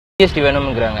GST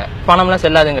வேணும்ங்கறாங்க, பணம்லாம்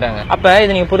செல்லாதுங்கறாங்க. அப்ப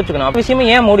இத நீங்க புரிஞ்சுக்கணும். விஷயமே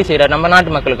ஏன் மோடி செய்யறாரு? நம்ம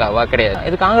நாட்டு மக்களுக்காக கிடையாது.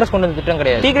 இது காங்கிரஸ் கொண்டு வந்த திட்டம்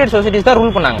கிடையாது. சீக்ரெட் சொசைட்டிஸ் தான்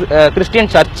ரூல் பண்ணாங்க.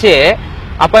 கிறிஸ்டியன் சர்ச்சே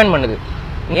அப்பாயின்ட் பண்ணுது.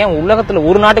 ஏன் உலகத்துல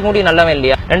ஒரு நாட்டுக்கு கூட நல்லவே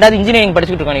இல்லையா? ரெண்டாவது இன்ஜினியரிங்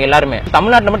படிச்சுட்டு இருக்காங்க எல்லாருமே.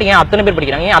 தமிழ்நாட்டுல மட்டும் ஏன் அத்தனை பேர்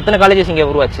படிக்கிறாங்க? ஏன் அத்தனை காலேஜஸ் இங்க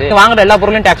உருவாச்சு? வாங்குற எல்லா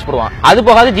பொருளையும் டாக்ஸ் போடுவான். அது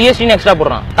போகாது ஜிஎஸ்டி எக்ஸ்ட்ரா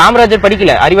போடுறான். காமராஜர்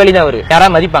படிக்கல, அறிவாளி தான் அவரு.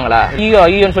 யாராவது மதிப்பாங்களா?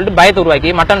 ஐயோன்னு சொல்லிட்டு பயத்தை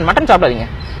உருவாக்கி மட்டன் சாப்பிடாதீங்க,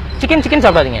 சிக்கன்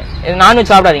சாப்பிடாதீங்க,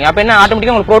 நான்வெஜ் சாப்பிடாதீங்க. அப்ப என்ன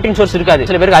ஆட்டோமேட்டிக்கா உங்களுக்கு புரோட்டீன் சோர்ஸ் இருக்காது.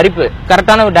 சில பேருக்கு அரிப்பு,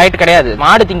 கரெக்டான ஒரு டயட் கிடையாது.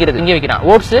 மாடு திங்கிறது திங்க வைக்கிறான்,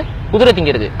 ஓட்ஸ் குதிரை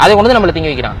திங்கிறது, அதை கொண்டு நம்மள திங்க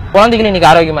வைக்கிறான். குழந்தைகள் இன்னைக்கு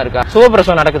ஆரோக்கியமா இருக்கா?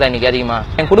 சுகப்பிரசவம் நடக்குதா இன்னைக்கு அதிகமா?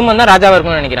 என் குடும்பம் தான் ராஜாவா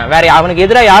இருக்கும்னு நினைக்கிறேன். வேற அவனுக்கு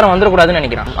எதிராக யாரும் வந்துடக்கூடாதுன்னு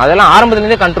நினைக்கிறான். அதெல்லாம் ஆரம்பத்துல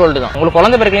இருந்தே கண்ட்ரோல்டு தான். உங்களுக்கு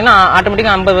குழந்தை பிறக்கலைன்னா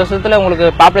ஆட்டோமேட்டிக்கா 50 வருஷத்துல உங்களுக்கு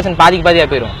பாப்புலேஷன் பாதியா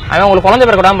போயிடும். அவன் உங்களுக்கு குழந்தை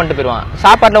பிறக்கூடாம பண்ணிட்டு போயிருவான்.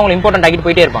 சாப்பாட்டுல உங்களுக்கு இம்பார்ட்டன்ட் ஆகிட்டு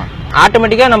போயிட்டே இருப்பான்.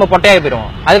 ஆட்டோமேட்டிக்கா நம்ம பொட்டையாகி போயிடும்.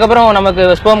 அதுக்கப்புறம் நமக்கு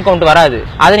ஸ்பெர்ம் கவுண்ட் வராது.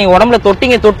 அதை நீங்க உடம்புல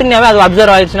தொட்டுனாவே அது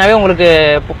அப்சர்வ் ஆயிடுச்சுனாவே உங்களுக்கு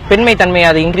பெண்மை தன்மையை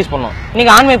அதை இன்க்ரீஸ் பண்ணும்.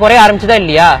 இன்னைக்கு ஆண்மை குறைய ஆரம்பிச்சுதா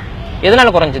இல்லையா? எதனால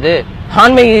குறைஞ்சது?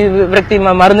 ஆண்மை விரக்தி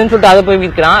மருந்துன்னு சொல்லிட்டு அதை போய்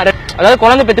விற்கிறான். அதாவது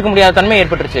குழந்தை பெற்றுக்க முடியாத தன்மை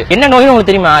ஏற்பட்டுருச்சு. என்ன நோய்னு உங்களுக்கு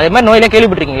தெரியுமா? அதே மாதிரி நோயில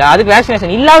கேள்விப்பட்டிருக்கீங்களா? அதுக்கு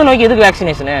வேக்சினேஷன். இல்லாத நோய்க்கு எதுக்கு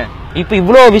வேக்சினேஷன்? இப்ப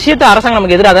இவ்வளவு விஷயத்த அரசாங்கம்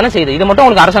நமக்கு எதிராக தானே செய்யுது. இதை மட்டும்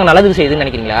உங்களுக்கு அரசாங்கம் நல்லது செய்யுதுன்னு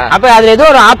நினைக்கிறீங்களா? அப்ப அதுல ஏதோ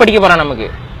ஒரு ஆப் அடிக்க போறான் நமக்கு.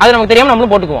 அது நமக்கு தெரியாம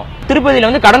நம்மளும் போட்டுக்குவோம். திருப்பதியில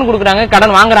வந்து கடன் கொடுக்குறாங்க,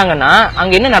 கடன் வாங்குறாங்கன்னா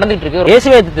அங்க என்ன நடந்துட்டு இருக்கு?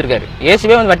 இயேசுவே எதிர்த்திருக்காரு.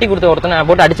 இயேசுவே வந்து வட்டி கொடுத்த ஒருத்தனை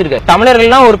போட்டு அடிச்சிருக்காரு.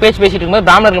 தமிழர்கள்லாம் ஒரு பேச்சு பேசிட்டு இருக்கும்போது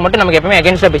பிராமணர்கள் மட்டும் நமக்கு எப்பவுமே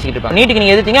அகேன்ஸ்டா பேசிட்டு இருப்பாங்க. நீட்டுக்கு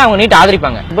நீங்க எதிர்த்தீங்க, அவங்க நீட்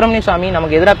ஆதரிப்பாங்க. சுப்பிரமணிய சுவாமி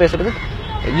நமக்கு எதிராக பேசுறது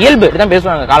இயல்பு. இப்படிதான்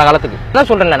பேசுவாங்க காலகாலத்துக்கு. அதான்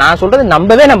சொல்றேன்ல, நான் சொல்றது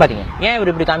நம்பவே நம்பாதீங்க. ஏன்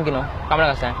இவர் இப்படி காமிக்கணும்?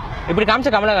 கமலஹாசன் இப்படி காமிச்ச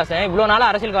கமலஹாசன் இவ்வளவு நாளா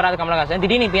அரசியலுக்கு வராத கமலஹாசன்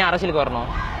திடீர்னு இப்ப அரசியலுக்கு வரணும்?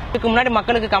 இதுக்கு முன்னாடி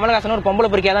மக்களுக்கு கமலஹாசன் ஒரு பொம்பளை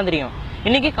பொறுக்கியா தான் தெரியும்.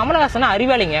 இன்னைக்கு கமலஹாசன்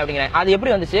அறிவாளிங்க அப்படிங்கிறேன். அது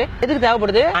எப்படி வந்துச்சு? எதுக்கு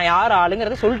தேவைப்படுது? நான் யார்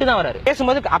ஆளுங்கிறத சொல்லிட்டு தான் வராரு.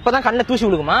 பேசும்போது அப்பதான் கண்ணில் தூசி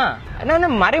விழுகுமா?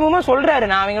 என்ன மறைமுகமா சொல்றாரு,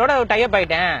 நான் அவங்களோட டைப்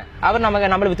ஆயிட்டேன், அவர்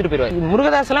நம்மள வித்துட்டு போயிருவாரு.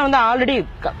 முருகதாஸ் எல்லாம் வந்து ஆல்ரெடி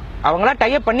அவங்களா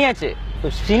டைப் பண்ணியாச்சு.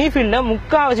 சினி ஃபீல்ட்ல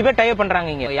முக்காவாசி பேர் டைப் பண்றாங்க.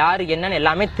 இங்க யாரு என்னன்னு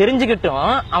எல்லாமே தெரிஞ்சுக்கிட்டும்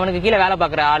அவனுக்கு கீழே வேலை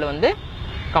பார்க்குற ஆள் வந்து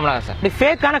கமலஹாசன். இப்படி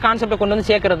ஃபேக்கான கான்செப்டை கொண்டு வந்து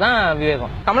சேர்க்கறது தான்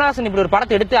விவேகம். கமலஹாசன் இப்படி ஒரு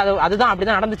படத்தை எடுத்து அதுதான்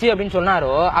அப்படிதான் நடந்துச்சு அப்படின்னு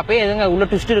சொன்னாரோ அப்பயே எதுங்க உள்ள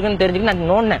ட்விஸ்ட் இருக்குன்னு தெரிஞ்சுக்கிட்டு நான்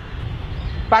நோண்டேன்.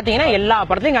 பாத்தீங்கன்னா எல்லா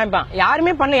படத்தையும் காமிப்பான்.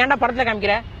 யாருமே பண்ண ஏன்டா படத்துல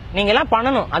காமிக்கிற? நீங்க எல்லாம்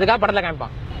பண்ணணும், அதுக்காக படத்துல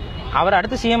காமிப்பான். அவரை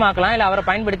அடுத்து சிஎம் ஆக்கலாம், இல்ல அவரை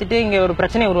பயன்படுத்திட்டு இங்க ஒரு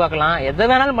பிரச்சனை உருவாக்கலாம், எதை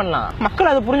வேணாலும் பண்ணலாம். மக்கள்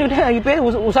அதை புரிஞ்சுக்கிட்டு இப்பயே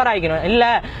உஷாராயிக்கணும். இல்ல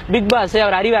பிக் பாஸ்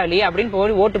அவர் அறிவாளி அப்படின்னு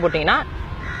போய் ஓட்டு போட்டீங்கன்னா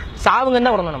சாவுங்கன்னு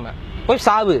தான் விடணும். நம்ம போய்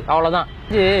சாவு, அவ்வளவுதான்.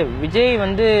 விஜய்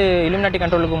வந்து இலுமினாட்டி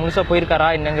கண்ட்ரோலுக்கு முழுசா போயிருக்காரா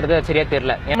என்னங்கிறது சரியா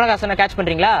தெரியல. கமலஹாசனை கேட்ச்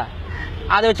பண்றீங்களா,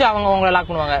 அதை வச்சு அவங்க உங்களை லாக்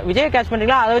பண்ணுவாங்க. விஜய் கேட்ச்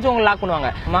பண்றீங்களா, அதை வச்சு உங்களை லாக் பண்ணுவாங்க.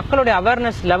 மக்களுடைய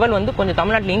அவேர்னஸ் லெவல் வந்து கொஞ்சம்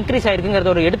தமிழ்நாட்டில் இன்க்ரீஸ்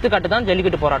ஆயிருக்குங்கிறது ஒரு எடுத்துக்காட்டு தான்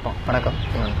ஜல்லிக்கட்டு போராட்டம். வணக்கம்.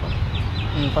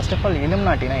 ஃபர்ஸ்ட் ஆஃப் ஆல்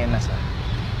இலுமினாட்டினா என்ன சார்?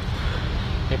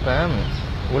 இப்போ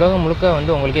உலகம் முழுக்க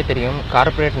வந்து உங்களுக்கே தெரியும்,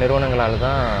 கார்பரேட் நிறுவனங்களால்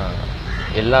தான்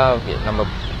எல்லா நம்ம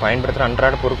பயன்படுத்துகிற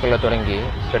அன்றாட பொருட்களை தொடங்கி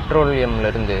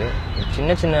பெட்ரோலியம்லேருந்து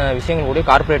சின்ன சின்ன விஷயங்கள் கூட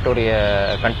கார்பரேட்டோடைய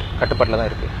கட்டுப்பாட்டில் தான்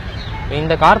இருக்குது.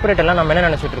 இந்த கார்பரேட் எல்லாம் நம்ம என்ன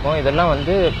நினச்சிட்டு இருக்கோம், இதெல்லாம்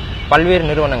வந்து பல்வேறு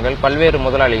நிறுவனங்கள், பல்வேறு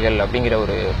முதலாளிகள் அப்படிங்கிற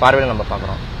ஒரு பார்வையில் நம்ம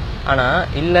பார்க்குறோம். ஆனால்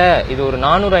இல்லை, இது ஒரு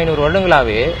 400-500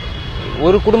 வருடங்களாகவே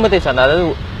ஒரு குடும்பத்தை சார்ந்த, அதாவது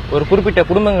ஒரு குறிப்பிட்ட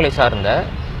குடும்பங்களை சார்ந்த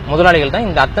முதலாளிகள் தான்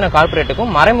இந்த அத்தனை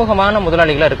கார்பரேட்டுக்கும் மறைமுகமான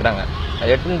முதலாளிகளாக இருக்கிறாங்க. அது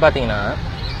எடுத்துன்னு பார்த்தீங்கன்னா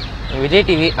விஜய்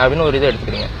டிவி அப்படின்னு ஒரு இதை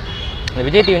எடுத்துக்கிறீங்க. இந்த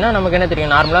விஜய் டிவினா நமக்கு என்ன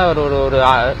தெரியும், நார்மலாக ஒரு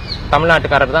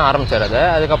தமிழ்நாட்டுக்காரர் தான் ஆரம்பிச்சார் அதை.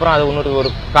 அதுக்கப்புறம் அது ஒரு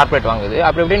கார்பரேட் வாங்குது.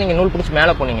 அப்படி அப்படியே நீங்கள் நூல் பிடிச்சி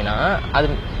மேலே போனீங்கன்னா அது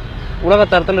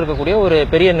உலகத்தரத்தில் இருக்கக்கூடிய ஒரு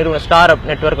பெரிய நிறுவனம், ஸ்டார் அப்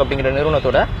நெட்வொர்க் அப்படிங்கிற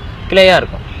நிறுவனத்தோட கிளையாக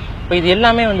இருக்கும். இப்போ இது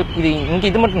எல்லாமே வந்து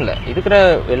இது மட்டும் இல்லை, இருக்கிற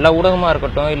எல்லா ஊடகமாக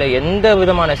இருக்கட்டும், இல்லை எந்த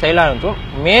விதமான செயலாளர்களும்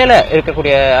மேலே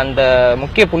இருக்கக்கூடிய அந்த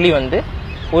முக்கிய புள்ளி வந்து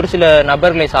ஒரு சில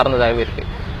நபர்களை சார்ந்ததாகவே இருக்கு.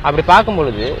 அப்படி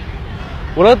பார்க்கும்பொழுது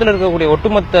உலகத்தில் இருக்கக்கூடிய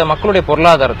ஒட்டுமொத்த மக்களுடைய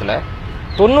பொருளாதாரத்தில்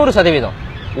 90%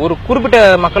 ஒரு குறிப்பிட்ட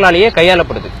மக்களாலேயே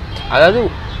கையாளப்படுது. அதாவது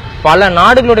பல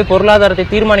நாடுகளுடைய பொருளாதாரத்தை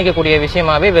தீர்மானிக்கக்கூடிய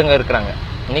விஷயமாவே இவங்க இருக்கிறாங்க.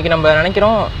 இன்னைக்கு நம்ம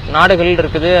நினைக்கிறோம் நாடுகள்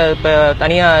இருக்குது, இப்போ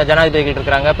தனியாக ஜனாதிபதிகள்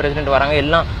இருக்கிறாங்க, பிரசிடென்ட் வராங்க,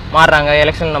 எல்லாம் மாறுறாங்க,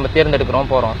 எலெக்ஷன் நம்ம தேர்ந்தெடுக்கிறோம்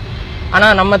போகிறோம்.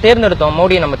 ஆனால் நம்ம தேர்ந்தெடுத்தோம்,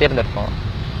 மோடியை நம்ம தேர்ந்தெடுத்தோம்,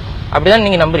 அப்படிதான்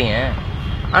நீங்கள் நம்புறீங்க.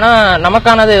 ஆனால்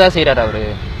நமக்கானது ஏதாவது செய்கிறாரு அவரு?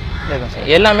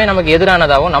 எல்லாமே நமக்கு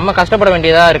எதிரானதாகவும் நம்ம கஷ்டப்பட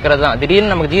வேண்டியதாக இருக்கிறது தான்.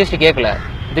 திடீர்னு நமக்கு ஜிஎஸ்டி கேட்கல,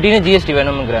 திடீர்னு ஜிஎஸ்டி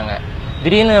வேணும்ங்கிறாங்க,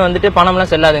 திடீர்னு வந்துட்டு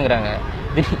பணம்லாம் செல்லாதுங்கிறாங்க.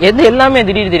 எல்லாமே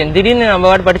திடீர்னு நம்ம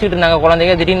படிச்சுட்டு இருந்தாங்க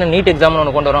குழந்தைங்க, திடீர்னு நீட் எக்ஸாம்னு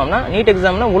ஒன்று கொண்டு வரோம்னா, நீட்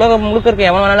எக்ஸாம்னா உலகம் முழுக்க இருக்க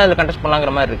எவன் வேணாலும் அதில் கண்டெஸ்ட்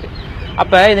பண்ணலாங்கிற மாதிரி இருக்கு.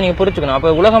 அப்போ இதை நீங்கள் புரிஞ்சுக்கணும்.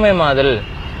 அப்போ உலகமயமாதல்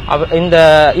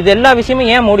இது எல்லா விஷயமும்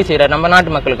ஏன் மோடி செய்யறாரு? நம்ம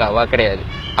நாட்டு மக்களுக்காக கிடையாது.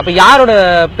 அப்ப யாரோட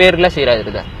பேர்ல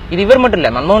செய்யறாரு? இது இவர் மட்டும் இல்ல,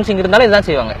 மன்மோகன் சிங் இருந்தாலும் இதுதான்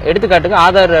செய்வாங்க. எடுத்துக்காட்டுக்கு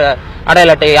ஆதார்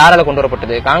அடையாள அட்டை யாரால கொண்டு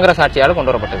வரப்பட்டது? காங்கிரஸ் ஆட்சியால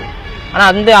கொண்டு வரப்பட்டது. ஆனா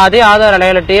அதே ஆதார்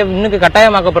அடையாள அட்டையை இன்னுக்கு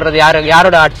கட்டாயமாக்கப்படுறது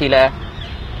யாரோட ஆட்சியில?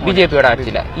 பிஜேபியோட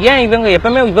ஆட்சியில. ஏன் இவங்க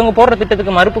எப்பவுமே இவங்க போடுற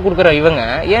திட்டத்துக்கு மறுப்பு கொடுக்குற இவங்க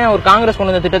ஏன் ஒரு காங்கிரஸ்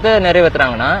கொண்டு வந்த திட்டத்தை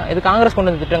நிறைவேற்றுறாங்கன்னா, இது காங்கிரஸ்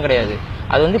கொண்டு வந்த திட்டம் கிடையாது.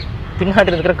 அது வந்து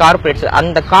பின்னாடி இருக்கிற கார்பரேட்ஸ்,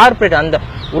 அந்த கார்பரேட் அந்த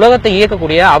உலகத்தை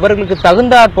இயக்கக்கூடிய அவர்களுக்கு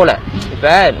தகுந்தாற் போல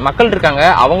இப்ப மக்கள் இருக்காங்க,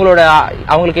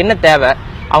 அவங்களுக்கு என்ன தேவை,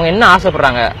 அவங்க என்ன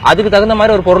ஆசைப்படுறாங்க, அதுக்கு தகுந்த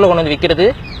மாதிரி ஒரு பொருளை கொண்டு வந்து விற்கிறது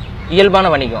இயல்பான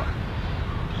வணிகம்.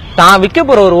 தான் விற்க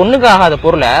போற ஒரு ஒண்ணுக்கு ஆகாத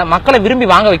பொருளை மக்களை விரும்பி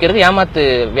வாங்க வைக்கிறது ஏமாத்து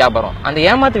வியாபாரம். அந்த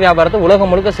ஏமாத்து வியாபாரத்தை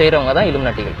உலகம் முழுக்க செய்யறவங்க தான்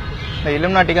இலுமினாட்டிகள். இந்த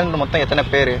இலுமினாட்டிகள் மொத்தம் எத்தனை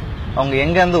பேரு, அவங்க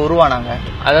எங்க இருந்து உருவானாங்க?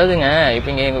 அதாவதுங்க இப்ப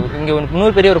இங்க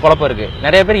இன்னொரு பெரிய ஒரு குழப்பம் இருக்கு.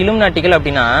 நிறைய பேர் இலுமினாட்டிகள்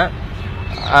அப்படின்னா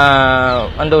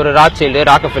அந்த ஒரு ராட்சைல்டு,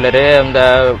 ராக்கஃபெல்லரு, இந்த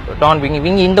டான்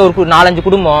விங் இந்த ஒரு 4-5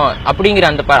 குடும்பம் அப்படிங்கிற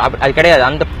அந்த அது கிடையாது.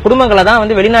 அந்த குடும்பங்களை தான்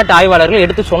வந்து வெளிநாட்டு ஆய்வாளர்கள்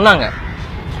எடுத்து சொன்னாங்க.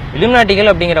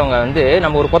 இலுமினாட்டிகள் அப்படிங்கிறவங்க வந்து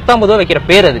நம்ம ஒரு 19 வைக்கிற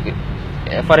பேர் அதுக்கு.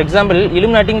 ஃபார் எக்ஸாம்பிள்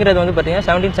இலுமினாட்டிங்கிறது வந்து பாத்தீங்கன்னா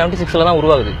 1776 தான்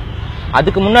உருவாகுது.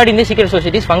 அதுக்கு முன்னாடி இந்த சீக்ரெட்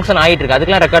சொசைட்டிஸ் ஃபங்க்ஷன் ஆயிட்டு இருக்கு.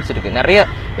 அதுக்கெல்லாம் ரெக்கார்ட்ஸ் இருக்கு நிறைய.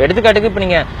 எடுத்துக்காட்டுக்கு இப்ப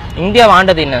நீங்க இந்தியாவை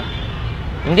ஆண்டது என்ன,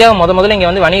 இந்தியாவை முதல்ல இங்க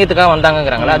வந்து வணிகத்துக்காக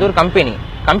வந்தாங்கிறாங்களா, அது ஒரு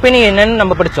கம்பெனி என்னன்னு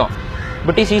நம்ம படிச்சோம்,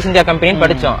 பிரிட்டிஷ் ஈஸ்ட் இந்தியா கம்பெனின்னு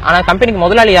படிச்சோம். ஆனா கம்பெனிக்கு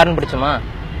முதலாளி யாருன்னு படிச்சோமா?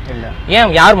 இல்ல.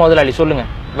 ஏன் யார் முதலாளி சொல்லுங்க?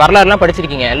 வரலாறு எல்லாம்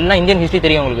படிச்சிருக்கீங்க, எல்லாம் இந்தியன் ஹிஸ்டரி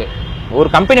தெரியும் உங்களுக்கு. ஒரு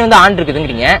கம்பெனி வந்து ஆண்டு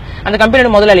இருக்குதுங்கிறீங்க, அந்த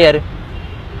கம்பெனியோட முதலாளி யாரு?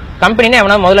 கம்பெனினா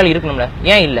எவனா முதலாளி இருக்கணும்ல,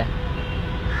 ஏன் இல்ல?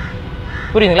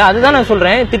 புரியுதுங்களா? அதுதான் நான்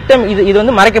சொல்றேன். திட்டம் இது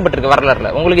வந்து மறைக்கப்பட்டிருக்கு வரலாறுல.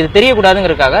 உங்களுக்கு இது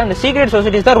தெரியக்கூடாதுங்கிறதுக்காக இந்த சீக்ரெட்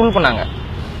சொசைட்டிஸ் தான் ரூல் பண்ணாங்க.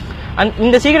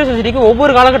 இந்த சீக்ரெட் சொசைட்டிக்கு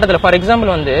ஒவ்வொரு காலகட்டத்தில், ஃபார்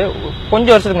எக்ஸாம்பிள் வந்து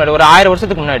கொஞ்சம் வருஷத்துக்கு முன்னாடி, ஒரு 1000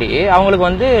 வருஷத்துக்கு முன்னாடி அவங்களுக்கு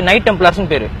வந்து நைட் டெம்ப்ளர்ஸ்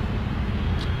பேரு.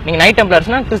 நீங்க நைட்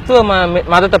டெம்ப்ளர்ஸ்னா கிறிஸ்துவ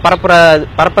மதத்தை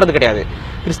பரப்புறது கிடையாது,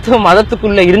 கிறிஸ்துவ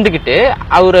மதத்துக்குள்ள இருந்துகிட்டு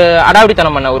அவரு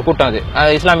அடாவடித்தனம் பண்ண ஒரு கூட்டம்.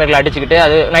 அது இஸ்லாமியர்களை அடிச்சுக்கிட்டு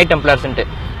அது நைட் டெம்ப்ளர்ஸ்.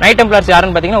 நைட் டெம்ப்ளர்ஸ்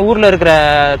யாருன்னு பாத்தீங்கன்னா ஊர்ல இருக்கிற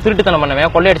திருட்டுத்தனம்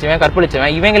பண்ணவன், கொள்ளையடிச்சவன்,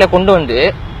 கற்பழிச்சவன் இவங்களை கொண்டு வந்து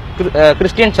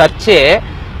கிறிஸ்டியன் சர்ச்சே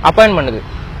அப்பாயின்ட் பண்ணுது.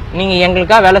 நீங்க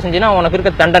எங்களுக்காக வேலை செஞ்சீங்கன்னா உனக்கு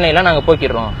இருக்க தண்டனையெல்லாம் நாங்க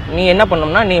போக்கிடுறோம். நீ என்ன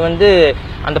பண்ணோம்னா, நீ வந்து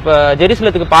அந்த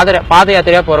ஜெருசலத்துக்கு பாத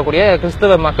யாத்திரையா போறக்கூடிய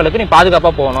கிறிஸ்தவ மக்களுக்கு நீ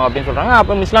பாதுகாப்பா போகணும் அப்படின்னு சொல்றாங்க.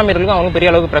 அப்ப இஸ்லாமியர்களுக்கும் அவங்களுக்கு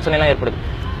பெரிய அளவுக்கு பிரச்சனை எல்லாம் ஏற்படுது.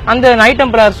 அந்த நைட்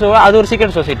டெம்ப்ளர்ஸ் அது ஒரு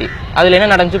சீக்ரெட் சொசைட்டி. அதுல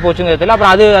என்ன நடந்துச்சு போச்சுங்கிறதுல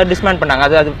அப்புறம் அது டிஸ்மேண்ட் பண்ணாங்க.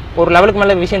 அது ஒரு லெவலுக்கு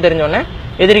மேல விஷயம் தெரிஞ்சோடனே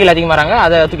எதிரிகள் அதிகமாறாங்க,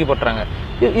 அதை தூக்கி போட்டுறாங்க.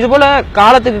 இது போல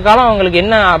காலத்துக்கு காலம் அவங்களுக்கு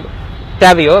என்ன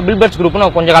தேவையோ, பில்பர்ட்ஸ் குரூப்னு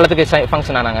கொஞ்சம் காலத்துக்கு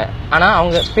ஃபங்க்ஷன் ஆனாங்க. ஆனா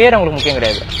அவங்க பேர் அவங்களுக்கு முக்கியம்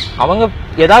கிடையாது, அவங்க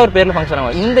ஏதாவது ஒரு பேர்ல ஃபங்க்ஷன்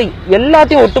ஆகும். இந்த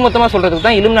எல்லாத்தையும் ஒட்டுமொத்தமா சொல்றதுக்கு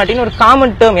தான் இலுமினாட்டின்னு ஒரு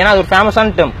காமன் டேர்ம். ஏன்னா அது ஒரு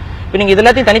ஃபேமஸான டேர்ம். இப்ப நீங்க இது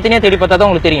எல்லாத்தையும் தனித்தனியா தேடி பார்த்தா தான்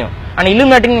உங்களுக்கு தெரியும். ஆனா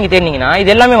இலுமினாட்டின்னு நீங்க தேடினீங்கன்னா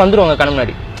இது எல்லாமே வந்துரும் உங்க கண்ணு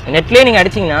முன்னாடி. நெட்லயே நீங்க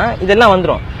அடிச்சீங்கன்னா இதெல்லாம்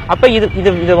வந்துரும். அப்ப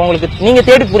இது உங்களுக்கு நீங்க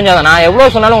தேடி புரிஞ்சாதான். நான்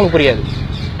எவ்வளவு சொன்னாலும் உங்களுக்கு புரியாது.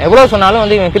 எவ்வளவு சொன்னாலும்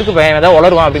வந்து இவன் கிறுக்கு பையன் ஏதாவது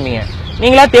வளருவான் அப்படிங்க.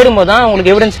 நீங்களா தேடும் போது தான்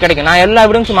உங்களுக்கு எவிடன்ஸ் கிடைக்கும். நான் எல்லா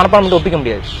எவிடன்ஸும் மனப்பாடம் மட்டும் ஒப்பிக்க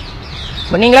முடியாது.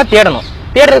 நீங்களா தேடணும்.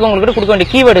 தேடுறதுக்கு உங்களுக்கு கொடுக்க வேண்டிய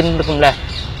கீவேர்டு இருக்கும்ல,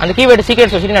 அந்த கீவேர்டு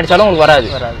சீக்ரெட் சொசைட்டி அடிச்சாலும் உங்களுக்கு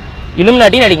வராது.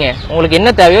 இலுமினாட்டின்னு அடிங்க, உங்களுக்கு என்ன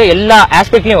தேவையோ எல்லா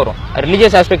ஆஸ்பெக்ட்லயும் வரும்.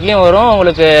 ரிலிஜியஸ் ஆஸ்பெக்ட்லயும் வரும்,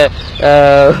 உங்களுக்கு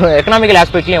எக்கனாமிக்கல்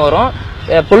ஆஸ்பெக்ட்லயும் வரும்,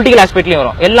 பொலிட்டிக்கல் ஆஸ்பெக்ட்லயும்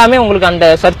வரும். எல்லாமே உங்களுக்கு அந்த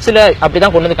சர்ச்சில்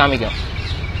அப்படிதான் கொண்டு வந்து காமிக்கும்.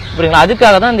 புரியுங்களா?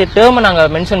 அதுக்காக தான் இந்த டேர்மை நாங்க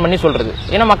மென்ஷன் பண்ணி சொல்றது.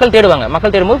 ஏன்னா மக்கள் தேடுவாங்க,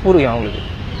 மக்கள் தேடும்போது புரியும் அவங்களுக்கு.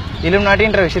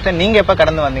 இலுமினாட்டின்ற விஷயத்த நீங்க எப்ப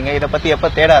கடந்து வந்தீங்க, இதை பத்தி எப்ப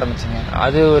தேட ஆரம்பிச்சீங்க?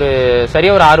 அது ஒரு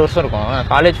சரியா ஒரு 6 வருஷம் இருக்கும்.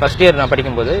 காலேஜ் ஃபர்ஸ்ட் இயர் நான்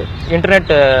படிக்கும்போது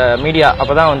இன்டர்நெட் மீடியா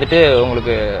அப்பதான் வந்துட்டு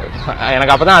உங்களுக்கு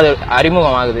எனக்கு அப்பதான் அது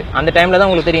அறிமுகம் ஆகுது. அந்த டைம்ல தான்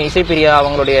உங்களுக்கு தெரியும் இசைப்பிரியா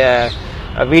அவங்களுடைய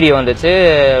வீடியோ வந்துச்சு,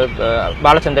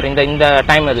 பாலச்சந்தர் இந்த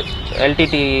டைம் அது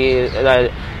எல்டிடி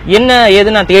என்ன ஏது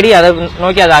நான் தேடி அதை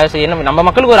நோக்கி அதை என்ன நம்ம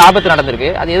மக்களுக்கு ஒரு ஆபத்து நடந்திருக்கு,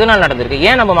 அது எதனால நடந்திருக்கு,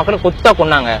 ஏன் நம்ம மக்களுக்கு கொத்தா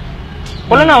கொண்டாங்க,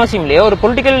 கொல்லணும் அவசியம் இல்லையா? ஒரு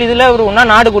பொலிட்டிக்கல் இதுல ஒரு ஒன்னா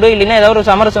நாடு கூட இல்லைன்னா ஏதாவது ஒரு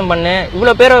சமரசம் பண்ணு.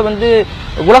 இவ்வளவு பேரை வந்து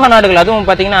உலக நாடுகள், அதுவும்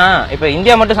பாத்தீங்கன்னா இப்ப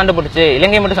இந்தியா மட்டும் சண்டை போட்டுச்சு,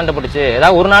 இலங்கை மட்டும் சண்டை போட்டுச்சு,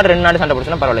 ஏதாவது ஒரு நாடு 2 நாடு சண்டை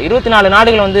போட்டுச்சுன்னா பரவாயில்ல. 24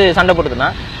 நாடுகள் வந்து சண்டை போட்டுதுன்னா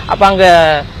அப்ப அங்க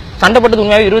சண்டை போட்டது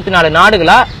உண்மையாவே 24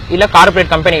 நாடுகளா இல்ல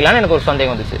கார்பரேட் கம்பெனிகளான்னு எனக்கு ஒரு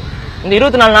சந்தேகம் வந்துச்சு. இந்த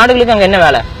 24 நாடுகளுக்கு அங்க என்ன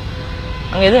வேலை?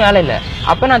 அங்க எதுவும் வேலை இல்லை.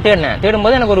 அப்ப நான்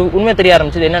தேடும்போது எனக்கு ஒரு உண்மை தெரிய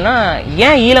ஆரம்பிச்சது. என்னன்னா,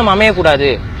 ஏன் ஈழம் அமையக்கூடாது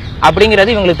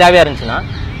அப்படிங்கிறது இவங்களுக்கு தேவையா இருந்துச்சுன்னா,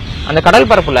 அந்த கடல்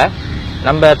பரப்புல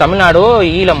நம்ம தமிழ்நாடோ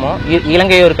ஈழமோ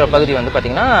இலங்கையோ இருக்கிற பகுதி வந்து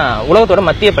பாத்தீங்கன்னா உலகத்தோட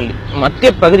மத்திய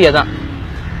பகுதியை தான்.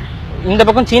 இந்த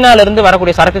பக்கம் சீனால இருந்து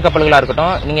வரக்கூடிய சரக்கு கப்பல்களா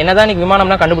இருக்கட்டும், நீங்க என்னதான் நீங்க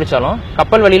விமானம்லாம் கண்டுபிடிச்சாலும்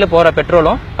கப்பல் வழியில போற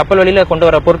பெட்ரோலும் கப்பல் வழியில கொண்டு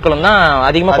வர பொருட்களும் தான்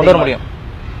அதிகமா கொண்டு வர முடியும்.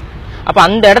 அப்ப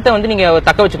அந்த இடத்த வந்து நீங்க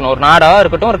தக்க வச்சுக்கணும். ஒரு நாடா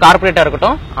இருக்கட்டும், ஒரு கார்பரேட்டா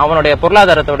இருக்கட்டும், அவனுடைய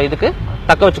பொருளாதாரத்தோட இதுக்கு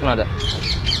தக்க வச்சுக்கணும் அதை.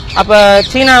 அப்ப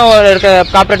சீனாவோட இருக்க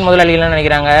கார்பரேட் முதலாளிகள்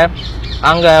நினைக்கிறாங்க,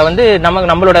 அங்க வந்து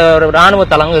நம்மளோட ஒரு ராணுவ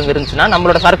தளங்கு இருந்துச்சுன்னா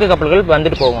நம்மளோட சரக்கு கப்பல்கள்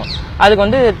வந்துட்டு போகும். அதுக்கு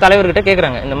வந்து தலைவர்கிட்ட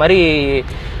கேட்கறாங்க, இந்த மாதிரி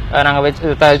நாங்க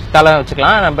தலை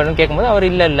வச்சுக்கலாம் அப்படின்னு கேட்கும்போது அவர்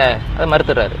இல்ல அதை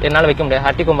மறுத்துறாரு. என்னால வைக்க முடியாது,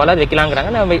 ஹட்டி கொம்பால அது வைக்கலாங்கிறாங்க,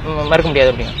 மறுக்க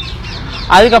முடியாது அப்படிங்க.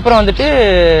 அதுக்கப்புறம் வந்துட்டு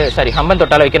சரி ஹம்பன்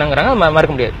தொட்டால வைக்கணுங்கிறாங்க,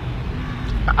 மறுக்க முடியாது.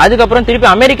 அதுக்கப்புறம் திருப்பி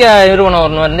அமெரிக்க நிறுவனம்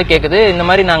ஒன்று வந்து கேட்குது, இந்த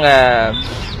மாதிரி நாங்க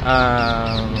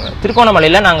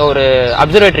திருகோணமலையில நாங்க ஒரு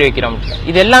அப்சர்வேட்டரி வைக்கிறோம்.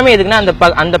 இது எல்லாமே எதுக்குன்னா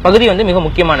அந்த பகுதி வந்து மிக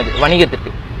முக்கியமானது வணிகத்துக்கு.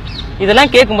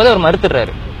 இதெல்லாம் கேட்கும்போது அவர்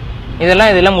மறுத்துடுறாரு.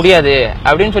 இதெல்லாம் முடியாது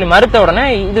அப்படின்னு சொல்லி மறுத்த உடனே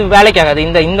இது வேலைக்காகாது.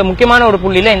 இந்த முக்கியமான ஒரு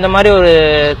புள்ளியில இந்த மாதிரி ஒரு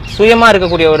சுயமா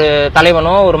இருக்கக்கூடிய ஒரு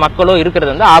தலைவனோ ஒரு மக்களோ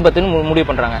இருக்கிறது வந்து ஆபத்துன்னு முடிவு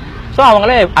பண்றாங்க. சோ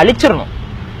அவங்கள அழிச்சிடணும்,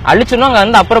 அங்க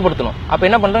வந்து அப்புறப்படுத்தணும். அப்ப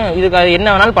என்ன பண்றோம், இதுக்கு என்ன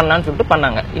வேணாலும் பண்ணலாம்னு சொல்லிட்டு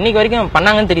பண்ணாங்க. இன்னைக்கு வரைக்கும்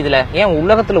பண்ணாங்கன்னு தெரியுதுல. ஏன்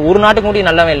உலகத்துல ஒரு நாட்டுக்கு கூட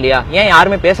நல்லவன் இல்லையா? ஏன்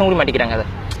யாருமே பேச கூட மாட்டேங்கிறாங்க? அதை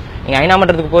நீங்க ஐநா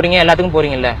மன்றத்துக்கு போறீங்க, எல்லாத்துக்கும்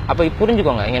போறீங்கல்ல. அப்ப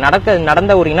புரிஞ்சுக்கோங்க, இங்க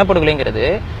நடந்த ஒரு இனப்படுகொலைங்கிறது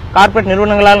கார்பரேட்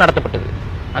நிறுவனங்களால் நடத்தப்பட்டது.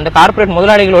 அந்த கார்பரேட்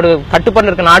முதலாளிகளோட கட்டுப்பாடு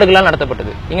இருக்க நாடுகளால்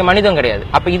நடத்தப்பட்டது. இங்க மனிதம் கிடையாது.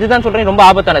 அப்ப இதுதான் சொல்றேன், ரொம்ப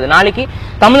ஆபத்தானது. நாளைக்கு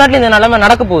தமிழ்நாட்டில் இந்த நிலைமை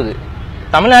நடக்க போகுது.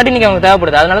 தமிழ்நாடு இன்னைக்கு அவங்க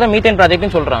தேவைப்படுது. அதனாலதான் மீத்தேன்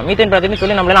ப்ராஜெக்ட்னு சொல்றான். மீத்தேன் ப்ராஜெக்ட்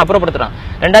சொல்லி நம்மளால அப்புறப்படுத்துறான்.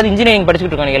 ரெண்டாவது இன்ஜினியரிங்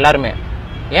படிச்சுட்டு இருக்காங்க எல்லாருமே.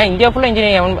 ஏன் இந்தியா ஃபுல்லா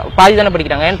இன்ஜினியரிங் பாதி தானே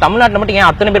படிக்கிறாங்க. ஏன் தமிழ்நாட்டில் மட்டும் ஏன்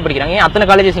அத்தனை பேர் படிக்கிறாங்க? ஏன் அத்தனை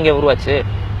காலேஜஸ் இங்க உருவாச்சு?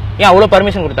 ஏன் அவ்வளவு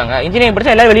பர்மிஷன் கொடுத்தாங்க? இன்ஜினியரிங்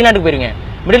படிச்சா எல்லாரும் வெளிநாட்டுக்கு போயிருங்க.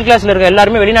 மிடில் கிளாஸ்ல இருக்க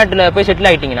எல்லாருமே வெளிநாட்டுல போய் செட்டில்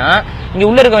ஆயிட்டீங்கன்னா இங்க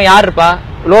உள்ள இருக்கவங்க யார் இருப்பா?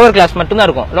 லோவர் கிளாஸ் மட்டும் தான்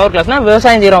இருக்கும். லோவர் கிளாஸ்னா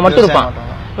விவசாயம் செய்யறவன் மட்டும் இருப்பான்.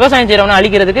 விவசாயம் செய்யறவனை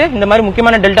அழிக்கிறதுக்கு இந்த மாதிரி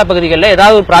முக்கியமான டெல்டா பகுதிகளில்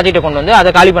ஏதாவது ஒரு ப்ராஜெக்டை கொண்டு வந்து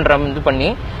அதை காலி பண்ற இது பண்ணி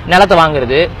நிலத்தை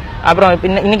வாங்குறது. அப்புறம்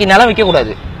இன்னைக்கு நிலம் வைக்க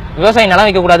கூடாது, விவசாய நிலம்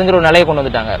வைக்க கூடாதுங்கிற ஒரு நிலையை கொண்டு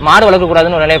வந்துட்டாங்க. மாடு வளர்க்க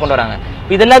கூடாதுன்னு ஒரு நிலையை கொண்டு வராங்க.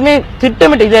 இது எல்லாமே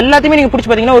திட்டமிட்டு, இது எல்லாத்தையுமே நீங்க பிடிச்சி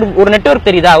பாத்தீங்கன்னா ஒரு நெட்வொர்க்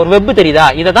தெரியுதா, ஒரு வெப் தெரியுதா?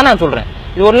 இதை தான் நான் சொல்றேன்.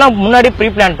 இது ஒரு நாள் முன்னாடி ப்ரீ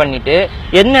பிளான் பண்ணிட்டு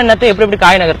என்னென்னத்தை எப்படி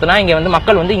காய நகர்த்தினா இங்க வந்து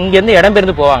மக்கள் வந்து இங்க இருந்து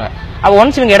இடம்பெயர்ந்து போவாங்க. அப்ப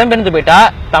ஒன்ஸ் இவங்க இடம்பெயர்ந்து போயிட்டா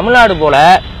தமிழ்நாடு போல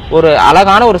ஒரு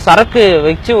அழகான ஒரு சரக்கு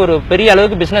வச்சு ஒரு பெரிய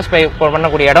அளவுக்கு பிசினஸ்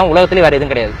பண்ணக்கூடிய இடம் உலகத்திலே வேற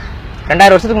எதுவும் கிடையாது.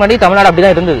 2000 வருஷத்துக்கு முன்னாடி தமிழ்நாடு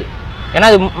அப்படிதான் இருந்தது. ஏன்னா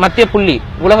அது மத்திய புள்ளி.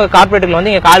 உலக கார்பரேட்டுகள்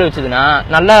வந்து இங்க கால் வச்சதுன்னா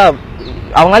நல்லா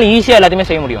அவங்களால ஈஸியா எல்லாத்தையுமே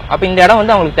செய்ய முடியும். அப்ப இந்த இடம்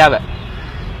வந்து அவங்களுக்கு தேவை,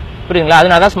 புரியுதுங்களா?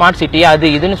 அதனாலதான் ஸ்மார்ட் சிட்டி அது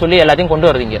இதுன்னு சொல்லி எல்லாத்தையும் கொண்டு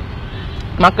வருதுங்க.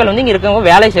 மக்கள் வந்து இங்க இருக்கவங்க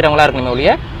வேலை செய்யறவங்களா இருக்கணுமே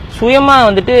ஒழிய சுயமா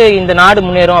வந்துட்டு இந்த நாடு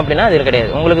முன்னேறும் அப்படின்னா அது கிடையாது.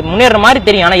 உங்களுக்கு முன்னேற மாதிரி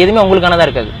தெரியும், ஆனா எதுவுமே உங்களுக்கானதா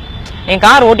இருக்காது. நீங்க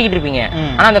கார் ஓட்டிக்கிட்டு இருப்பீங்க,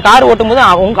 ஆனா அந்த கார் ஓட்டும் போது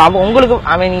உங்களுக்கு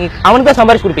அவனுக்கு தான்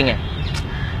சம்பாரிச்சு கொடுப்பீங்க.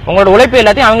 உங்களோட உழைப்பு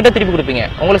எல்லாத்தையும் அவங்ககிட்ட திருப்பி கொடுப்பீங்க.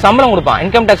 உங்களுக்கு சம்பளம் கொடுப்பான்,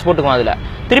 இன்கம் டாக்ஸ் போட்டுக்குவான். அதுல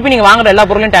திருப்பி நீங்க வாங்குற எல்லா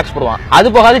பொருளையும் டாக்ஸ் போடுவான். அது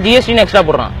போகாது ஜிஎஸ்டின்னு எக்ஸ்ட்ரா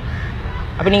போடுறான்.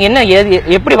 அப்ப நீங்க என்ன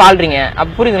எப்படி வாழ்றீங்க? அப்ப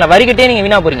புரியுதுங்களா? வரிகட்டே நீங்க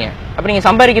வீணா போறீங்க. அப்ப நீங்க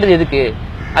சம்பாதிக்கிறது எதுக்கு?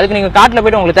 அதுக்கு நீங்க காட்டுல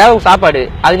போயிட்டு உங்களுக்கு தேவை சாப்பாடு,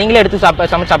 அது நீங்களே எடுத்து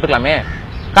சமைச்சு சாப்பிட்டுக்கலாமே.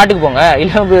 காட்டுக்கு போங்க,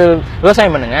 இல்ல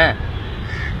விவசாயம் பண்ணுங்க.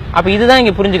 அப்ப இதுதான்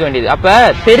இங்க புரிஞ்சுக்க வேண்டியது. அப்ப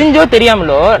தெரிஞ்சோ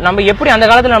தெரியாமலோ நம்ம எப்படி அந்த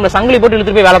காலத்துல நம்ம சங்கிலி போட்டு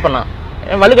இழுத்துட்டு போய் வேலை பண்ணோம்,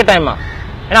 வலுக்கட்டாயமா.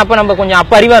 ஏன்னா அப்ப நம்ம கொஞ்சம்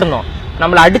அப்ப அறிவா இருந்தோம்,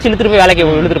 நம்மள அடிச்சு இழுத்துட்டு போய் வேலைக்கு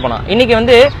இழுத்துட்டு போனோம். இன்னைக்கு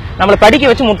வந்து நம்மள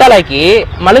படிக்க வச்சு முட்டாளாக்கி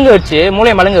மழுங்க வச்சு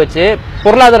மூளையை மழுங்க வச்சு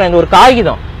பொருளாதாரம் இந்த ஒரு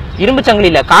காகிதம் இரும்பு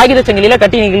சங்கிலியில காகித சங்கிலியில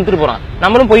கட்டி நீங்க இழுத்துட்டு போறோம்.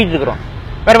 நம்மளும் போயிட்டு இருக்கிறோம்.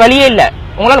 வேற வழியே இல்ல.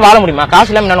 உங்களால வாழ முடியுமா? காசு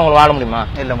இல்லாம உங்களால வாழ முடியுமா?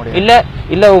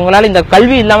 இல்ல உங்களால இந்த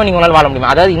கல்வி இல்லாம நீங்க உங்களால வாழ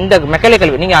முடியுமா? அதாவது இந்த மெக்கலை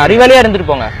கல்வி, நீங்க அறிவாளியா இருந்துட்டு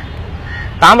போங்க.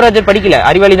 காமராஜர் படிக்கல,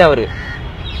 அறிவாளி தான் அவரு.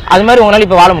 அது மாதிரி உங்களால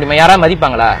இப்ப வாழ முடியுமா? யாராவது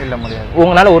மதிப்பாங்களா? இல்ல, முடியாது.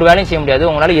 உங்களால ஒரு வேலையும் செய்ய முடியாது,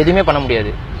 உங்களால எதுவுமே பண்ண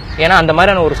முடியாது. ஏன்னா அந்த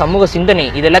மாதிரியான ஒரு சமூக சிந்தனை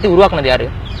இது எல்லாத்தையும் உருவாக்குனது யாரு?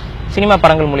 சினிமா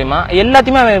படங்கள் மூலியமா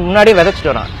எல்லாத்தையுமே அவன் முன்னாடியே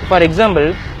விதைச்சிட்டு வரான். ஃபார் எக்ஸாம்பிள்,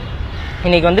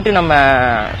 இன்னைக்கு வந்துட்டு நம்ம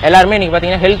எல்லாருமே இன்னைக்கு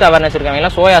பாத்தீங்கன்னா ஹெல்த் அவேர்னஸ் இருக்காங்க,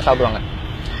 எல்லாம் சோயா சாப்பிடுவாங்க.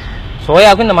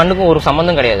 சோயாவுக்கும் இந்த மண்ணுக்கும் ஒரு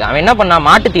சம்பந்தம் கிடையாது. அவன் என்ன பண்ணா,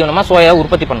 மாட்டு தீவனமா சோயா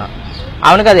உற்பத்தி பண்ணான்.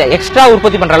 அவனுக்கு அது எக்ஸ்ட்ரா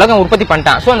உற்பத்தி பண்ற அளவுக்கு அவன் உற்பத்தி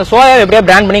பண்ணிட்டான். சோ அந்த சோயாவை எப்படியா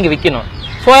பிராண்ட் பண்ணி இங்க விற்கணும்.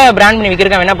 சோயா பிராண்ட் பண்ணி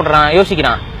விற்கிறதுக்கு அவன் என்ன பண்றான்,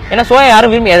 யோசிக்கிறான். ஏன்னா சோயா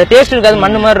யாரும் விரும்பி, அது டேஸ்ட் இருக்காது,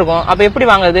 மண்ணு மாதிரி இருக்கும். அப்ப எப்படி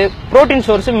வாங்குறது? Protein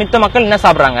source. மித்த மக்கள் என்ன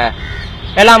சாப்பிடுறாங்க?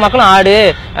 எல்லா மக்களும் ஆடு,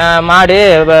 மாடு,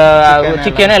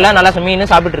 சிக்கன் எல்லாம் நல்லா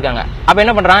மீன் சாப்பிட்டு இருக்காங்க. அப்ப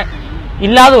என்ன பண்றான்,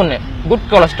 இல்லாத ஒண்ணு குட்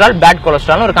கொலஸ்ட்ரால் பேட்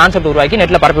கொலஸ்ட்ரால் ஒரு கான்செப்ட் உருவாக்கி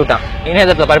நெட்ல பரப்பி விட்டான்,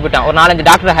 இணையதளத்துல பரப்பி விட்டான். ஒரு 4-5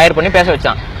 டாக்டர் ஹையர் பண்ணி பேச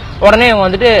வச்சான். உடனே இவங்க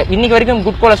வந்துட்டு இன்னைக்கு வரைக்கும்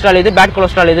குட் கொலஸ்ட்ரால் எது பேட்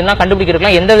கொலஸ்ட்ரால் எதுன்னா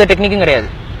கண்டுபிடிக்கிறதுலாம் எந்த வித டெக்னிக்கும் கிடையாது.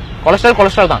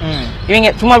 கொலஸ்ட்ரால் தான். இவங்க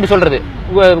சும்மா அப்படி சொல்றது,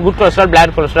 குட் கொலஸ்ட்ரால்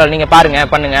பேட் கொலஸ்ட்ரால் நீங்க பாருங்க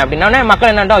பண்ணுங்க அப்படின்னா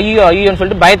மக்கள் என்னன்னா ஐயோன்னு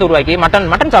சொல்லிட்டு பயத்தை உருவாக்கி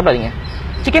மட்டன் சாப்பிடாதீங்க,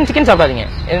 சிக்கன் சாப்பிடாதீங்க,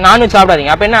 நான்வெஜ்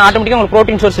சாப்பிடாதீங்க. அப்ப என்ன, ஆட்டோமேட்டிக்கா உங்களுக்கு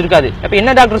ப்ரோட்டீன் சோர்ஸ் இருக்காது. அப்ப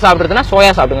என்ன டாக்டர் சாப்பிடுறதுன்னா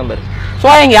சோயா சாப்பிடுங்க பாரு.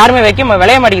 சோயா இங்க யாருமே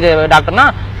விளைய மாட்டேங்குது டாக்டர்னா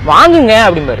வாங்குங்க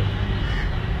அப்படிம்பாரு.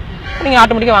 நீங்க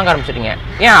ஆட்டோமேட்டிக்கா வாங்க ஆரம்பிச்சிட்டீங்க.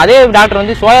 ஏன் அதே டாக்டர்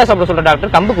வந்து சோயா சாப்பிட சொல்ற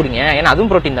டாக்டர் கம்பு குடிங்க, ஏன்னா அதுவும்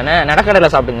ப்ரோட்டீன் தானே, நடக்கடலை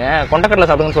சாப்பிடுங்க, கொண்டக்கடலை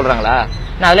சாப்பிடுங்கன்னு சொல்றாங்களா?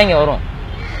 நான் அதெல்லாம் இங்க வரும்.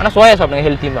 ஆனா சோயா சாப்பிடுங்க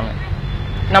ஹெல்த்திம்பாங்க.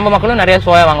 நம்ம மக்களும் நிறைய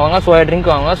சோயா வாங்குவாங்க, சோயா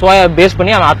ட்ரிங்க் வாங்குவாங்க, சோயா பேஸ்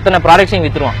பண்ணி அவன் அத்தனை ப்ராடக்ட்ஸையும்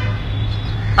வித்துருவான்.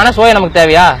 ஆனா சோயா நமக்கு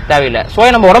தேவையா? தேவையில்லை. சோயா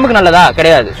நம்ம உடம்புக்கு நல்லதா?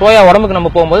 கிடையாது. சோயா உடம்புக்கு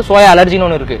நம்ம போகும்போது சோயா அலர்ஜின்னு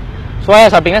ஒன்று இருக்கு. சோயா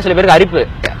சாப்பிட்டீங்கன்னா சில பேருக்கு அரிப்பு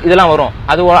இதெல்லாம் வரும்.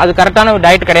 அது கரெக்டான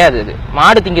டயட் கிடையாது. அது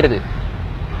மாடு திங்கிறது,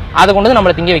 அதை கொண்டு வந்து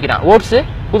நம்மளை திங்க வைக்கிறான். ஓட்ஸ்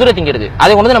குதிரை திங்கிறது,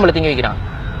 அதை கொண்டு வந்து நம்மளை திங்க வைக்கிறான்.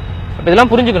 அப்ப இதெல்லாம்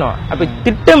புரிஞ்சுக்கணும். அப்ப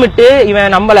திட்டமிட்டு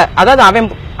இவன் நம்மள, அதாவது அவன்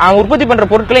உற்பத்தி பண்ற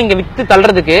பொருட்களை இங்க வித்து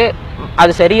தள்ளுறதுக்கு,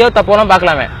 அது சரியோ தப்போலாம்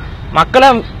பார்க்கலாமே, மக்களை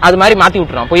அது மாதிரி மாத்தி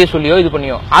விட்டுறான், பொய்ய சொல்லியோ இது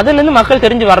பண்ணியோ. அதுல இருந்து மக்கள்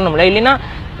தெரிஞ்சு வரணும்ல, இல்லைன்னா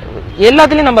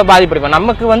எல்லாத்துலயும் நம்ம பாதிப்படைப்போம்.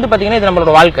 நமக்கு வந்து பாத்தீங்கன்னா இது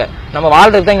நம்மளோட வாழ்க்கை, நம்ம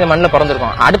வாழ்றதுக்கு தான் இந்த மண்ணில்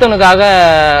பிறந்திருக்கோம். அடுத்தவனுக்காக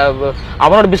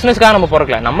அவனோட பிசினஸ்க்காக நம்ம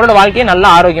பிறக்கல. நம்மளோட வாழ்க்கையை நல்லா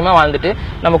ஆரோக்கியமா வாழ்ந்துட்டு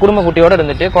நம்ம குடும்ப குட்டியோட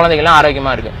இருந்துட்டு குழந்தைகள்லாம்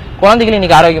ஆரோக்கியமா இருக்கு. குழந்தைகள்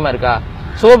இன்னைக்கு ஆரோக்கியமா இருக்கா?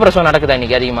 சுகப்பிரசவம் நடக்குதா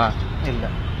இன்னைக்கு அதிகமா? இல்ல.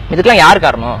 இதுக்கெல்லாம் யார்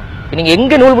காரணம்? நீங்க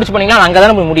எங்க நூல் பிடிச்சி பண்ணீங்களா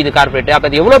அங்கதானே போய் முடியுது கார்பரேட். அப்ப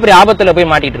அது எவ்வளவு பெரிய ஆபத்துல போய்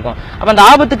மாட்டிட்டு இருக்கோம். அப்ப அந்த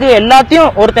ஆபத்துக்கு எல்லாத்தையும்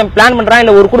ஒருத்தன் பிளான் பண்றான்,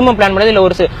 இல்ல ஒரு குடும்பம் பிளான் பண்ணது, இல்ல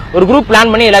ஒரு குரூப்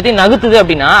பிளான் பண்ணி எல்லாத்தையும் நகுத்துது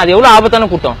அப்படின்னா அது எவ்வளவு ஆபத்தான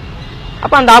கூட்டம்.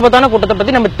 அப்ப அந்த ஆபத்தான கூட்டத்தை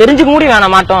பத்தி நம்ம தெரிஞ்சுக்க முடியும்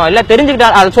வேணாம் மாட்டோம், இல்ல தெரிஞ்சுக்கிட்டா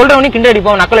அதை சொல்றவனே கிண்டல்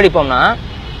அடிப்போம், நக்கல் அடிப்போம்னா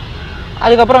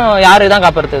அதுக்கப்புறம் யாருதான்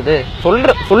காப்பாற்றுறது?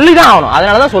 சொல்லிதான் ஆகணும்.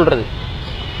 அதனாலதான் சொல்றது.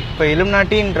 இப்ப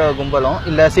இலுமினாட்டின்ற கும்பலும்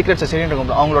இல்ல சீக்ரெட் சொசைட்டின்ற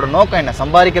கும்பலும் அவங்களோட நோக்கம் என்ன?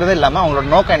 சம்பாதிக்கிறதே இல்லாம அவங்களோட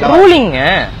நோக்கம் என்ன? ரூலிங்க.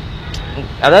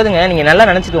 அதாவதுங்க நீங்க நல்லா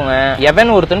நினைச்சுக்கோங்க,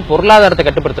 எவன் ஒருத்தன் பொருளாதாரத்தை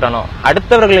கட்டுப்படுத்துறானோ,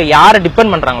 அடுத்தவர்களை யாரை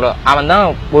டிபெண்ட் பண்றாங்களோ அவன் தான்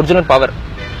ஒரிஜினல் பவர்.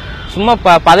 சும்மா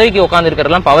பதவிக்கு உட்கார்ந்து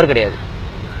இருக்கிறதெல்லாம் பவர் கிடையாது.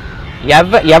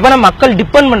 எவனை மக்கள்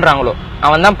டிபெண்ட் பண்றாங்களோ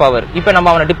அவன் தான் பவர். இப்ப நம்ம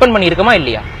அவனை டிபெண்ட் பண்ணி இருக்கமா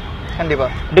இல்லையா? கண்டிப்பா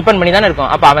டிபெண்ட் பண்ணி தானே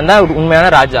இருக்கும். அப்ப அவன் தான் உண்மையான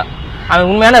ராஜா. அவன்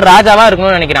உண்மையான ராஜாவா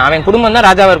இருக்கணும்னு நினைக்கிறான். அவன் குடும்பம் தான்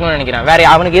ராஜாவா இருக்கணும்னு நினைக்கிறான். வேற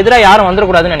அவனுக்கு எதிராக யாரும்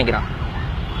வந்துடக்கூடாதுன்னு நினைக்கிறான்.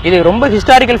 இது ரொம்ப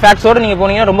ஹிஸ்டாரிக்கல் ஃபேக்ட்ஸோட நீங்க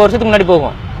போனீங்கன்னா ரொம்ப வருஷத்துக்கு முன்னாடி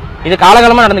போகும். இது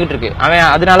காலகாலமா நடந்துகிட்டு இருக்கு. அவன்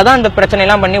அதனாலதான் இந்த பிரச்சனை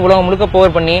எல்லாம் பண்ணி உலகம் முழுக்க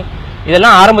போர் பண்ணி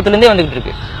இதெல்லாம் ஆரம்பத்துல இருந்தே வந்துகிட்டு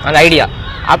இருக்கு அந்த ஐடியா.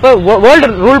 அப்ப வேர்ல்டு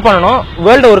ரூல் பண்ணணும்,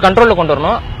 வேர்ல்டு ஒரு கண்ட்ரோல்ல கொண்டு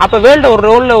வரணும். அப்ப வேர்ல்டு ஒரு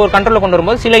ரோல்ல ஒரு கண்ட்ரோல்ல கொண்டு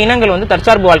வரும்போது சில இனங்கள் வந்து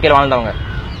தற்சார்பு வாழ்க்கையில வாழ்ந்தவங்க.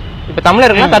 இப்ப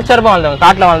தமிழர்கள் தற்சார்பா வாழ்ந்தவங்க,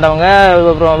 காட்டுல வாழ்ந்தவங்க,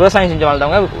 அப்புறம் விவசாயம் செஞ்சு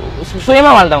வாழ்ந்தவங்க,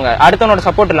 சுயமா வாழ்ந்தவங்க, அடுத்தவனோட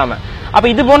சப்போர்ட் இல்லாம. அப்ப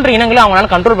இது போன்ற இனங்களை அவங்களால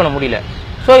கண்ட்ரோல் பண்ண முடியல.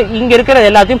 சோ இங்க இருக்கிற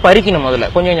எல்லாத்தையும் பறிக்கணும். முதல்ல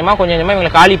கொஞ்சம் கொஞ்சமா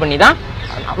இவங்களை காலி பண்ணி தான்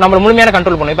நம்ம முழுமையான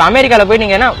கண்ட்ரோல் பண்ணணும். இப்ப அமெரிக்கால போய்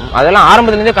நீங்க அதெல்லாம்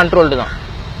ஆரம்பத்துல இருந்தே கண்ட்ரோல்டு தான்.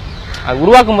 அது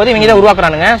உருவாக்கும் போது இவங்க தான்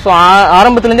உருவாக்குறானுங்க. சோ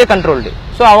ஆரம்பத்துல இருந்தே கண்ட்ரோல்டு.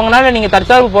 சோ அவங்களால நீங்க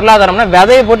தற்சார்பு பொருளாதாரம்னா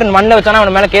விதையை போட்டு மண்ணில் வச்சானா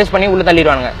அவன் மேல கேஸ் பண்ணி உள்ள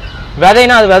தள்ளிடுவானுங்க.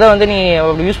 விதைனா அது விதை வந்து நீ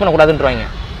யூஸ் பண்ணக்கூடாதுன்றாங்க.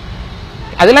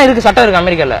 அதெல்லாம் இருக்கு, சட்டம் இருக்கு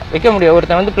அமெரிக்கால. வைக்க முடியும்.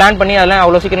 ஒருத்தன் வந்து பிளான் பண்ணி அதெல்லாம்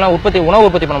அவ்வளவு சீக்கிரம் உணவு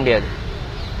உற்பத்தி பண்ண முடியாது.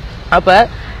 அப்ப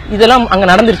இதெல்லாம் அங்க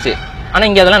நடந்துருச்சு. ஆனா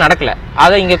இங்க அதெல்லாம் நடக்கல.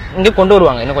 அதை இங்க கொண்டு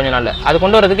வருவாங்க இன்னும் கொஞ்ச நாள்ல. அது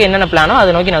கொண்டு வரதுக்கு என்னென்ன பிளானோ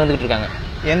அதை நோக்கி நடந்துட்டு இருக்காங்க.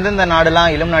 எந்தெந்த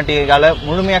நாடுலாம் இலுமினாட்டியால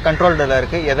முழுமையா கண்ட்ரோல்ல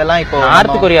இருக்கு? எதெல்லாம் இப்போ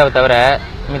நார்த் கொரியாவை தவிர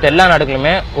மித்த எல்லா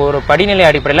நாடுகளுமே ஒரு படிநிலை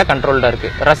அடிப்படையில கண்ட்ரோல்டா இருக்கு.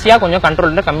 ரஷ்யா கொஞ்சம்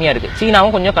கண்ட்ரோல்ல கம்மியா இருக்கு.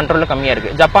 சீனாவும் கொஞ்சம் கண்ட்ரோல்ல கம்மியா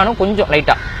இருக்கு. ஜப்பானும் கொஞ்சம்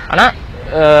லைட்டா. ஆனா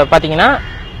பாத்தீங்கன்னா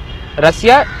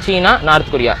ரஷ்யா, சீனா,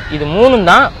 நார்த் கொரியா இது மூணும்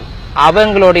தான்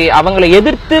அவங்களை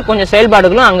எதிர்த்து கொஞ்சம்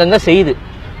செயல்பாடுகளும் அங்கங்க செய்யுது.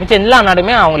 மிச்சம் எல்லா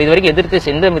நாடுமே அவங்க இது வரைக்கும் எதிர்த்து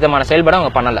எந்த விதமான செயல்பாடும்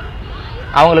அவங்க பண்ணல.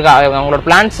 அவங்களோட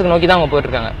பிளான்ஸுக்கு நோக்கி தான் அவங்க போயிட்டு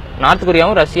இருக்காங்க. நார்த்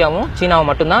கொரியாவும் ரஷ்யாவும் சீனாவும்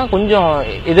மட்டும்தான் கொஞ்சம்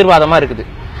எதிர்வாதமா இருக்குது.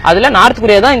 அதுல நார்த்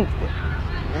கொரியா தான்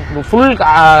ஃபுல்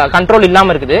கண்ட்ரோல்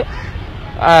இல்லாம இருக்குது.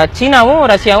 சீனாவும்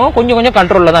ரஷ்யாவும் கொஞ்சம்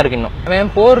கண்ட்ரோல்ல தான் இருக்கு.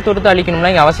 இன்னும் போர் தொடுத்து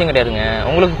அழிக்கணும்னா இங்க அவசியம் கிடையாதுங்க.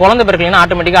 உங்களுக்கு குழந்தை பிறக்கலைன்னா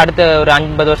ஆட்டோமேட்டிக்கா அடுத்த ஒரு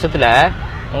 50 வருஷத்துல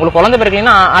உங்களுக்கு குழந்தை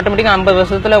பிறக்கலைன்னா ஆட்டோமேட்டிக்கா 50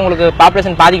 வருஷத்துல உங்களுக்கு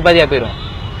பாப்புலேஷன் பாதியா போயிடும்.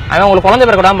 அவன் உங்களுக்கு குழந்தை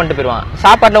பிறக்க பண்ணிட்டு போயிடுவான்.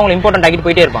 சாப்பாட்டுல உங்களுக்கு இம்பார்ட்டன்ட் ஆகிட்டு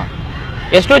போயிட்டே இருப்பான்.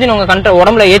 எஸ்ட்ரோஜன் உங்க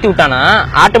உடம்புல ஏற்றி விட்டானா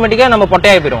ஆட்டோமேட்டிக்கா நம்ம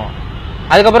பொட்டையாகி போயிடுவோம்.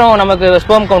 அதுக்கப்புறம் நமக்கு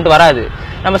ஸ்பெர்ம் கவுண்ட் வராது.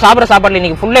 நம்ம சாப்பிட்ற சாப்பாடுல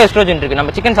இன்னைக்கு ஃபுல்லா எஸ்ட்ரோஜன் இருக்கு.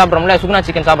 நம்ம சிக்கன் சாப்பிட்றோம்ல, சுகுனா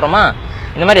சிக்கன் சாப்பிட்றோமா,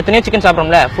 இந்த மாதிரி எத்தனையோ சிக்கன்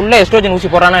சாப்பிட்றோம்ல, ஃபுல்லா எஸ்ட்ரோஜன் ஊசி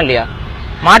போடுறானா இல்லையா?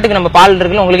 மாட்டுக்கு நம்ம பால்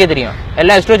இருக்குன்னு உங்களுக்கே தெரியும்.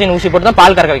 எல்லா எஸ்ட்ரோஜன் ஊசி போட்டு தான்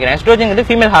பால் கறக்க வைக்கிறேன். Oestrogen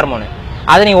female hormone.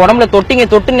 அதை நீங்க உடம்புல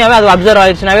தொட்டுனாவே அது அப்சர்வ்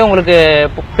ஆயிடுச்சுனாவே உங்களுக்கு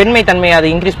பெண்மை தன்மையை அதை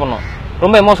இன்க்ரீஸ் பண்ணும்.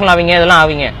 ரொம்ப எமோஷனல் ஆவீங்க, இதெல்லாம்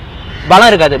ஆவீங்க, பலம்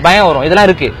இருக்காது, பயம் வரும், இதெல்லாம்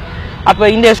இருக்கு. அப்ப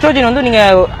இந்த எஸ்ட்ரோஜன் வந்து நீங்க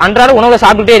அன்றாட உணவுல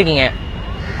சாப்பிட்டுட்டே இருக்கீங்க.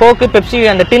 கோக்கு, பெப்சி,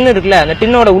 அந்த டின் இருக்குல்ல, அந்த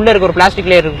டின்னோட உள்ள இருக்க ஒரு பிளாஸ்டிக்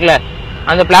லேயர் இருக்குல்ல,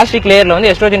 அந்த பிளாஸ்டிக் லேயர்ல வந்து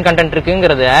எஸ்ட்ரோஜன் கண்டென்ட்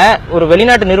இருக்குங்கிறத ஒரு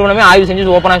வெளிநாட்டு நிறுவனமே ஆய்வு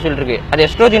செஞ்சு ஓப்பனா சொல்லிட்டு இருக்கு. அது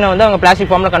எஸ்ட்ரோஜனை வந்து அவங்க பிளாஸ்டிக்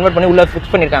ஃபார்ம்ல கன்வெர்ட் பண்ணி உள்ள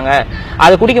ஃபிக்ஸ் பண்ணிருக்காங்க.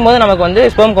 அதை குடிக்கும் போது நமக்கு வந்து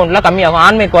ஸ்பெர்ம் கவுண்ட்லாம் கம்மியாகும்,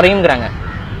 ஆண்மை குறையுங்கிறாங்க.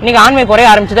 இன்னைக்கு ஆண்மை குறைய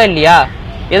ஆரம்பிச்சுதா இல்லையா?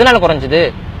 எதனால குறைஞ்சது?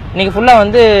 இன்னைக்கு ஃபுல்லா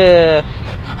வந்து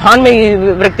ஆண்மை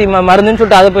விரக்தி மருந்துன்னு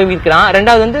சொல்லிட்டு அதை போய் விற்கிறான்.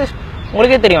 ரெண்டாவது வந்து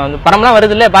உங்களுக்கே தெரியும், அந்த படம்லாம்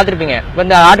வருது இல்ல, பாத்திருப்பீங்க.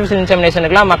 இந்த ஆர்டிபிஷியல்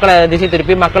இன்செமினேஷனுக்குலாம் மக்களை திசை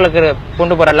திருப்பி மக்களுக்கு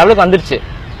கொண்டு போற லெவலுக்கு வந்துருச்சு.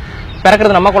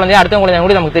 பிறக்கிறது நம்ம குழந்தையா அடுத்த குழந்தைய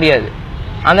கூட நமக்கு தெரியாது.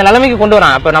 அந்த நிலைமைக்கு கொண்டு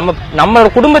வரான். அப்ப நம்மளோட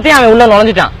குடும்பத்தையும் அவன் உள்ள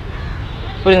நுழைஞ்சிட்டான்.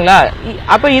 புரியுதுங்களா?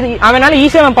 அப்ப இது அவனால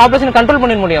ஈஸியா அவன் பாப்புலேஷன் கண்ட்ரோல்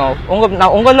பண்ணிட முடியும்.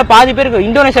 உங்கள பாதி பேருக்கு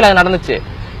இந்தோனேஷியால நடந்துச்சு.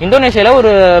 இந்தோனேஷியால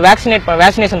ஒரு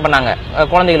வேக்சினேஷன் பண்ணாங்க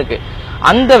குழந்தைகளுக்கு.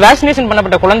 அந்த வேக்சினேஷன்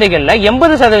பண்ணப்பட்ட குழந்தைகள்ல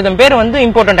 80% பேர் வந்து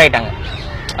இம்பார்ட்டன்ட் ஆயிட்டாங்க.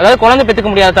 அதாவது குழந்தை பெற்றுக்க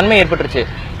முடியாத தன்மை ஏற்பட்டுருச்சு.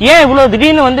 ஏன் இவ்வளவு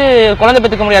திடீர்னு வந்து குழந்தை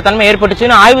பெற்றுக்க முடியாத தன்மை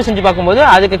ஏற்பட்டுச்சுன்னு ஆய்வு செஞ்சு பார்க்கும்போது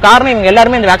அதுக்கு காரணம் இவங்க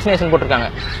எல்லாருமே இந்த வேக்சினேஷன் போட்டிருக்காங்க.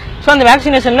 சோ அந்த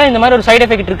வேக்சினேஷன்ல இந்த மாதிரி ஒரு சைடு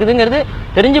எஃபெக்ட் இருக்குதுங்கிறது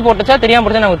தெரிஞ்சு போட்டுச்சா தெரியாம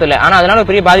போட்டுச்சா நமக்கு தெரியல. ஆனா அதனால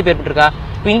பெரிய பாதிப்பு ஏற்பட்டிருக்கா?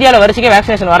 இப்ப இந்தியாவில வரிசைக்கே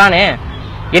வேக்சினேஷன் வரானே,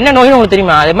 என்ன நோய்னு உங்களுக்கு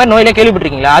தெரியுமா? அதே மாதிரி நோயில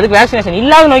கேள்விப்பட்டிருக்கீங்களா? அதுக்கு வேக்சினேஷன்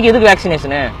இல்லாத நோய்க்கு எதுக்கு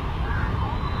வேக்சினேஷன்?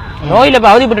 நோயில இப்ப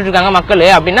அவதிப்பட்டு இருக்காங்க மக்கள்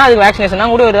அப்படின்னா அதுக்கு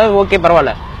வேக்சினேஷன் கூட ஓகே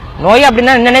பரவாயில்ல. நோய்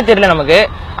அப்படின்னா என்னன்னே தெரியல நமக்கு.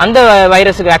 அந்த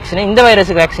வைரஸுக்கு வேக்சின், இந்த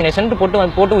வைரஸுக்கு வேக்சினேஷன்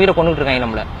போட்டு உயிரை கொண்டுட்டு இருக்காங்க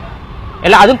நம்மள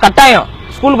எல்லாம். அதுவும் கட்டாயம்,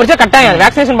 ஸ்கூல் படிச்சா கட்டாயம்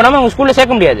வேக்சினேஷன் பண்ணாம உங்க ஸ்கூல்ல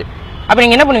சேர்க்க முடியாது. அப்ப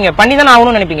நீங்க என்ன பண்ணுவீங்க? பண்ணி தானே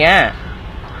ஆகணும்னு நினைப்பீங்க.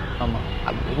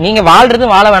 நீங்க வாழ்றது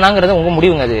வாழ வேணாங்கிறது உங்க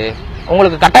முடிவுங்க. அது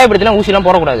உங்களுக்கு கட்டாயப்படுத்தலாம் ஊசி எல்லாம்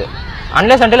போடக்கூடாது.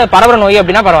 அன்லெஸ் அன்டில் பரவற நோய்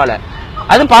அப்படின்னா பரவாயில்ல.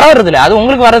 அது பரவுறது இல்ல, அது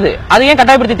உங்களுக்கு வர்றது. அது ஏன்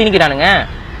கட்டாயப்படுத்தி திணிக்கிறானுங்க?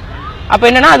 அப்ப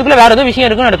என்னன்னா அதுக்குள்ள வேற ஏதோ விஷயம்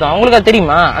இருக்குன்னு அர்த்தம். உங்களுக்கு அது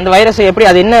தெரியுமா? அந்த வைரஸ் எப்படி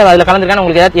அது என்ன அதுல கலந்துருக்கான்னு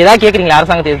உங்களுக்கு ஏதாவது கேக்குறீங்களா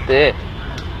அரசாங்கத்தை எதிர்த்து?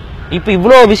 இப்ப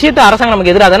இவ்வளவு விஷயத்த அரசாங்கம்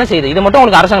நமக்கு எதிராக தானே செய்யுது. இது மட்டும்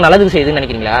உங்களுக்கு அரசாங்கம் நல்லதுக்கு செய்யுதுன்னு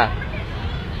நினைக்கிறீங்களா?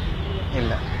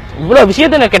 இல்ல. இவ்வளவு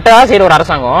விஷயத்த கெட்டதா செய்யற ஒரு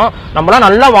அரசாங்கம் நம்மளாம்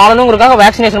நல்லா வாழணுங்கிறதுக்காக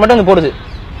வேக்சினேஷன் மட்டும் வந்து போடுது.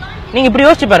 நீங்க இப்படி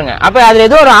யோசிச்சு பாருங்க. அப்ப அதுல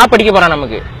ஏதோ ஒரு ஆப் அடிக்க போறான்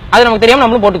நமக்கு, அது நமக்கு தெரியாம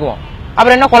நம்மளும் போட்டுக்குவோம்.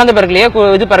 அப்புறம் என்ன குழந்தை பிறக்கலையே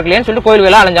இது பிறக்கலையேன்னு சொல்லிட்டு கோயில்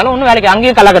வேலை அலைஞ்சாலும் ஒன்னும் வேலைக்கு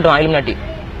அங்கேயும் கல்லா கட்டுவான் இலுமினாட்டி.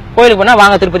 கோயிலுக்கு போனா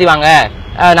வாங்க திருப்பதி வாங்க,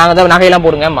 நாங்க தான் நகையெல்லாம்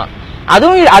போடுங்கம்மா.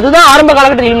 அதுதான் ஆரம்ப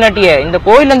காலகட்ட இலுமினாட்டியே. இந்த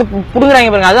கோயில் வந்து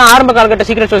புடுங்குறாங்க பாருங்க, அதுதான் ஆரம்ப காலகட்ட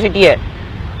சீக்ரெட் சொசைட்டியே.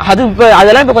 அது இப்ப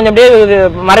அதெல்லாம் இப்ப கொஞ்சம் அப்படியே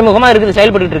மறைமுகமா இருக்குது,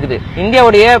 செயல்பட்டு இருக்குது.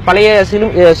 இந்தியாவுடைய பழைய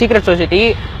சீக்ரெட் சொசைட்டி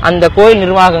அந்த கோயில்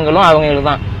நிர்வாகங்களும் அவங்களுக்கு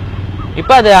தான்.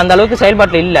 இப்ப அது அந்த அளவுக்கு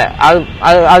செயல்பாட்டுல இல்ல.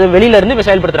 அது வெளியில இருந்து இப்ப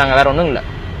செயல்படுத்துறாங்க, வேற ஒண்ணும் இல்ல.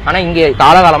 ஆனா இங்க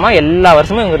காலகாலமா எல்லா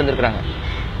வருஷமும் இங்க இருந்திருக்காங்க.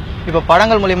 இப்ப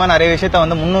படங்கள் மூலியமா நிறைய விஷயத்த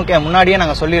வந்து முன்னாடியே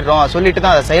நாங்க சொல்லிடுறோம், சொல்லிட்டு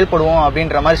தான் அதை செயல்படுவோம்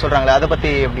அப்படின்ற மாதிரி சொல்றாங்களே, அதை பத்தி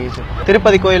எப்படி?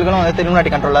 திருப்பதி கோயில்களும் வந்து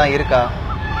இலுமினாட்டி கண்ட்ரோல்ல தான் இருக்கா?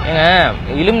 ஏங்க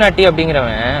இலுமினாட்டி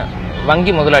அப்படிங்கிறவன்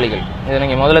வங்கி முதலாளிகள், இதை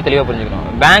நீங்க முதல்ல தெளிவா புரிஞ்சுக்கணும்.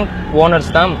 பேங்க்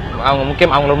ஓனர்ஸ் தான்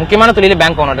அவங்களோட முக்கியமான தொழிலே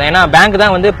பேங்க் ஓனர் தான். ஏன்னா பேங்க்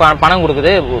தான் வந்து பணம்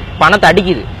கொடுக்குது, பணத்தை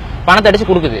அடிச்சு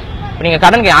கொடுக்குது. இப்போ நீங்க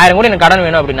கடன் 1000 கோடி எனக்கு கடன்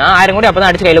வேணும் அப்படின்னா 1000 கோடி அப்பதான்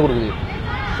அடிச்சு கையில கொடுக்குது,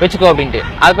 வச்சுக்கோ அப்படின்ட்டு.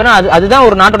 அதுக்கப்புறம் அதுதான்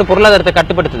ஒரு நாட்டோட பொருளாதாரத்தை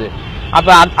கட்டுப்படுத்துது. அப்ப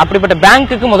அப்படிப்பட்ட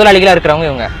பேங்க்குக்கு முதலாளிகளா இருக்கிறவங்க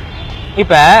இவங்க.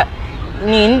 இப்ப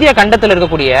நீ இந்திய கண்டத்துல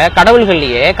இருக்கக்கூடிய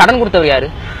கடவுள்கள்லயே கடன் கொடுத்தவர் யாரு?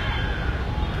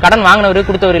 கடன் வாங்கினவரு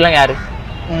கொடுத்தவர் எல்லாம் யாரு?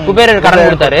 குபேரர் கடன்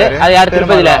கொடுத்தாரு, அது யாரு?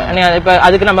 திருப்பதியில. இப்ப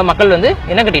அதுக்கு நம்ம மக்கள் வந்து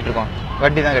என்ன கட்டிட்டு இருக்கோம்?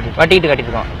 வட்டி தான் கட்டிட்டு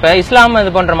இருக்கோம். இப்ப இஸ்லாம்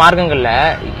இது போன்ற மார்க்கங்கள்ல,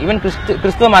 ஈவன்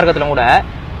கிறிஸ்துவ மார்க்கத்துல கூட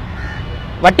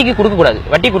வட்டிக்கு கொடுக்க கூடாது,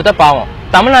 வட்டி கொடுத்தா பாவம்.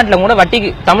 தமிழ்நாட்டுல கூட வட்டிக்கு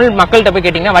தமிழ் மக்கள்கிட்ட போய்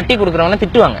கேட்டீங்கன்னா வட்டி கொடுக்குறவங்க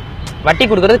திட்டுவாங்க. வட்டி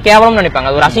கொடுக்கறது கேவலம் நினைப்பாங்க,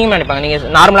 அது ஒரு அசிங்கமா நினைப்பாங்க நீங்க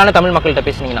நார்மலான தமிழ் மக்கள்கிட்ட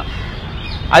பேசுனீங்கன்னா.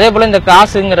 அதே போல இந்த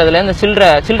காசுங்கிறதுல இந்த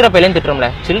சில்லற பையிலேன்னு திட்டுறோம்ல,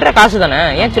 சில்லற காசு தானே,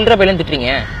 ஏன் சில்லற பையிலேன்னு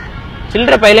திட்டுறீங்க?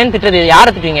 சில்லற பையிலேன்னு திட்டுறது யாரை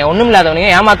திட்டுறீங்க? ஒண்ணும்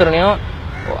இல்லாதவனையும் ஏமாத்துறவனையும்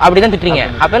அப்படிதான் திட்டுறீங்க.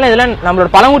 அப்பெல்லாம் இதெல்லாம் நம்மளோட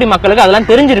பழங்குடி மக்களுக்கு அதெல்லாம்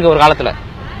தெரிஞ்சிருக்கு ஒரு காலத்துல.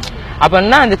 அப்ப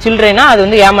என்ன அந்த சில்லறைனா அது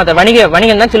வந்து ஏமாத்த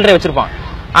வணிகன் தான் சில்லறை வச்சிருப்பான்.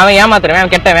 அவன் ஏமாத்துறவன்,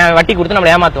 அவன் கெட்டவன், அவன் வட்டி கொடுத்து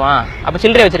நம்மளை ஏமாத்துவான். அப்ப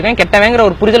சில்லறை வச்சிருக்கேன் கெட்டவங்கிற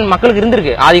ஒரு புரிதல் மக்களுக்கு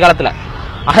இருந்திருக்கு ஆதி காலத்துல.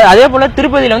 அதே போல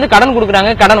திருப்பதியில வந்து கடன் கொடுக்குறாங்க,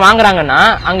 கடன் வாங்குறாங்கன்னா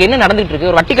அங்க என்ன நடந்துட்டு இருக்கு?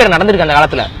 ஒரு வட்டி கடை நடந்திருக்கு அந்த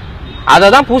காலத்துல.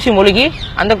 அததான் பூசி மொழிகி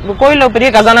அந்த கோயில்ல பெரிய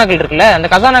கசானாக்கள் இருக்குல்ல, அந்த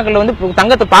கசானாக்கள் வந்து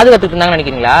தங்கத்தை பாதுகாத்துட்டு இருந்தாங்கன்னு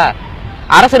நினைக்கிறீங்களா?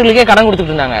 அரசர்களுக்கே கடன்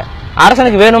கொடுத்துட்டு இருந்தாங்க.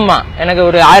 அரசனுக்கு வேணுமா, எனக்கு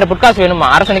ஒரு 1000 பொற்காசு வேணுமா,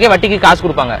 அரசனுக்கே வட்டிக்கு காசு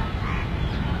கொடுப்பாங்க.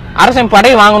 அரசன்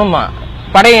படை வாங்கணுமா,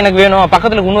 படை எனக்கு வேணும்,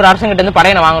 பக்கத்துல இன்னொரு அரசங்கிட்ட இருந்து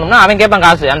படையை வாங்கணும்னா அவன் கேட்பான்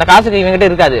காசு, அந்த காசுக்கு இவங்கிட்ட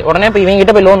இருக்காது, உடனே இப்ப இவங்க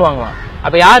கிட்ட போய் லோன் வாங்குவான்.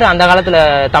 அப்ப யாரு அந்த காலத்துல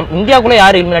இந்தியாவுக்குள்ள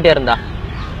யாரு இலுமினாட்டியா இருந்தா?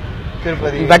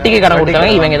 வட்டிக்கு கடன்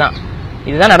கொடுத்தவங்க இவங்க தான்.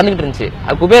 இதுதான் நடந்துகிட்டு இருந்துச்சு.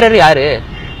 குபேரர் யாரு?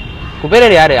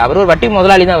 அவர் ஒரு வட்டி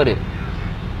முதலாளி தான் அவரு,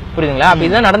 புரியுதுங்களா? அப்ப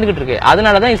இதுதான் நடந்துகிட்டு இருக்கு.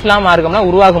 அதனாலதான் இஸ்லாம் மார்க்கம்லாம்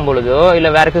உருவாகும் பொழுதோ இல்ல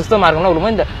வேற கிறிஸ்தவ மார்க்கம்லாம்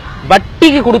உருவாகும் இந்த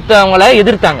வட்டிக்கு கொடுத்தவங்கள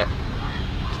எதிர்த்தாங்க.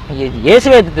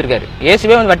 இயேசுவே எதிர்த்திருக்காரு.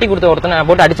 இயேசுவே வந்து வட்டி கொடுத்த ஒருத்தனை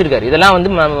போட்டு அடிச்சிருக்காரு. இதெல்லாம்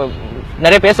வந்து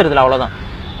நிறைய பேசுறதுல அவ்வளவுதான்.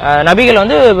 நபிகள்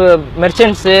வந்து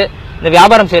மெர்ச்சன்ட்ஸ், இந்த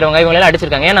வியாபாரம் செய்யறவங்க இவங்க எல்லாம்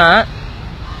அடிச்சிருக்காங்க. ஏன்னா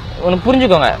ஒன்னு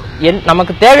புரிஞ்சுக்கோங்க,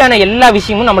 நமக்கு தேவையான எல்லா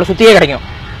விஷயமும் நம்மளை சுத்தியே கிடைக்கும்.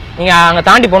 நீங்க அங்க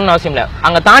தாண்டி போகணும்னு அவசியம் இல்லை.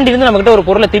 அங்க தாண்டி இருந்து நம்ம கிட்ட ஒரு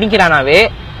பொருளை திணிக்கிறானாவே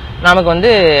நமக்கு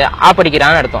வந்து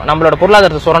ஆப்படிக்கிறான்னு அர்த்தம், நம்மளோட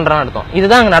பொருளாதாரத்தை சுரண்டான்னு அர்த்தம்.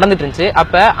 இதுதான் அங்க நடந்துட்டு இருந்துச்சு.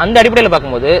 அப்ப அந்த அடிப்படையில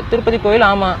பார்க்கும்போது திருப்பதி கோயில்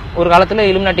ஆமா ஒரு காலத்துல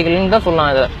இலுமினாட்டிகள்னு தான்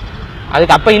சொல்லலாம்.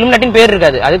 அதுக்கு அப்ப இலுமினாட்டின்னு பேர்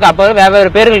இருக்காது, அதுக்கு அப்ப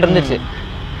வேற பேர்கள் இருந்துச்சு.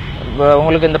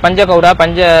 உங்களுக்கு இந்த பஞ்ச கௌடா,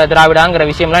 பஞ்ச திராவிடாங்கிற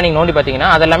விஷயம்லாம் நீங்க நோண்டி பாத்தீங்கன்னா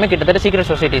அதெல்லாமே கிட்டத்தட்ட சீக்ரெட்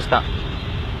சொசைட்டிஸ் தான்,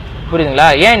 புரியுதுங்களா?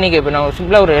 ஏன் நீங்க இப்ப நான்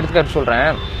சிம்பிளா ஒரு எடுத்துக்காட்டு சொல்றேன்.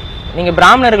 நீங்க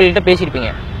பிராமணர்கள்ட்ட பேசியிருப்பீங்க,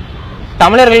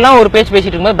 தமிழர்கள்லாம் ஒரு பேச்சு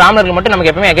பேசிட்டு இருக்கும்போது பிராமணர்கள் மட்டும்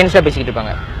நமக்கு எப்பவுமே அகேன்ஸ்டா பேசிட்டு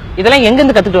இருப்பாங்க. இதெல்லாம் எங்க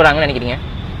இருந்து கத்துட்டு வராங்கன்னு நினைக்கிறீங்க?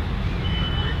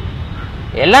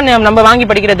 எல்லாம் நம்ம வாங்கி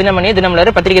படிக்கிற தினமணி, தினமலர்,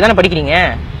 பத்திரிகை தானே படிக்கிறீங்க.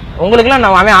 உங்களுக்கு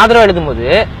எல்லாம் அவன் ஆதரவு எழுதும் போது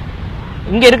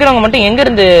இங்க இருக்கிறவங்க மட்டும் எங்க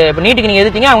இருந்து இப்ப நீட்டுக்கு நீங்க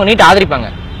எதிர்த்தீங்க, அவங்க நீட் ஆதரிப்பாங்க.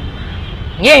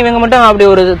 ஏன் இவங்க மட்டும் அப்படி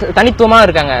ஒரு தனித்துவமா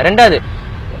இருக்காங்க? ரெண்டாவது,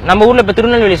 நம்ம ஊர்ல இப்ப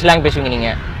திருநெல்வேலி ஸ்லாங் பேசுவீங்க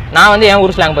நீங்க, நான் வந்து என்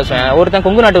ஊர் ஸ்லாங் பேசுவேன், ஒருத்தன்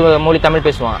கொங்கு நாட்டு மொழி தமிழ்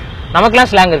பேசுவான், நமக்குலாம்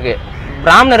ஸ்லாங் இருக்கு.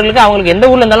 பிராமணர்களுக்கு அவங்களுக்கு எந்த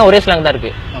ஊர்ல இருந்தாலும் ஒரே ஸ்லாங் தான்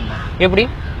இருக்கு. எப்படி?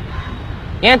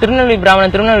 ஏன் திருநெல்வேலி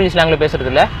பிராமணன் திருநெல்வேலி ஸ்லாங்ல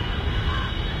பேசுறது இல்ல?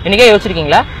 இன்னைக்கே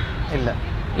யோசிச்சிருக்கீங்களா? இல்ல.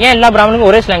 ஏன் எல்லா பிராமணனுக்கும்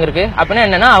ஒரே ஸ்லாங் இருக்கு? அப்படின்னா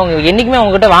என்னன்னா அவங்க என்னைக்குமே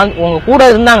உங்ககிட்ட உங்க கூட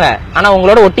இருந்தாங்க, ஆனா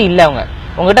உங்களோட ஒட்டி இல்ல, அவங்க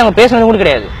உங்ககிட்ட அவங்க பேசுனது கூட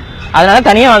கிடையாது, அதனால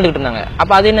தனியா வாழ்ந்துகிட்டு இருந்தாங்க.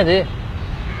 அப்ப அது என்னது?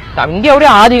 இந்தியாவுடைய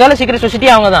ஆதிகால சீக்ரெட் சொசைட்டி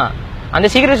அவங்க தான். அந்த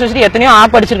சீக்ரெட் சொசைட்டி எத்தனையோ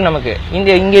ஆப் அடிச்சிருக்கு நமக்கு.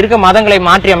 இங்க இருக்க மதங்களை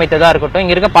மாற்றி அமைத்ததா இருக்கட்டும்,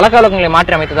 இங்க இருக்க பழக்கவழக்கங்களை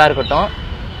மாற்றி அமைத்ததா இருக்கட்டும்,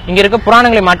 இங்க இருக்க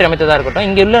புராணங்களை மாற்றி அமைத்ததா இருக்கட்டும்,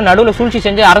 இங்க உள்ள நடுவில் சூழ்ச்சி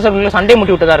செஞ்சு அரசர்களுக்கு சண்டை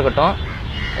முட்டி விட்டதா இருக்கட்டும்,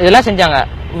 இதெல்லாம் செஞ்சாங்க.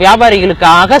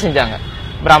 வியாபாரிகளுக்காக செஞ்சாங்க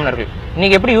பிராமணர்கள்.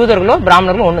 இன்னைக்கு எப்படி யூதர்களோ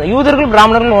பிராமணர்களும் ஒண்ணு, யூதர்கள்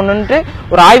பிராமணர்கள் ஒண்ணுன்ட்டு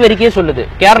ஒரு ஆய்வறிக்கையே சொல்லுது.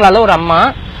 கேரளால ஒரு அம்மா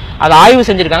அதை ஆய்வு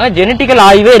செஞ்சிருக்காங்க, ஜெனட்டிக்கல்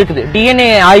ஆய்வே இருக்குது,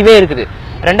 டிஎன்ஏ ஆய்வே இருக்குது.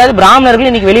 ரெண்டாவது, பிராமணர்கள்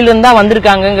இன்னைக்கு வெளியில இருந்தா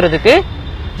வந்திருக்காங்கிறதுக்கு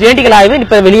ஜெனடிக்கல் ஆய்வு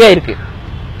இப்ப வெளியே இருக்கு.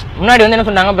 முன்னாடி வந்து என்ன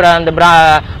சொன்னாங்க, அந்த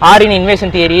Aryan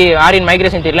invasion theory, Aryan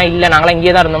migration தியரிலாம் இல்ல, நாங்களாம்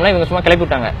இங்கே தான் இருந்தோம்னா இவங்க சும்மா கிளப்பி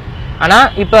விட்டாங்க. ஆனா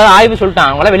இப்ப ஆய்வு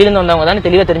சொல்லிட்டாங்க, அவங்களாம் வெளியிருந்து வந்தவங்க தான்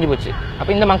தெளிவா தெரிஞ்சு போச்சு. அப்ப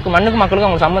இந்த மண்ணுக்கு மக்களுக்கு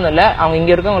அவங்க சம்பந்தம் இல்ல, அவங்க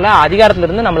இங்க இருக்கவங்கள அதிகாரத்துல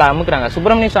இருந்து நம்மள அமுக்குறாங்க.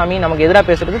 சுப்பிரமணிய சாமி நமக்கு எதிராக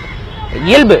பேசுறது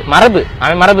இயல்பு, மரபு,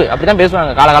 அவன் மரபு அப்படிதான்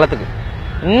பேசுவாங்க காலகாலத்துக்கு,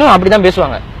 இன்னும் அப்படிதான்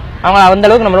பேசுவாங்க. அவங்க அந்த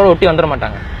அளவுக்கு நம்மளோட ஒட்டி வந்துட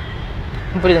மாட்டாங்க.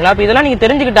 புரியுதுங்களா? அப்ப இதெல்லாம் நீங்க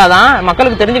தெரிஞ்சுக்கிட்டாதான்,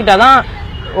 மக்களுக்கு தெரிஞ்சுக்கிட்டாதான்,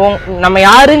 நம்ம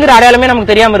யாருங்கிற அடையாளமே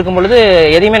நமக்கு தெரியாம இருக்கும் பொழுது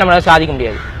எதையுமே நம்மளால சாதிக்க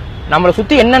முடியாது. நம்மளை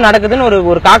சுத்தி என்ன நடக்குதுன்னு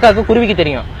ஒரு காக்காக்கு குருவிக்கு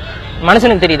தெரியும்,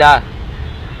 மனுஷனுக்கு தெரியுதா?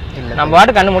 நம்ம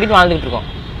பாட்டு கண்ணு மூடிட்டு வாழ்ந்துட்டு இருக்கோம்.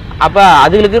 அப்ப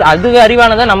அது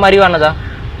அறிவானதா நம்ம அறிவானதா?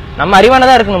 நம்ம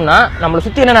அறிவானதா இருக்கணும்னா நம்மளை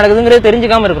சுத்தி என்ன நடக்குதுங்கிறது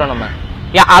தெரிஞ்சுக்காம இருக்கிறோம். நம்ம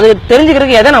அது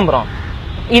தெரிஞ்சுக்கிறதுக்கு எதை நம்புறோம்?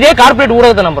 இதே கார்பரேட்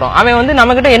ஊடகத்தை நம்புறோம். அவன் வந்து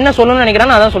நம்ம கிட்ட என்ன சொல்லணும்னு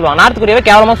நினைக்கிறான்னு அதான் சொல்லுவான். நார்த் கொரியாவை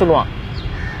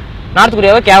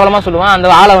கேவலமா சொல்லுவான். அந்த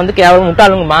ஆளை வந்து கேவலம்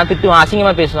முட்டாளுங்கம்மா திட்டுவான்,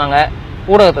 அசிங்கமா பேசுவாங்க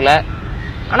ஊடகத்துல.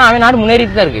 ஆனா அவன் நாடு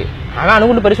முன்னேறிட்டு தான் இருக்கு. அவன்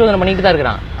அணுகுண்டு பரிசோதனை பண்ணிட்டு தான்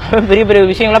இருக்கிறான். அவன் பெரிய பெரிய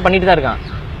விஷயங்கள்லாம் பண்ணிட்டு தான் இருக்கான்.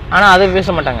 ஆனா அதை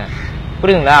பேச மாட்டாங்க.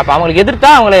 புரியுதுங்களா? அப்ப அவங்களுக்கு எதிர்த்தா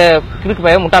அவங்களை கிறுக்கு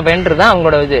பையன் முட்டா பையன்றது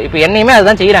அவங்களோட இது. இப்ப என்னையுமே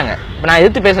அதுதான் செய்யறாங்க. இப்ப நான்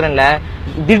எதிர்த்து பேசுறேன்ல,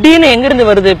 திடீர்னு எங்க இருந்து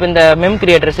வருது இப்ப இந்த மெம்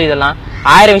கிரியேட்டர்ஸ்? இதெல்லாம்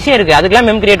 1000 விஷயம் இருக்கு, அதுக்கெல்லாம்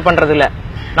மெம் கிரியேட் பண்றது இல்ல.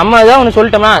 நம்ம ஏதாவது ஒண்ணு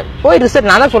சொல்லிட்டோம்னா போய் ரிசர்ச்.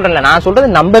 நான் தான் சொல்றேன்ல, நான் சொல்றது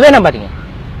நம்பவே நம்பாதீங்க.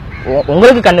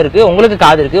 உங்களுக்கு கண்ணு இருக்கு, உங்களுக்கு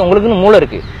காது இருக்கு, உங்களுக்குன்னு மூளை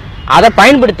இருக்கு, அதை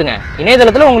பயன்படுத்துங்க.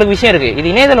 இணையதளத்துல உங்களுக்கு விஷயம் இருக்கு. இது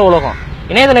இணையதள உலகம்.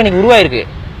 இணையதளம் இன்னைக்கு உருவாயிருக்கு.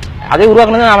 அதை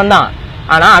உருவாக்குனது அவன் தான்.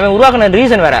 ஆனா அவன் உருவாக்குன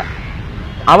ரீசன் வேற.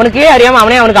 அவனுக்கே அறியாம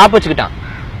அவனுக்கு ஆப்பு வச்சுக்கிட்டான்.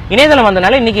 இணையதளம்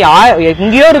வந்தனால இன்னைக்கு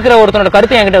எங்கேயோ இருக்கிற ஒருத்தனோட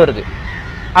கருத்து என்கிட்ட வருது.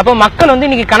 அப்ப மக்கள் வந்து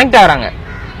இன்னைக்கு கனெக்ட் ஆகுறாங்க.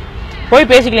 போய்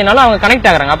பேசிக்கலனாலும் அவங்க கனெக்ட்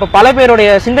ஆகுறாங்க. அப்ப பல பேருடைய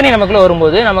சிந்தனை நமக்குள்ள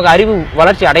வரும்போது நமக்கு அறிவு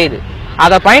வளர்ச்சி அடையுது.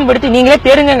 அதை பயன்படுத்தி நீங்களே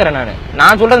தேடுங்கிறேன்.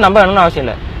 நான் சொல்றது நம்பணும்னு அவசியம்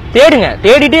இல்லை. தேடுங்க.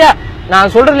 தேடிட்டு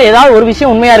நான் சொல்றதுல ஏதாவது ஒரு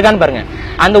விஷயம் உண்மையா இருக்கான்னு பாருங்க.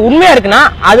 அந்த உண்மையா இருக்குன்னா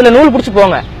அதுல நூல் பிடிச்சு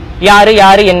போங்க.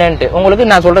 யாரு என்னன்ட்டு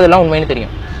உங்களுக்கு நான் சொல்றதெல்லாம் உண்மைன்னு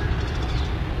தெரியும்.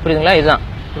 புரியுதுங்களா? இதுதான்.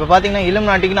 இப்ப பாத்தீங்கன்னா இளம்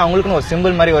நாட்டிக்குன்னு அவங்களுக்குன்னு ஒரு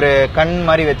சிம்பிள் மாதிரி, ஒரு கண்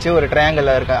மாதிரி வச்சு ஒரு ட்ரையாங்கிள்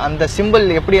இருக்கு. அந்த சிம்பிள்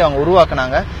எப்படி அவங்க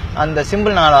உருவாக்குனாங்க? அந்த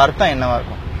சிம்பிள் அர்த்தம் என்னவா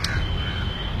இருக்கும்?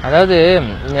 அதாவது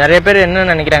நிறைய பேர் என்ன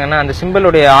நினைக்கிறாங்கன்னா, அந்த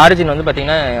சிம்பிளுடைய ஆரிஜின் வந்து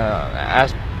பாத்தீங்கன்னா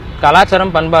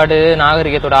கலாச்சாரம், பண்பாடு,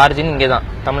 நாகரிகத்தோட ஆரிஜின் இங்கே தான்,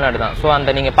 தமிழ்நாடு தான். ஸோ அந்த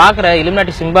நீங்க பாக்குற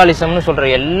இலுமினாட்டி சிம்பாலிசம்னு சொல்ற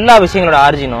எல்லா விஷயங்களோட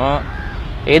ஆரிஜினும்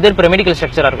எதிர் பிரமிடிக்கல்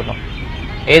ஸ்ட்ரக்சரா இருக்கட்டும்,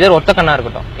 எதிர் ஒத்த கண்ணா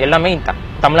இருக்கட்டும், எல்லாமே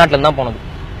தமிழ்நாட்டில இருந்து தான் போனது.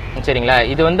 சரிங்களா?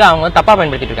 இது வந்து அவங்க தப்பா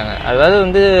பயன்படுத்திட்டு இருக்காங்க. அதாவது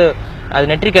வந்து அது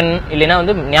நெற்றிக்கண் இல்லைன்னா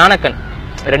வந்து ஞானக்கண்.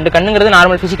 2 கண்ணுங்கிறது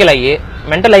நார்மல் பிசிக்கல் ஐ,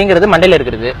 மென்டல் ஐங்கிறது மண்டையில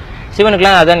இருக்கிறது.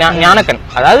 சிவனுக்குலாம் அதான் ஞானக்கண்.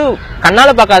 அதாவது கண்ணால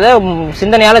பார்க்காத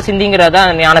சிந்தனையால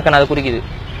சிந்திங்கிறதான் ஞானக்கண் அதை குறிக்குது.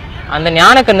 அந்த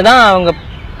ஞானக்கண்ணு தான் அவங்க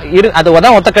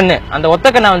அதுதான் ஒத்த கண்ணு. அந்த ஒத்த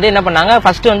கண்ணை வந்து என்ன பண்ணாங்க,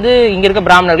 ஃபர்ஸ்ட் வந்து இங்க இருக்க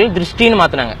பிராமணர்கள் திருஷ்டின்னு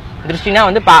மாத்தினாங்க. திருஷ்டினா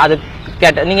வந்து அது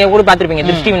கேட்ட நீங்க கூட பாத்திருப்பீங்க,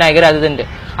 திருஷ்டி விநாயகர் அதுன்னு.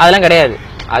 அதெல்லாம் கிடையாது,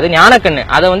 அது ஞானக்கண்ணு.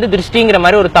 அதை வந்து திருஷ்டிங்கிற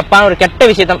மாதிரி ஒரு தப்பான ஒரு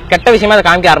கெட்ட விஷயமா அதை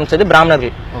காமிக்க ஆரம்பிச்சது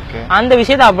பிராமணர்கள். அந்த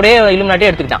விஷயத்தை அப்படியே இலுமினாட்டி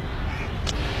எடுத்துக்கிட்டான்.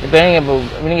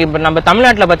 இப்ப நம்ம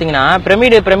தமிழ்நாட்டுல பாத்தீங்கன்னா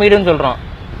பிரமிடுன்னு சொல்றோம்.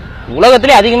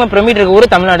 உலகத்திலே அதிகமா பிரமிட் இருக்க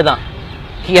ஊரு தமிழ்நாடு தான்.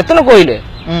 எத்தனை கோயில்,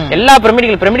 எல்லா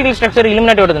பிரமிடிக்கல் ஸ்ட்ரக்சர்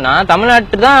இலுமினாட்டி வருதுன்னா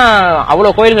தமிழ்நாட்டு தான்.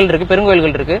 அவ்வளவு கோயில்கள் இருக்கு,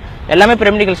 பெருங்கோயில்கள் இருக்கு, எல்லாமே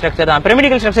பிரமிடிக்கல் ஸ்ட்ரக்சர் தான்.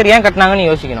 பிரமிடிக்கல் ஸ்ட்ரக்சர் ஏன் கட்டினாங்கன்னு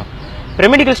யோசிக்கணும்.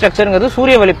 பிரமிடிக்கல் ஸ்ட்ரக்சர்ங்கிறது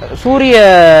சூரிய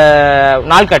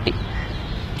நாள்காட்டி.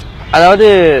 அதாவது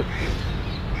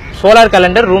சோலார்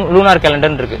கேலண்டர், லூனார்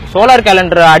கேலண்டர் இருக்கு. சோலார்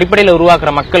கேலண்டர் அடிப்படையில்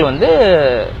உருவாக்குற மக்கள் வந்து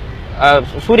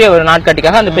சூரிய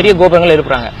நாட்காட்டிக்காக அந்த பெரிய கோபுரங்கள்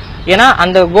எழுப்புறாங்க. ஏன்னா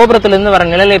அந்த கோபுரத்துல இருந்து வர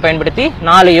நிழலை பயன்படுத்தி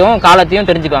நாளையும் காலத்தையும்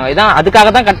தெரிஞ்சுக்குவாங்க. இதான்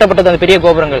அதுக்காக தான் கட்டப்பட்டது அந்த பெரிய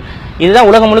கோபுரங்கள். இதுதான்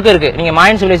உலகம் முழுக்க இருக்கு. நீங்க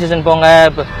மாயன் சிவிலைசேஷன் போங்க,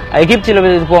 எகிப்து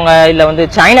சிவிலைசேஷன் போங்க, இல்ல வந்து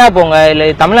சைனா போங்க,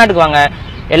 இல்ல தமிழ்நாட்டுக்கு வாங்க,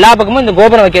 எல்லா பக்கமும் இந்த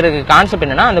கோபுரம் வைக்கிறதுக்கு கான்செப்ட்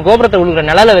என்னன்னா, அந்த கோபுரத்தை உள்ள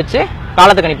நிழலை வச்சு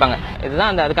காலத்தை கணிப்பாங்க.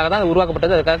 இதுதான் அதுக்காக தான்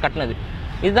உருவாக்கப்பட்டது, அதுக்காக கட்டினது.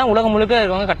 இதுதான் உலகம் முழுக்க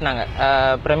இருக்கவங்க கட்டினாங்க.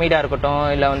 பிரமிடா இருக்கட்டும்,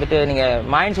 இல்ல வந்துட்டு நீங்க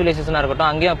மாயன் சிவிலைசேஷனா இருக்கட்டும்,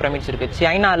 அங்கேயும் பிரமிட்ஸ் இருக்கு,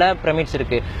 சைனால பிரமிட்ஸ்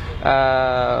இருக்கு,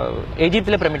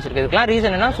 எகிப்துல பிரமிட்ஸ் இருக்கு. இதுக்கெல்லாம்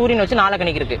ரீசன் என்ன, சூரியன் வச்சு நாளை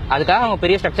கணிக்கு இருக்கு. அதுக்காக அவங்க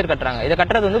பெரிய ஸ்ட்ரக்சர் கட்டுறாங்க. இதை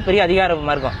கட்டுறது வந்து பெரிய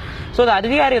அதிகாரமா இருக்கும். ஸோ அது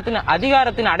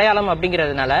அதிகாரத்தின் அடையாளம்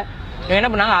அப்படிங்கிறதுனால என்ன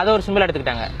பண்ணாங்க, அதை ஒரு சிம்பிள்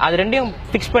எடுத்துக்கிட்டாங்க. அது ரெண்டையும்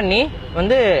பிக்ஸ் பண்ணி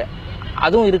வந்து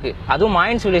அதுவும் இருக்கு. அதுவும்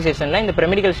மாயன் சிவிலைசேஷன்ல இந்த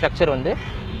பிரமிடிக்கல் ஸ்ட்ரக்சர் வந்து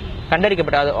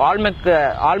கண்டறிக்கப்பட்டது.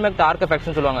 ஆல்மெக்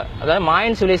ஆர்கஃபேக்ட்ஸ்னு சொல்லுவாங்க. அதாவது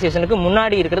மாயன் சிவிலைசேஷனுக்கு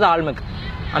முன்னாடி இருக்கிறது ஆல்மெக்.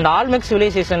 அந்த ஆல்மெக்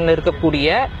சிவிலைசேஷன்ல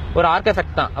இருக்கக்கூடிய ஒரு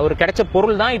ஆர்கஃபேக்ட் தான், ஒரு கிடைச்ச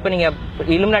பொருள் தான். இப்ப நீங்க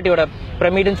இலுமினாட்டியோட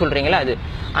பிரமிடுன்னு சொல்றீங்களா, அது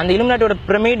அந்த இலுமினாட்டியோட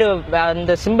பிரமிடு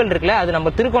அந்த சிம்பிள் இருக்குல்ல, அது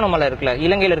நம்ம திருகோணமலை இருக்குல்ல,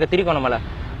 இலங்கையில இருக்க திருகோணமலை,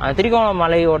 அந்த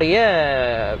திருகோணமலையோடைய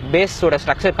பேஸோட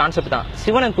ஸ்ட்ரக்சர் கான்செப்ட் தான்.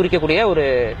 சிவனை குறிக்கக்கூடிய ஒரு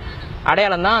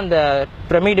அடையாளம் தான் அந்த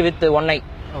பிரமிடு வித் ஒன்னை.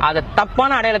 அதை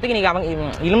தப்பான அடையாளத்துக்கு நீங்க அவங்க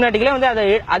இலுமினாட்டிகளே வந்து அதை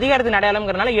அதிகாரத்தின்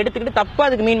அடையாளம்ங்கிறனால எடுத்துக்கிட்டு தப்பா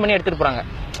அதுக்கு மீன் பண்ணி எடுத்துட்டு போறாங்க.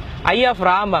 ஐ ஆஃப்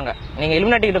ராம்பாங்க. நீங்க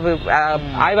இலுமினாட்டி கிட்ட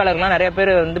ஆய்வாளர்கள்லாம் நிறைய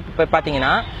பேர் வந்து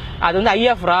பாத்தீங்கன்னா அது வந்து ஐ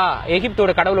ஆஃப் ரா,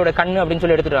 எகிப்தோட கடவுளோட கண்ணு அப்படின்னு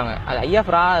சொல்லி எடுத்துருவாங்க. அது ஐ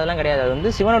ஆஃப் ரா அதெல்லாம் கிடையாது. அது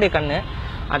வந்து சிவனுடைய கண்ணு,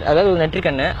 அதாவது ஒரு நெற்றி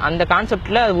கண்ணு. அந்த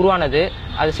கான்செப்ட்ல அது உருவானது.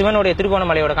 அது சிவனுடைய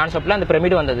திருகோணமலையோட கான்செப்ட்ல அந்த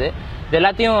பிரமிடு வந்தது. இது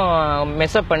எல்லாத்தையும்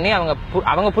மெஸ்அப் பண்ணி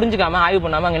அவங்க புரிஞ்சுக்காம ஆய்வு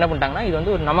பண்ணாம அவங்க என்ன பண்ணிட்டாங்கன்னா இது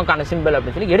வந்து ஒரு நமக்கான சிம்பிள்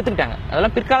அப்படின்னு சொல்லி எடுத்துக்கிட்டாங்க.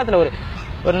 அதெல்லாம் பிற்காலத்துல ஒரு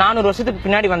 400 வருஷத்துக்கு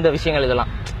பின்னாடி வந்த விஷயங்கள். இதெல்லாம்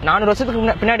 400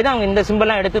 வருஷத்துக்கு பின்னாடி தான் அவங்க இந்த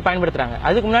சிம்பிள்லாம் எடுத்து பயன்படுத்துறாங்க.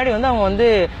 அதுக்கு முன்னாடி வந்து அவங்க வந்து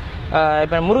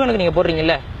இப்ப முருகனுக்கு நீங்க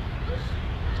போடுறீங்கல்ல,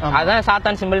 அதான்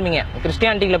சாத்தான் சிம்பிள். நீங்க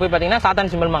கிறிஸ்டியானிட்டியில போய் பாத்தீங்கன்னா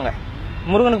சாத்தான் சிம்பிள் வாங்க,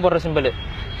 முருகனுக்கு போடுற சிம்பிள்.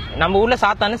 நம்ம ஊர்ல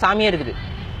சாத்தான்னு சாமியே இருக்குது,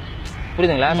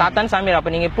 புரியுதுங்களா? சாத்தான் சாமியார்.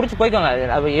 அப்ப நீங்க புடிச்சு போய்க்கோங்க,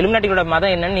 இலுமினாட்டியோட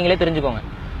மதம் என்னன்னு நீங்களே தெரிஞ்சுக்கோங்க.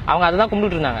 அவங்க அதை தான்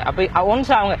கும்பிட்டு இருந்தாங்க. அப்ப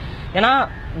ஒன்ஸ் அவங்க ஏன்னா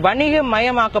வணிக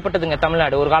மயமாக்கப்பட்டதுங்க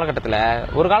தமிழ்நாடு ஒரு காலகட்டத்தில்.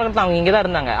 அவங்க இங்கே தான்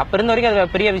இருந்தாங்க. அப்ப இருந்த வரைக்கும்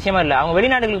அது பெரிய விஷயமா இல்லை. அவங்க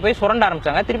வெளிநாடுகளுக்கு போய் சுரண்ட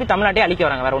ஆரம்பிச்சாங்க, திருப்பி தமிழ்நாட்டை அழிக்க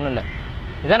வராங்க, வேற ஒன்றும் இல்லை.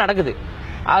 இதுதான் நடக்குது.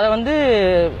 அதை வந்து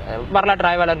வரலாற்று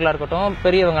ஆய்வாளர்களாக இருக்கட்டும்,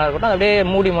 பெரியவங்களா இருக்கட்டும், அப்படியே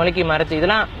மூடி மொழிக்கு மறைச்சு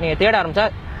இதெல்லாம் நீங்க தேட ஆரம்பிச்சா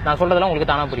நான் சொல்றதெல்லாம்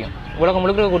உங்களுக்கு தானா புரியும். உலகம்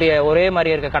முழுக்க இருக்கக்கூடிய ஒரே மாதிரி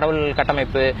இருக்க கடவுள்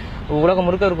கட்டமைப்பு, உலகம்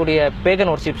முழுக்க இருக்கக்கூடிய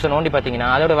பேகன் ஒர்ஷிப்ஸ் நோண்டி பார்த்தீங்கன்னா,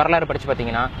 அதோட வரலாறு படிச்சு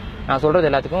பார்த்தீங்கன்னா நான் சொல்றது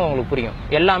எல்லாத்துக்கும் உங்களுக்கு புரியும்.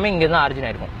 எல்லாமே இங்கே தான் ஆரிஜின்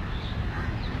ஆயிருக்கும்.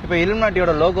 இப்போ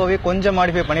இலுமினாட்டியோட லோகோவே கொஞ்சம்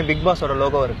மாடிஃபை பண்ணி பிக் பாஸோட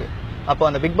லோகோ இருக்கு. அப்போ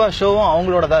அந்த பிக் பாஸ் ஷோவும்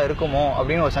அவங்களோட தான் இருக்குமோ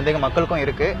அப்படின்னு ஒரு சந்தேகம் மக்களுக்கும்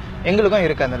இருக்கு, எங்களுக்கும்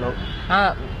இருக்கு அந்த லோகோ.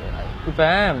 இப்ப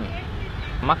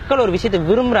மக்கள் ஒரு விஷயத்தை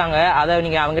விரும்புறாங்க, அதை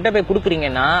நீங்க அவங்க கிட்ட போய்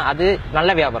கொடுக்குறீங்கன்னா அது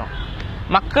நல்ல வியாபாரம்.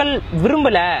 மக்கள்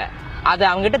விரும்பல, அதை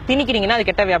அவங்க கிட்ட திணிக்கிறீங்கன்னா அது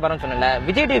கெட்ட வியாபாரம். சொன்னல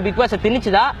விஜய் டிவி பிக் பாஸ்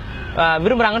திணிச்சுதா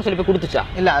விரும்புறாங்கன்னு சொல்லி போய் கொடுத்துச்சா?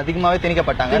 இல்ல, அதிகமாவே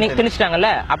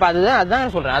திணிச்சிட்டாங்கல்ல. அப்ப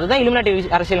அதுதான் சொல்றேன், அதுதான் இலுமினாட்டி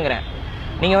அரசியலுங்கிறேன்.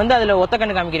 நீங்க வந்து அதுல ஒத்த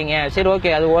கண்ணு காமிக்கிறீங்க, சரி ஓகே,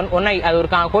 அது அது ஒரு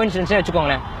கோயின்சிடன்ஸ்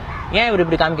வச்சுக்கோங்களேன். ஏன் இவர்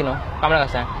இப்படி காமிக்கணும்?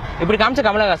 கமலஹாசன் இப்படி காமிச்ச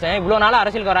கமலஹாசன் இவ்வளவு நாள்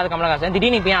அரசியலுக்கு வராத கமலஹாசன்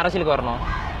திடீர்னு இப்ப ஏன் அரசியலுக்கு வரணும்?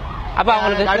 அப்ப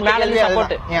அவங்களுக்கு மேல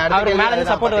இருந்து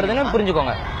சப்போர்ட் வருதுன்னு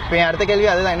புரிஞ்சுக்கோங்க. இப்ப என் அடுத்த கேள்வி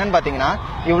அதுதான். என்னன்னு பாத்தீங்கன்னா,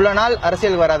 இவ்வளவு நாள்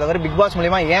அரசியலுக்கு வராதவர் பிக் பாஸ்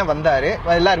மூலியமா ஏன் வந்தாரு,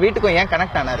 எல்லாரும் வீட்டுக்கும் ஏன்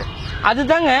கனெக்ட் ஆனாரு?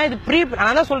 அதுதாங்க இது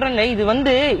நான் தான் சொல்றேன், இது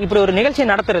வந்து இப்படி ஒரு நிகழ்ச்சியை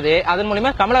நடத்துறது, அதன்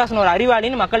மூலியமா கமலஹாசன் ஒரு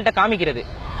அறிவாளின்னு மக்கள்கிட்ட காமிக்கிறது,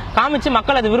 காமிச்சு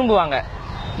மக்கள் அது விரும்புவாங்க.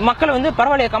 மக்கள் வந்து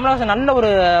பரவாயில்லையா கமலஹாசன் நல்ல ஒரு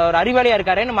அறிவாளியா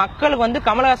இருக்காரு, மக்களுக்கு வந்து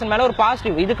கமலஹாசன் மேல ஒரு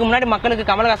பாசிட்டிவ். இதுக்கு முன்னாடி மக்களுக்கு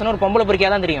கமலஹாசன் ஒரு பொம்பளை பொறுக்கியா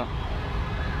தான் தெரியும்,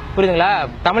 புரியுதுங்களா?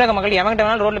 தமிழக மக்கள் எவங்கிட்ட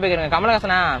வேணாலும் ரோட்ல போய்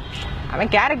கமலஹாசனா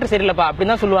அவன் கேரக்டர் சரியில்லப்பா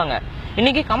அப்படின்னு தான் சொல்லுவாங்க.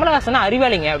 இன்னைக்கு கமலஹாசனா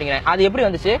அறிவாளிங்க அப்படிங்கிற அது எப்படி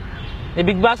வந்துச்சு? இந்த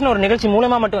பிக் பாஸ்னு ஒரு நிகழ்ச்சி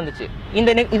மூலமா மட்டும் வந்துச்சு.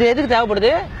 இது எதுக்கு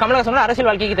தேவைப்படுது? கமலஹாசனோட அரசியல்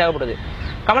வாழ்க்கைக்கு தேவைப்படுது.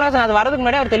 கமலஹாசன் அது வரதுக்கு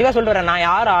முன்னாடி அவர் தெளிவா சொல்லிட்டு வர்றாரு, நான்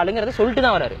யார் ஆளுங்கிறத சொல்லிட்டு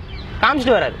தான் வராரு,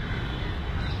 காமிச்சிட்டு வராரு,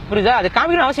 புரியுதா? அது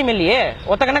காமிக்கணும் அவசியம் இல்லையே,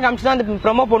 ஒத்த கண்ணை காமிச்சுதான் அந்த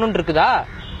ப்ரொமோ பண்ணணும்னு இருக்குதா?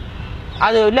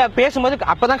 அது இல்ல பேசும்போது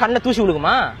அப்பதான் கண்ணில் தூசி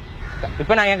விடுக்குமா?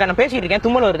 இப்ப நான் பேசிட்டு இருக்கேன்,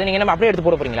 தும்மல் வருது, நீங்க என்ன அப்படியே எடுத்து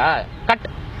போட போறீங்களா? கட்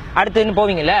அடுத்துன்னு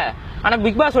போவீங்கல்ல. ஆனா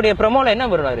பிக் பாஸோடைய ப்ரொமோல என்ன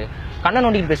வருவாரு? கண்ணை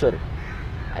நோண்டிட்டு பேசுவாரு.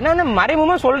 என்ன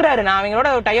மறைமுகமா சொல்றாரு, நான் அவங்களோட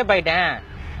டைப் ஆயிட்டேன்,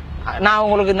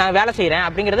 நான் வேலை செய்யறேன்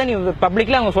அப்படிங்கறத நீ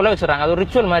பப்ளிக்ல அவங்க சொல்ல வச்சிடறாங்க. அது ஒரு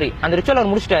ரிச்சுவல் மாதிரி. அந்த ரிச்சுவல்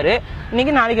அவர் முடிச்சிட்டாரு.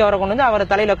 இன்னைக்கு நாளைக்கு அவரை கொண்டு வந்து அவரை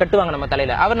தலையில கட்டுவாங்க, நம்ம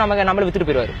தலையில. அவர் நம்மள வித்துட்டு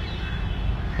போயிருவாரு.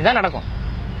 இதுதான் நடக்கும்,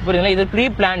 புரியுதுங்களா? இது ப்ரீ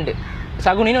பிளான்டு.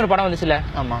 சகுனின்னு ஒரு படம் வந்துச்சுல,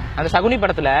 அந்த சகுனி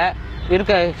படத்துல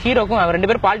இருக்க ஹீரோக்கும் அவங்க 2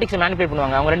 பேரும் பாலிடிக்ஸ் மேனிபுலேட்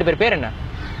பண்ணுவாங்க. அவங்க 2 பேர் என்ன?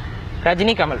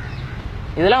 ரஜினி, கமல்.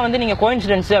 இதெல்லாம் வந்து நீங்க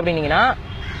கோயின்சிடன்ஸ் அப்படின்னீங்கன்னா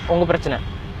உங்க பிரச்சனை.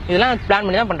 இதெல்லாம் பிளான்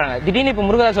பண்ணி தான் பண்றாங்க. திடீர்னு இப்ப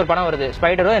முருகதாஸ் ஒரு படம் வருது,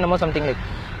 ஸ்பைடரோ என்னமோ சம்திங் லைக்.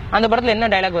 அந்த படத்துல என்ன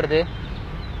டைலாக் வருது?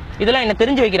 இதெல்லாம் என்ன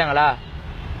தெரிஞ்சு வைக்கிறாங்களா?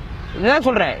 இதுதான்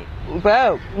சொல்றேன். இப்ப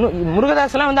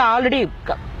முருகதாஸ் எல்லாம் வந்து ஆல்ரெடி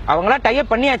அவங்களா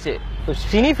டைப் பண்ணியாச்சு.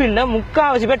 சினி ஃபீல்ட்ல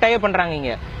முக்காவாசி பேர் டைப் பண்றாங்க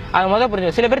இங்க. அது முதல்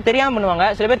புரிஞ்சு. சில பேர் தெரியாம பண்ணுவாங்க,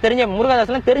 சில பேர் தெரிஞ்ச.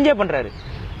 முருகதாஸ் எல்லாம் தெரிஞ்சே பண்றாரு.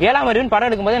 7ஆம் அறிவுன்னு படம்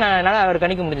எடுக்கும்போது என்னால அவர்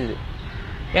கணிக்க முடிஞ்சது.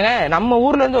 ஏங்க நம்ம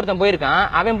ஊர்ல இருந்து ஒருத்தன் போயிருக்கான்,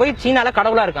 அவன் போய் சீனால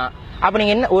கடவுளா இருக்கான். அப்ப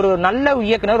நீங்க என்ன ஒரு நல்ல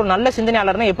இயக்குனர், ஒரு நல்ல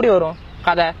சிந்தனையாளர்னா எப்படி வரும்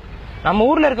கதை? நம்ம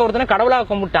ஊர்ல இருக்க ஒருத்தனை கடவுளா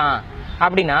கும்பிட்டான்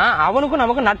அப்படின்னா அவனுக்கும்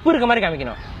நமக்கும் நட்பு இருக்க மாதிரி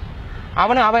காமிக்கணும்.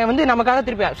 அவன் வந்து நமக்காக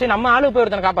திருப்பி சரி நம்ம ஆளு போய்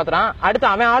ஒருத்தனை காப்பாத்துறான், அடுத்து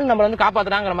அவன் ஆளு நம்மள வந்து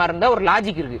காப்பாத்துறாங்கிற மாதிரி இருந்தா ஒரு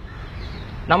லாஜிக் இருக்கு.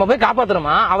 நம்ம போய்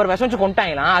காப்பாத்துறோமா, அவர் விஷம் வச்சு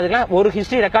கொண்டாங்களாம், அதுக்கெல்லாம் ஒரு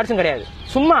ஹிஸ்டரி ரெக்கார்ட்ஸும் கிடையாது.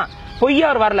 சும்மா பொய்யா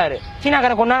அவர் வரலாறு.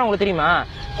 சீனாக்காரன் கொண்டானா உங்களுக்கு தெரியுமா?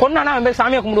 கொண்டானா அவன் போய்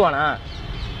சாமியை கும்பிடுவானா?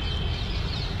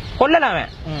 கொல்லல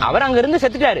அவன். அவர் அங்க இருந்து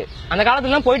செத்துட்டாரு. அந்த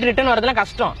காலத்துல போயிட்டு ரிட்டர்ன் வரதுலாம்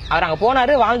கஷ்டம். அவர் அங்க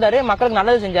போனாரு, வாழ்ந்தாரு, மக்களுக்கு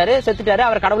நல்லது செஞ்சாரு, செத்துட்டாரு.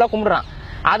 அவர் கடவுளா கும்பிடுறான்.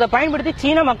 அதை பயன்படுத்தி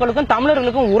சீன மக்களுக்கும்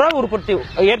தமிழர்களுக்கும் உறவு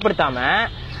ஏற்படுத்தாம,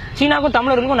 சீனாவுக்கும்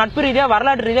தமிழர்களுக்கும் நட்பு ரீதியா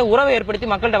வரலாற்று ரீதியா உறவை ஏற்படுத்தி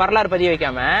மக்கள்கிட்ட வரலாறு பதிய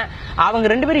வைக்காம அவங்க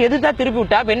 2 பேரும் எதிர்த்தா திருப்பி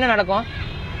விட்டா என்ன நடக்கும்?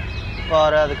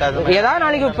 ஏதாவது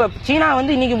நாளைக்கு இப்ப சீனா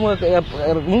வந்து இன்னைக்கு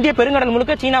இந்திய பெருங்கடல்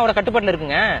முழுக்க சீனாவோட கட்டுப்பாட்டுல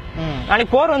இருக்குங்க.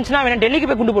 நாளைக்கு போர் வந்துச்சுன்னா அவன் டெல்லிக்கு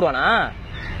போய் கொண்டு போடுவானா?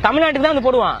 தமிழ்நாட்டுக்கு தான் வந்து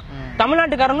போடுவான்.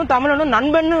 தமிழ்நாட்டுக்காரனும் தமிழனும்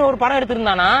நண்பன் ஒரு படம்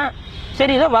எடுத்திருந்தானா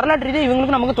சரி, ஏதோ வரலாற்று ரீதியா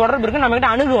இவங்களுக்கு நமக்கு தொடர்பு இருக்கு, நம்ம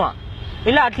கிட்ட அணுகுவான்.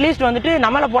 இல்ல அட்லீஸ்ட் வந்துட்டு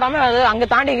நம்மள போடாம அங்க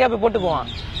தாண்டி எங்கேயா போய் போட்டு போவான்.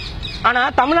 ஆனா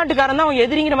தமிழ்நாட்டுக்காரன் தான் அவன்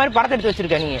எதிரிங்கிற மாதிரி படத்தை எடுத்து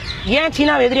வச்சிருக்க. நீங்க ஏன்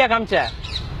சீனாவை எதிரியா காமிச்ச?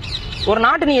 ஒரு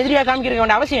நாட்டு நீ எதிரியா காமிக்க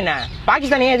வேண்டிய அவசியம் என்ன?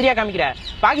 பாகிஸ்தான் ஏன் எதிரியா காமிக்கிற?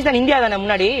 பாகிஸ்தான் இந்தியா தானே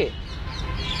முன்னாடி?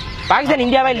 பாகிஸ்தான்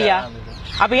இந்தியாவா இல்லையா?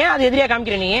 அப்ப ஏன் அது எதிரியா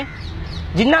காமிக்கிற நீ?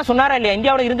 ஜின்னா சொன்னாரா இல்லையா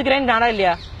இந்தியாவோட இருந்துக்கிறேன்னு நானா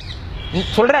இல்லையா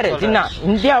சொல்றாரு? ஜின்னா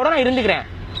இந்தியாவோட நான் இருந்துக்கிறேன்,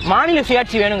 மாநில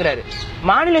சுயாட்சி வேணுங்கிறாரு.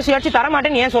 மாநில சுயாட்சி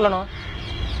தரமாட்டேன்னு ஏன் சொல்லணும்?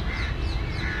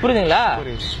 புரியுதுங்களா?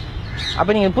 அப்ப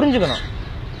நீங்க புரிஞ்சுக்கணும்.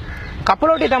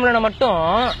 கப்பலோட்டி தமிழனை மட்டும்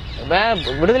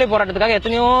விடுதலை போராட்டத்துக்காக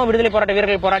எத்தனையோ விடுதலை போராட்ட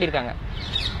வீரர்கள் போராடி இருக்காங்க.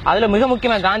 அதுல மிக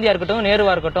முக்கியமா காந்தியா இருக்கட்டும்,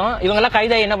 நேருவா இருக்கட்டும், இவங்க எல்லாம்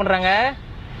கைதாகி என்ன பண்றாங்க?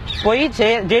 போய்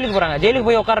ஜெயிலுக்கு போறாங்க. ஜெயிலுக்கு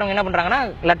போய் உட்கார்றவங்க என்ன பண்றாங்கன்னா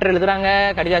லெட்டர் எழுதுறாங்க,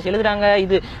 கடிதாசி எழுதுறாங்க,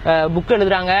 இது புக்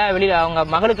எழுதுறாங்க, வெளியில அவங்க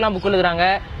மகளுக்கு எல்லாம் புக் எழுதுறாங்க.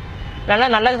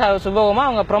 நல்ல சுபகமா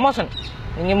அவங்க ப்ரொமோஷன்.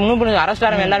 நீங்க முன்பு அரெஸ்ட்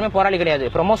ஆகிறவங்க எல்லாருமே போராளி கிடையாது,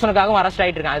 ப்ரொமோஷனுக்காகவும் அரெஸ்ட்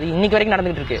ஆயிட்டு இருக்காங்க. அது இன்னைக்கு வரைக்கும்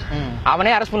நடந்துட்டு இருக்கு.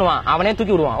 அவனே அரெஸ்ட் பண்ணுவான், அவனே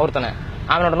தூக்கி விடுவான் ஒருத்தனை.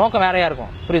 அவனோட நோக்கம் வேறையா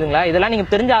இருக்கும். புரியுதுங்களா? இதெல்லாம் நீங்க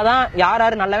தெரிஞ்சாதான் யார்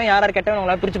யாரு நல்லவன் யார் யாரு கெட்டவன்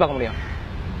உங்களால பிரிச்சு பார்க்க முடியும்.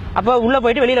 அப்ப உள்ள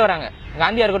போயிட்டு வெளியில வராங்க,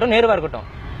 காந்தியா இருக்கட்டும், நேருவா இருக்கட்டும்.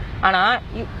 ஆனா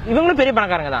இவங்களும் பெரிய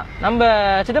பணக்காரங்க தான். நம்ம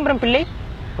சிதம்பரம் பிள்ளை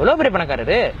எவ்வளவு பெரிய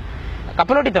பணக்காரரு,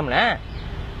 கப்பலோட்டி தமிழன்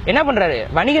என்ன பண்றாரு?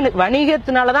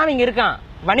 வணிகத்தினாலதான் இங்க இருக்கான்,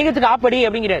 வணிகத்துக்கு ஆப்படி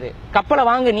அப்படிங்கிறாரு. கப்பலை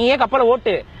வாங்கு, நீயே கப்பலை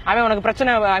ஓட்டு, அவன் உனக்கு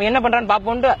பிரச்சனை, அவன் என்ன பண்றான்னு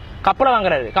பாப்போன்ட்டு கப்பலை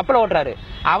வாங்குறாரு, கப்பலை ஓட்டுறாரு.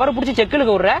 அவரை பிடிச்சி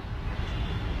செக்கிலுக்கு விடுற.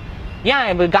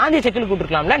 ஏன் காந்திய செக்கில்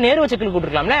கூட்டிருக்கலாம்ல, நேருவ செக்கில்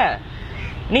கூட்டிருக்கலாம்ல?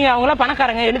 நீங்க அவங்கள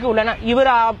பணக்காரங்க எதுக்கு உள்ளனா? இவர்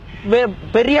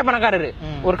பெரிய பணக்காரரு,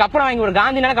 ஒரு கப்பலை வாங்கி ஒரு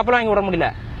காந்தினால கப்பலை வாங்கி விட முடியல,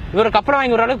 இவர் கப்பலை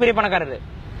வாங்கி விடுற அளவுக்கு பெரிய பணக்காரரு.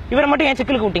 இவரை மட்டும் ஏன்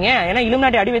செக்கில் கூட்டிங்க? ஏன்னா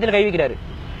இலுமினாட்டி அடிவயத்தில் கை வைக்கிறாரு,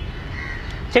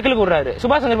 செக்கிலுக்கு விடுறாரு.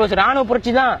 சுபாஷ் சந்திர போஸ் ராணுவ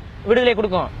புரட்சி தான் விடுதலை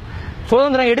கொடுக்கும்,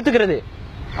 சுதந்திரம் எடுத்துக்கிறது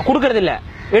கொடுக்கறது இல்ல,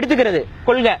 எடுத்துக்கிறது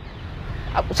கொள்கை.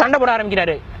 சண்டை போட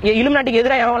ஆரம்பிக்கிறாரு. இலுமினாட்டிக்கு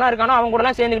எதிராக எவெல்லாம் இருக்கானோ அவங்க கூட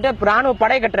எல்லாம் சேர்ந்துக்கிட்டு ராணுவ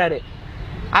படை கட்டுறாரு.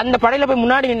 அந்த படையில போய்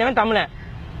முன்னாடி நின்றவன் தமிழன்.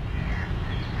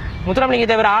 முத்துராமலிங்க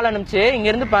தேவர் ஆள் அனுப்பிச்சு இங்க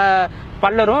இருந்து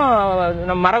பல்லரும்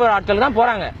மரபு ஆட்கள் தான்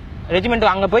போறாங்க ரெஜிமெண்ட்.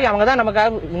 அங்க போய் அவங்க தான்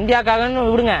நமக்காக இந்தியாக்காகன்னு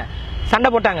விடுங்க சண்டை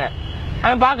போட்டாங்க.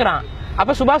 அவன் பாக்குறான்.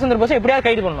 அப்ப சுபாஷ் சந்திர போஸ் எப்படியாவது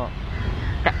கைது பண்ணணும்.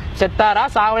 செத்தாரா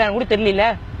சாவலையான்னு கூட தெரியல.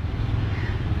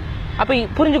 அப்ப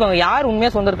புரிஞ்சுக்கோங்க, யார்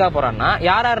உண்மையா சுதந்திரத்துக்காக போறாருன்னா,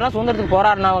 யாரெல்லாம் சுதந்திரத்துக்கு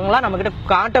போராடினவங்களாம் நம்ம கிட்ட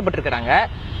காட்டப்பட்டிருக்கிறாங்க.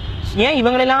 ஏன்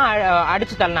இவங்களெல்லாம்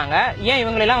அடிச்சு தள்ளினாங்க? ஏன்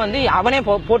இவங்களெல்லாம் வந்து அவனே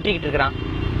போட்டிக்கிட்டு இருக்கிறான்?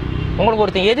 உங்களுக்கு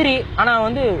ஒருத்தன் எதிரி ஆனா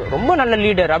வந்து ரொம்ப நல்ல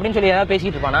லீடர் அப்படின்னு சொல்லி ஏதாவது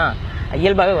பேசிட்டு இருப்பானா?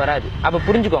 இயல்பாவே வராது. அப்ப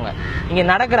புரிஞ்சுக்கோங்க, இங்க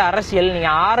நடக்கிற அரசியல் நீங்க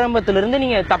ஆரம்பத்துல இருந்து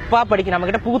நீங்க தப்பா படிக்க நம்ம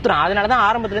கிட்ட புகுத்துறான். அதனாலதான்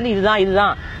ஆரம்பத்துல இருந்து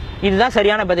இதுதான்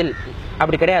சரியான பதில்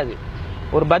அப்படி கிடையாது.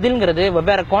 ஒரு பதில்ங்கிறது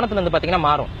வெவ்வேறு கோணத்துல இருந்து பாத்தீங்கன்னா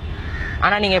மாறும்.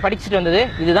 ஆனா நீங்க படிச்சுட்டு வந்தது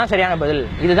இதுதான் சரியான பதில்,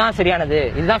 இதுதான் சரியானது,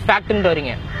 இதுதான் ஃபேக்ட்னு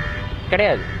வரீங்க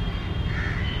கிடையாது.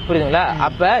 புரியுதுங்களா?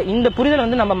 அப்ப இந்த புரிதல்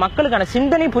வந்து நம்ம மக்களுக்கான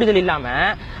சிந்தனை புரிதல் இல்லாம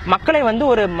மக்களை வந்து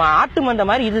ஒரு ஆட்டு மந்த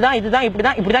மாதிரி இதுதான்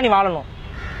இப்படிதான் நீ வாழணும்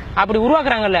அப்படி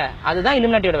உருவாக்குறாங்கல்ல, அதுதான்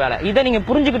இலுமினாட்டியோட வேலை. இதை நீங்க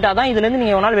புரிஞ்சுக்கிட்டாதான் இதுல இருந்து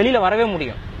நீங்க ஒரு நாள் வெளியில வரவே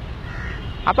முடியும்.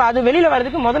 அப்ப அது வெளியில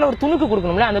வர்றதுக்கு முதல்ல ஒரு துணுக்கு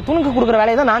கொடுக்கணும்ல. அந்த துணுக்கு கொடுக்குற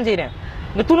வேலையை தான் நான் செய்யறேன்.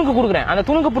 இந்த துணுக்கு கொடுக்குறேன், அந்த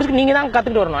துணுக்கு புடிச்சு நீங்க தான்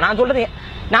கத்துக்கிட்டு வரணும்.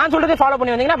 நான் சொல்றதை ஃபாலோ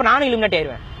பண்ணி வந்தீங்கன்னா அப்ப நானும் இலுமினாட்டி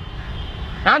ஆயிருவேன்.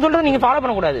 நான் சொல்றது நீங்க ஃபாலோ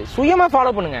பண்ணக்கூடாது, சுயமா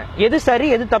ஃபாலோ பண்ணுங்க. எது சரி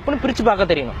எது தப்புன்னு பிரிச்சு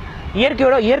பார்க்க தெரியணும்.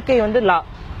 இயற்கை வந்து லா,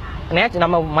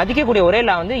 நம்ம மதிக்கக்கூடிய ஒரே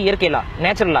லா வந்து இயற்கை லா,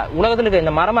 நேச்சுரல் லா. உலகத்தில் இருக்க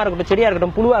இந்த மரமா இருக்கட்டும், செடியா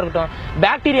இருக்கட்டும், புழுவா இருக்கட்டும்,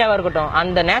 பாக்டீரியாவா இருக்கட்டும்,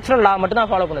 அந்த நேச்சுரல் லா மட்டும்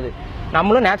தான் ஃபாலோ பண்ணுது.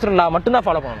 நம்மளும் நேச்சுரல் லா மட்டும் தான்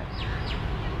ஃபாலோ பண்ணணும்.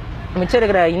 மிச்சம்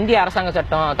இருக்கிற இந்திய அரசாங்க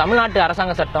சட்டம், தமிழ்நாட்டு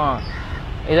அரசாங்க சட்டம்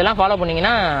இதெல்லாம் ஃபாலோ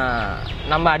பண்ணீங்கன்னா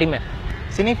நம்ம அடிமை.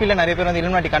 சினி ஃபீல்ட்ல நிறைய பேர் வந்து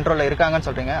இலுமினாட்டி கண்ட்ரோல்ல இருக்காங்கன்னு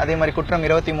சொல்றீங்க. அதே மாதிரி குற்றம்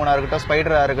 23 இருக்கட்டும்,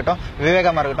 ஸ்பைடரா இருக்கட்டும்,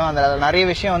 விவேகமா இருக்கட்டும், அந்த நிறைய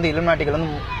விஷயம் வந்து இலுமினாட்டிகள்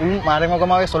வந்து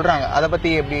மறைமுகமாவே சொல்றாங்க. அதை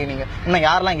பத்தி எப்படி நீங்க இன்னும்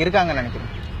யாரெல்லாம் இருக்காங்கன்னு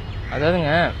நினைக்கிறீங்க?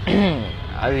 அதாவதுங்க,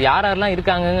 அது யாரெல்லாம்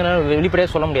இருக்காங்க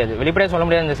வெளிப்படையாக சொல்ல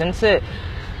முடியாது. இந்த சென்ஸ்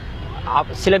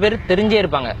சில பேர் தெரிஞ்சே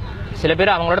இருப்பாங்க. சில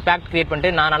பேர் அவங்களோட பேக்ட் கிரியேட்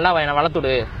பண்ணிட்டு நான் நல்லா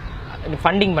வளர்த்துடு,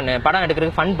 ஃபண்டிங் பண்ணு, படம்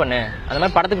எடுக்கிறதுக்கு ஃபண்ட் பண்ணு, அந்த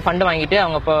மாதிரி படத்துக்கு ஃபண்ட் வாங்கிட்டு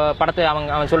அவங்க படத்தை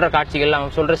அவன் சொல்ற காட்சிகள்,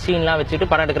 அவன் சொல்ற சீன்லாம் வச்சுட்டு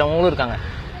படம் எடுக்கிறவங்களும் இருக்காங்க.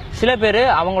 சில பேர்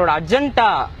அவங்களோட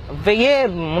அஜெண்டாவையே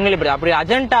முன்னிலைப்படுத்த, அப்படி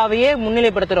அஜெண்டாவையே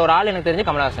முன்னிலைப்படுத்துற ஒரு ஆள் எனக்கு தெரிஞ்சு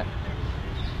கமல்ஹாசன்.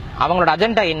 அவங்களோட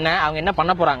அஜெண்டா என்ன, அவங்க என்ன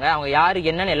பண்ண போறாங்க, அவங்க யாரு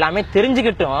என்னன்னு எல்லாமே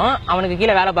தெரிஞ்சுக்கிட்டும் அவனுக்கு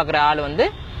கீழே வேலை பார்க்குற ஆள் வந்து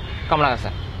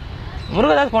கமல்ஹாசன்.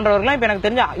 முருகதாஸ் போன்றவர்கள்லாம் இப்ப எனக்கு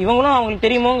தெரிஞ்ச இவங்களும் அவங்களுக்கு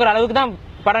தெரியுமோங்கிற அளவுக்கு தான்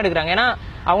படம் எடுக்கிறாங்க. ஏன்னா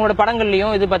அவங்களோட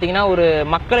படங்கள்லயும் இது பாத்தீங்கன்னா ஒரு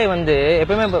மக்களை வந்து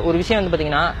எப்பவுமே ஒரு விஷயம் வந்து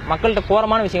பாத்தீங்கன்னா மக்கள்கிட்ட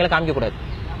கோரமான விஷயங்களை காமிக்க கூடாது.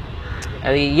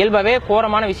 அது இயல்பாவே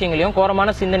கோரமான விஷயங்களையும்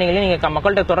கோரமான சிந்தனைகளையும் நீங்க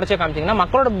மக்கள்கிட்ட தொடர்ச்சியா காமிச்சீங்கன்னா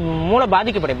மக்களோட மூளை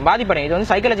பாதிப்படையும். இது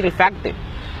வந்து சைக்காலஜிக்கல் ஃபேக்ட்.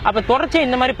 அப்ப தொடர்ச்சியா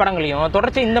இந்த மாதிரி படங்களையும்,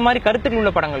 தொடர்ச்சியா இந்த மாதிரி கருத்துக்கள்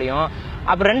உள்ள படங்களையும்,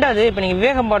 அப்ப ரெண்டாவது இப்ப நீங்க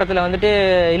விவேகம் படத்துல வந்துட்டு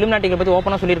இலுமினாட்டிகளை பத்தி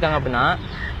ஓப்பனா சொல்லியிருக்காங்க அப்படின்னா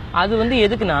அது வந்து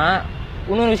எதுக்குன்னா,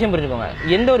 இன்னொரு விஷயம் புரிஞ்சுக்கோங்க,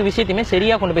 எந்த ஒரு விஷயத்தையுமே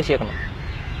சரியா கொண்டு போய் சேர்க்கணும்.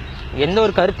 எந்த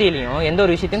ஒரு கருத்திலையும் எந்த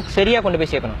ஒரு விஷயத்தையும் சரியா கொண்டு போய்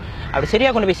சேர்க்கணும். அப்படி சரியா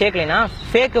கொண்டு போய் சேர்க்கலைன்னா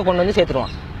ஃபேக்கை கொண்டு வந்து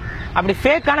சேர்த்துருவான். அப்படி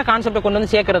ஃபேக்கான கான்செப்டை கொண்டு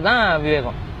வந்து சேர்க்கறது தான்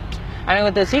விவேகம்.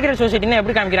 அவங்க சீக்ரெட் சொசைட்டின்னு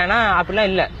எப்படி காமிக்கிறாங்கன்னா அப்படிலாம்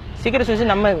இல்லை. சீக்கிரட் சொசைட்டி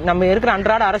நம்ம இருக்கிற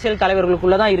அன்றாட அரசியல்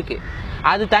தலைவர்களுக்குள்ளதான் இருக்கு.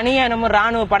 அது தனியா நம்ம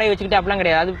ராணுவ படை வச்சுக்கிட்டு அப்படிலாம்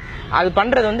கிடையாது. அது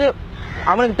பண்றது வந்து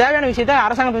அவனுக்கு தேவையான விஷயத்த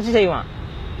அரசாங்கத்தை வச்சு செய்வான்.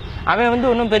 அவன் வந்து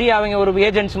ஒன்றும் பெரிய அவங்க ஒரு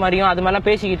ஏஜென்ட்ஸ் மாதிரியும் அது மாதிரிலாம்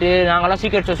பேசிக்கிட்டு நாங்களாம்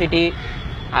சீக்ரெட் சொசைட்டி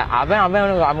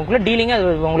அவனுக்குள்ள டீலிங் அது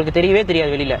உங்களுக்கு தெரியவே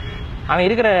தெரியாது. வெளியில அவன்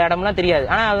இருக்கிற இடம்லாம் தெரியாது.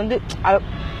 ஆனா அது வந்து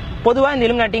பொதுவாக இந்த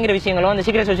இலுமினாட்டிங்கிற விஷயங்களும் இந்த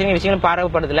சீக்ரெட் சொசைட்டிங்கிற விஷயங்களும்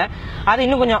பரவப்படுதுல அது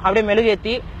இன்னும் கொஞ்சம் அப்படியே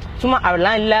மெழுகேற்றி சும்மா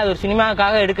அவெல்லாம் இல்லை அது ஒரு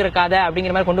சினிமாக்காக எடுக்கிற கதை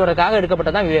அப்படிங்கிற மாதிரி கொண்டு வரதுக்காக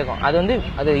எடுக்கப்பட்டதான் விவேகம். அது வந்து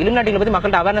அது இலுமினாட்டிகளை பற்றி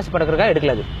மக்கள்கிட்ட அவேர்னஸ் படுறதுக்காக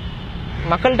எடுக்கலாது.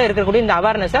 மக்கள்கிட்ட இருக்கக்கூடிய இந்த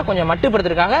அவேர்னஸை கொஞ்சம்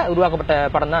மட்டுப்படுத்துறதுக்காக உருவாக்கப்பட்ட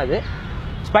படம் தான் அது.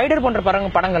 ஸ்பைடர் போன்ற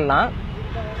படங்கள்லாம்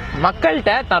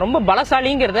மக்கள்கிட்ட தான் ரொம்ப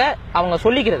பலசாலிங்கிறத அவங்க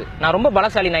சொல்லிக்கிறது. நான் ரொம்ப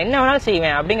பலசாலி, நான் என்ன வேணாலும்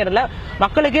செய்வேன் அப்படிங்கிறதுல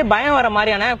மக்களுக்கே பயம் வர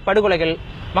மாதிரியான படுகொலைகள்,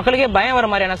 மக்களுக்கே பயம் வர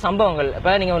மாதிரியான சம்பவங்கள்.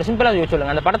 இப்போ நீங்கள் ஒரு சிம்பிளாக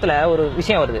சொல்லுங்க, அந்த படத்தில் ஒரு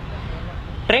விஷயம் வருது,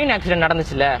 ட்ரெயின் ஆக்சிடென்ட்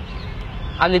நடந்துச்சுல்ல,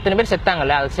 அது இத்தனை பேர்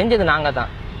செத்தாங்கல்ல, அது செஞ்சது நாங்கள்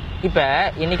தான். இப்போ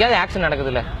என்னைக்காவது ஆக்சிடென்ட்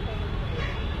நடக்குதுல்ல,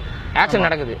 ஆக்சிடென்ட்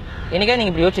நடக்குது, என்னைக்காவது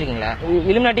நீங்கள் இப்படி யோசிச்சிருக்கீங்களா?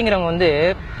 இலுமினாட்டிங்கிறவங்க வந்து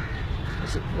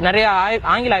நிறைய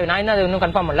ஆங்கில ஆய்வு, நான் என்ன அது இன்னும்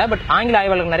கன்ஃபார்ம் பண்ணல, பட் ஆங்கில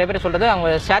ஆய்வாளர்கள் நிறைய பேர் சொல்றது அவங்க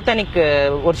சாத்தானிக்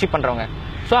ஒர்ஷிப் பண்றவங்க.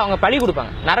 ஸோ அவங்க பலி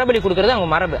கொடுப்பாங்க, நரபலி கொடுக்கறது அவங்க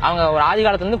மரபு, அவங்க ஒரு ஆதி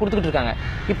காலத்துல இருந்து கொடுத்துட்டு இருக்காங்க,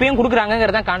 இப்பயும்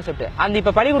கொடுக்குறாங்கிறதான் கான்செப்ட். அந்த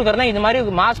இப்ப பலி கொடுக்கறதா இது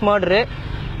மாதிரி மாஸ் மர்டரு.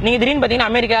 நீங்க திடீர்னு பாத்தீங்கன்னா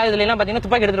அமெரிக்கா இதுல எல்லாம் பாத்தீங்கன்னா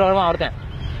துப்பாக்கி எடுத்துட்டு வருவான் ஒருத்தன்,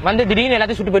 வந்து திடீர்னு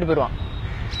எல்லாத்தையும் சுட்டு போயிடுவான்.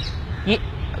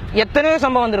 எத்தனையோ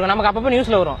சம்பவம் வந்திருக்கும், நமக்கு அப்பப்போ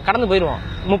நியூஸ்ல வரும், கடந்து போயிடுவோம்.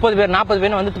 30 பேர் 40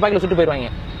 பேர் வந்து துப்பாக்கியில சுட்டு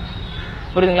போயிடுவாங்க.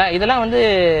 புரியுதுங்களா? இதெல்லாம் வந்து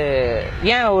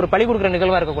ஏன் ஒரு பலி கொடுக்குற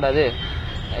நிகழ்வா இருக்கக்கூடாது?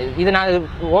 இது நான்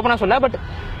ஓப்பனா சொல்ல, பட்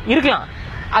இருக்கலாம்.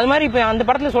 அது மாதிரி இப்ப அந்த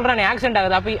படத்துல சொல்றானே ஆக்சிடென்ட்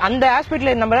ஆகுது, அப்ப அந்த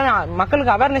ஹாஸ்பிட்டல் நம்ம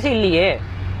மக்களுக்கு அவேர்னஸே இல்லையே,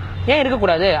 ஏன்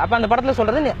இருக்கக்கூடாது? அப்ப அந்த படத்துல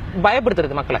சொல்றது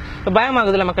பயப்படுத்துறது மக்களை. இப்ப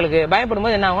பயமாகுதுல மக்களுக்கு, பயப்படும்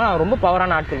போது என்ன ஆகும், ரொம்ப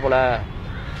பவரான ஆட்கள் போல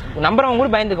நம்புறவங்க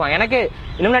கூட பயந்துக்குவான். எனக்கு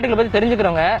இலுமினாட்டிகளை பத்தி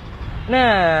தெரிஞ்சுக்கிறவங்க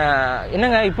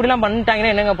என்னங்க இப்படிலாம்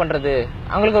பண்ணிட்டாங்கன்னா என்னங்க பண்றது,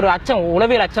 அவங்களுக்கு ஒரு அச்சம்,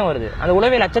 உளவியல் அச்சம் வருது. அந்த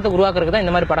உளவியல் அச்சத்தை உருவாக்குறதுக்கு தான்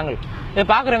இந்த மாதிரி படங்கள். இதை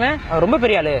பாக்குறவன் ரொம்ப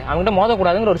பெரிய ஆளு, அவங்ககிட்ட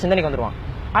மோதக்கூடாதுங்கிற ஒரு சிந்தனைக்கு வந்துருவான்.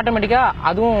 ஆட்டோமேட்டிக்கா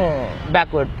அதுவும்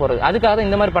பேக்வேர்ட் போறது. அதுக்காக தான்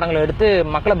இந்த மாதிரி படங்களை எடுத்து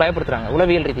மக்களை பயப்படுத்துறாங்க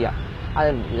உளவியல் ரீதியா.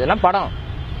 இதெல்லாம் படம்.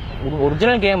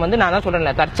 ஒரிஜினல் கேம் வந்து நான் தான்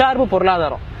சொல்றேன்ல, தற்சார்பு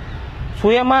பொருளாதாரம்.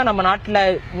 சுயமா நம்ம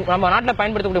நாட்டில்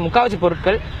பயன்படுத்தக்கூடிய முக்காவாசி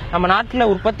பொருட்கள், நம்ம நாட்டில்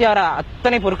உற்பத்தி ஆகிற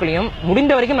அத்தனை பொருட்களையும்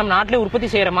முடிந்த வரைக்கும் நம்ம நாட்டிலே உற்பத்தி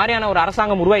செய்யற மாதிரியான ஒரு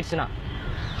அரசாங்கம் உருவாயிடுச்சுன்னா,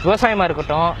 விவசாயமா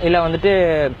இருக்கட்டும், இல்ல வந்துட்டு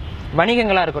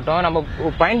வணிகங்களா இருக்கட்டும், நம்ம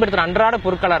பயன்படுத்துற அன்றாட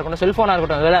பொருட்களா இருக்கட்டும், செல்போனா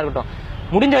இருக்கட்டும், இதெல்லாம் இருக்கட்டும்,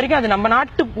 முடிஞ்ச வரைக்கும் அது நம்ம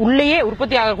நாட்டு உள்ளேயே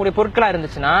உற்பத்தி ஆகக்கூடிய பொருட்களா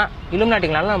இருந்துச்சுன்னா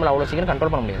இலுமினாட்டிகளால நம்மள அவ்வளவு சீக்கிரம்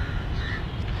கண்ட்ரோல் பண்ண முடியாது.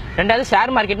 ரெண்டாவது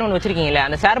ஷேர் மார்க்கெட்னு ஒன்று வச்சிருக்கீங்களே,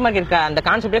 அந்த ஷேர் மார்க்கெட் அந்த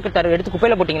கான்செப்டே எடுத்து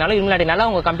குப்பையில போட்டீங்கனாலும் இலுமினாட்டினால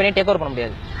உங்க கம்பெனியை டேக் ஓவர் பண்ண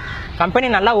முடியாது. கம்பெனி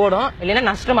நல்லா ஓடும், இல்லைன்னா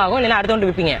நஷ்டமாகும், இல்லைன்னா அடுத்த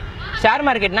விற்பீங்க. ஷேர்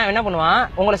மார்க்கெட்னா என்ன பண்ணுவான்,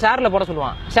 உங்களை ஷேர்ல போட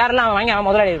சொல்லுவான், ஷேர்லாம் அவன் வாங்கி அவன்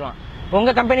முதலாளிடுவான்,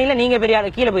 உங்க கம்பெனியில நீங்க பெரிய ஆளு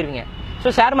கீழே போயிருவீங்க. ஸோ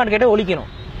ஷேர் மார்க்கெட்டை ஒழிக்கணும்,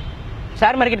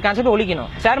 ஷேர் மார்க்கெட் கான்செப்ட்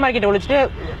ஒழிக்கணும். ஷேர் மார்க்கெட்டை ஒழிச்சிட்டு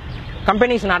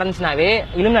கம்பெனிஸ் நடந்துச்சுனாவே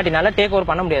இலுமினாட்டினால டேக் ஓவர்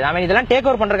பண்ண முடியாது. அவன் இதெல்லாம் டேக்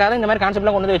ஓவர் பண்றதுக்காக இந்த மாதிரி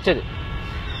கான்செப்ட்லாம் கொண்டு வந்து வச்சது.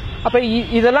 அப்ப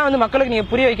இதெல்லாம் வந்து மக்களுக்கு நீங்க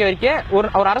புரிய வைக்க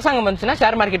ஒரு அரசாங்கம் வந்துச்சுன்னா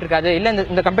ஷேர் மார்க்கெட் இருக்காது, இல்ல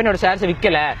இந்த கம்பெனியோட ஷேர்ஸ்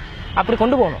விற்கல, அப்படி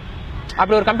கொண்டு போகணும்.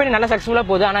 அப்படி ஒரு கம்பெனி நல்லா சக்சஸ்ஃபுல்லா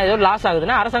போகுது, ஆனா ஏதோ லாஸ்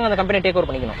ஆகுதுன்னா அரசாங்கம் அந்த கம்பெனியை டேக் ஓவர்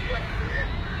பண்ணிக்கணும்.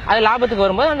 அது லாபத்துக்கு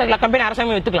வரும்போது அந்த கம்பெனி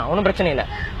அரசாங்கம் வித்துக்கலாம், ஒன்றும் பிரச்சனை இல்லை.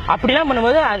 அப்படிலாம்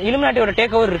பண்ணும்போது இலுமினாட்டியோட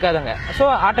டேக் ஓவர் இருக்காதுங்க. ஸோ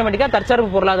ஆட்டோமேட்டிக்கா தற்சார்பு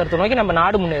பொருளாதாரத்தை நோக்கி நம்ம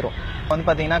நாடு முன்னேறும். வந்து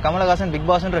பாத்தீங்கன்னா கமலஹாசன் பிக்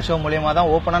பாஸ்ன்ற ஷோ மூலியமா தான்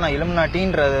ஓப்பனா நான்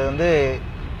இலுமினாட்டின்றது வந்து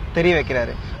தெரிய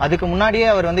வைக்கிறாரு. அதுக்கு முன்னாடியே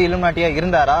அவர் வந்து இலுமினாட்டியா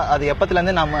இருந்தாரா? அது எப்பத்துல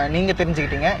இருந்து நீங்க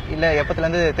தெரிஞ்சுக்கிட்டீங்க, இல்ல எப்பத்துல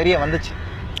இருந்து தெரிய வந்துச்சு?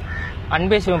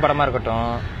 அன்பே சிவம் படமா இருக்கட்டும்,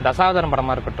 தசாவதாரம்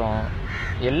படமா இருக்கட்டும்,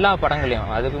 எல்லா படங்களையும்,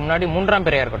 அதுக்கு முன்னாடி மூன்றாம்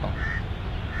பிறையா இருக்கட்டும்,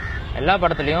 எல்லா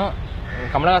படத்துலையும்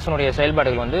கமலஹாசனுடைய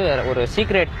செயல்பாடுகள் வந்து ஒரு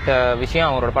சீக்ரெட் விஷயம்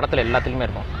அவரோட படத்துல எல்லாத்துலயுமே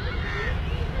இருக்கும்.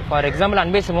 ஃபார் எக்ஸாம்பிள்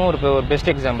அன்பே சிவம் ஒரு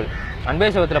பெஸ்ட் எக்ஸாம்பிள். அன்பே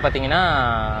சிவத்தில் பார்த்தீங்கன்னா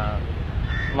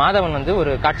மாதவன் வந்து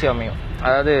ஒரு காட்சி அமையும்,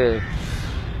 அதாவது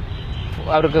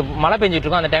அவருக்கு மழை பெஞ்சிட்டு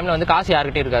இருக்கும், அந்த டைம்ல வந்து காசு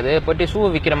யாருக்கிட்டே இருக்காது, போயிட்டு ஷூ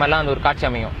விற்கிற மாதிரிலாம் அந்த ஒரு காட்சி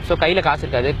அமையும். ஸோ கையில காசு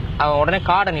இருக்காது, அவன் உடனே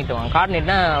கார்டை நீட்டுவான். கார்டு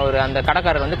நீட்டினா அந்த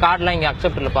கடைக்காரர் வந்து கார்டெலாம் இங்கே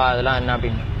அக்செப்ட் இல்லைப்பா அதெல்லாம் என்ன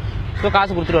அப்படின்னு, ஸோ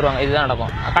காசு கொடுத்துட்டு வருவாங்க. இதுதான்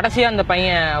நடக்கும். கடைசியாக அந்த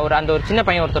பையன் அந்த ஒரு சின்ன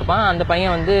பையன் ஒருத்தருப்பான், அந்த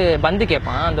பையன் வந்து பந்து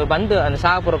கேட்பான். அந்த பந்து அந்த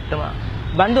சாப்பிட்ற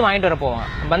பந்து வாங்கிட்டு வர போவான்.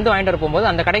 பந்து வாங்கிட்டு வர போகும்போது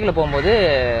அந்த கடைக்குள்ள போகும்போது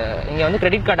இங்கே வந்து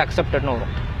கிரெடிட் கார்டு அக்செப்டட்னு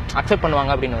வரும், அக்செப்ட்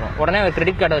பண்ணுவாங்க அப்படின்னு வரும். உடனே அவர்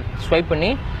கிரெடிட் கார்டை ஸ்வைப் பண்ணி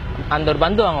அந்த ஒரு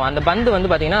பந்து வாங்குவோம். அந்த பந்து வந்து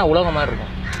பார்த்தீங்கன்னா உலகம் மாதிரி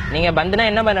இருக்கும். நீங்கள் பந்துனா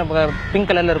என்ன பிங்க்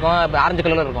கலரில் இருக்கும், ஆரஞ்சு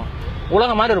கலரில் இருக்கும்,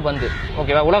 உலகம் மாதிரி ஒரு பந்து,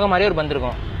 ஓகேவா? உலகம் மாதிரியே ஒரு பந்து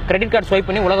இருக்கும். கிரெடிட் கார்டு ஸ்வைப்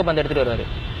பண்ணி உலக பந்து எடுத்துகிட்டு வருவார்.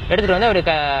 எடுத்துகிட்டு வந்து அவர்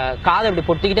காதை அப்படி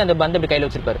பொட்டிக்கிட்டு அந்த பந்து அப்படி கையில்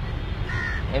வச்சிருப்பாரு.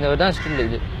 இந்த ஒரு தான் ஸ்டில்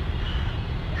இது.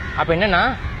 அப்போ என்னன்னா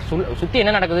சுற்றி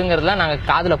என்ன நடக்குதுங்கிறதுலாம் நாங்கள்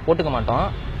காதில் போட்டுக்க மாட்டோம்.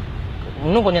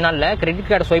 இன்னும் கொஞ்ச நாள்ல கிரெடிட்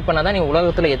கார்டை ஸ்வைப் பண்ணாதான் நீ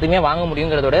உலகத்தில் எதுவுமே வாங்க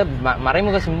முடியுங்கிறதோட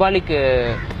மறைமுக சிம்பாலிக்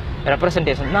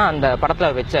ரெப்ரசன்டேஷன் தான் அந்த படத்தில்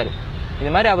அவர் வச்சாரு.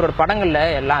 இது மாதிரி அவரோட படங்கள்ல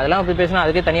எல்லாம் அதெல்லாம் அப்படி பேசணும்,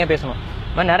 அதுக்கே தனியாக பேசணும்.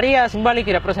 நிறைய சிம்பாலிக்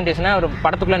ரெப்ரஸன்டேஷனா ஒரு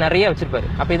படத்துக்குள்ள நிறைய வச்சிருப்பாரு.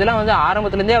 அப்ப இதெல்லாம் வந்து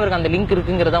ஆரம்பத்துல அவருக்கு அந்த லிங்க்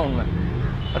இருக்குங்கிறதா உண்மை.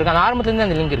 அவருக்கு அந்த ஆரம்பத்துல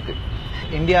அந்த லிங்க் இருக்கு.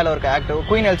 இந்தியாவில் ஒரு ஆக்டர்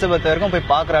குயின் எலிசபெத் வரைக்கும் போய்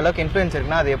பாக்குற அளவுக்கு இன்ஃபுளுன்ஸ்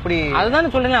இருக்குன்னா அது எப்படி?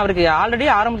 அதுதான் சொல்றேன், அவருக்கு ஆல்ரெடி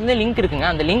ஆரம்பத்துல லிங்க் இருக்குங்க.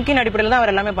 அந்த லிங்கின் அடிப்படையில் தான்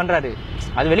அவர் எல்லாமே பண்றாரு.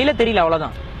 அது வெளியில தெரியல,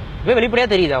 அவ்வளவுதான். இப்போ வெளிப்படையா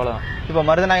தெரியுது, அவ்வளவுதான். இப்போ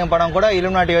மருதநாயகம் படம் கூட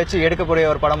இலுமினாட்டி வச்சு எடுக்கக்கூடிய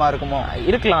ஒரு படமா இருக்குமோ?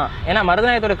 இருக்கலாம். ஏன்னா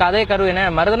மருதநாயகத்தோட கதை கரு என்ன,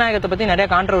 மருதநாயகத்தை பத்தி நிறைய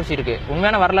கான்ட்ரவர்சி இருக்கு.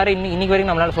 உண்மையான வரலாறு இன்னைக்கு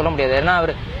வரைக்கும் நம்மளால சொல்ல முடியாது. ஏன்னா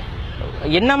அவர்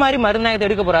என்ன மாதிரி மருதநாயகத்தை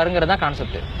எடுக்க போறாருங்கிறது தான்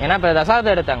கான்செப்ட். ஏன்னா இப்ப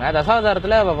தசாவதாரம் எடுத்தாங்க.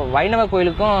 தசாவதாரத்துல வைணவ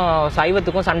கோயிலுக்கும்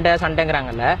சைவத்துக்கும்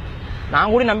சண்டைங்கிறாங்கல்ல.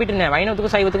 நான் கூட நம்பிட்டு இருந்தேன்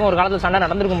வைணவத்துக்கும் சைவத்துக்கும் ஒரு காலத்துல சண்டை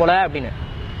நடந்திருக்கும் போல அப்படின்னு.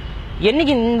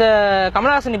 என்னைக்கு இந்த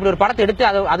கமலஹாசன் இப்படி ஒரு படத்தை எடுத்து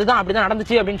அதுதான் அப்படிதான்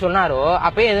நடந்துச்சு அப்படின்னு சொன்னாரோ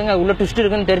அப்பயே எதுங்க உள்ள ட்விஸ்ட்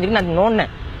இருக்குன்னு தெரிஞ்சுட்டு நான்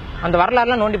நோண்டினேன். அந்த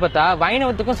வரலாறுலாம் நோண்டி பார்த்தா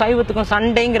வைணவத்துக்கும் சைவத்துக்கும்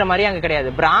சண்டைங்கிற மாதிரி அங்க கிடையாது.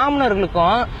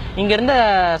 பிராமணர்களுக்கும் இங்க இருந்த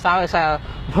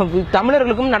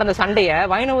தமிழர்களுக்கும் நடந்த சண்டைய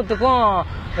வைணவத்துக்கும்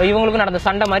இவங்களுக்கும் நடந்த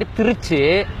சண்டை மாதிரி திரிச்சு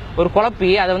ஒரு குழப்பி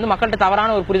அதை வந்து மக்கள்கிட்ட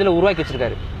தவறான ஒரு புரிதலை உருவாக்கி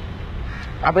வச்சிருக்காரு.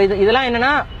 அப்ப இதெல்லாம்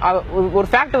என்னன்னா ஒரு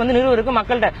ஃபேக்ட் வந்து நிறுவருக்கு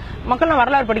மக்கள்லாம்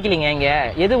வரலாறு படிக்கலீங்க. இங்க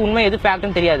எது உண்மை எது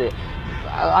ஃபேக்ட்னு தெரியாது.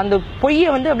 அந்த பொய்யை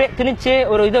வந்து அப்படியே திணிச்சு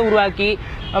ஒரு இதை உருவாக்கி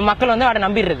மக்கள் வந்து அதை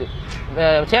நம்பிடுறது.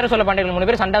 சேர சோழ பாண்டியர்கள் 3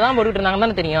 பேர் சண்டை தான் போட்டுட்டு இருந்தாங்கன்னு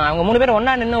தானே தெரியும். அவங்க 3 பேர்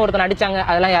ஒன்னா நின்று ஒருத்தன் அடிச்சாங்க,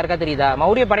 அதெல்லாம் யாருக்கா தெரியுதா?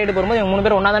 மௌரிய படையெடுப்பு வரும்போது இவங்க 3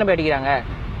 பேர் ஒன்னா தானே போய் அடிக்கிறாங்க.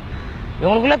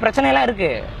 இவங்களுக்குள்ள பிரச்சனை எல்லாம் இருக்கு.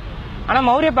 ஆனா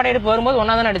மௌரிய படையெடுப்பு வரும்போது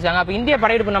ஒன்னா தானே அடிச்சாங்க. அப்ப இந்திய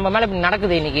படையெடுப்பு நம்ம மேல இப்படி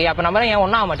நடக்குது இன்னைக்கு. அப்ப நம்ம ஏன்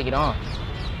ஒன்னா மாட்டிக்கிறோம்?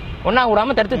 ஒன்னா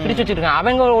விடாம தடுத்து பிரிச்சு வச்சிருக்காங்க.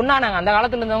 அவங்க ஒன்னானாங்க, அந்த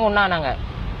காலத்துல இருந்தவங்க ஒன்னானாங்க.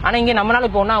 ஆனா இங்க நம்மளால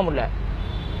இப்ப ஒன்னா முடியல.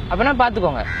 அப்படின்னா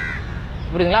பாத்துக்கோங்க,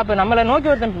 புரியுதுங்களா? அப்ப நம்மளை நோக்கி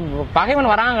ஒருத்தன் பகைவன்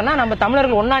வராங்கன்னா நம்ம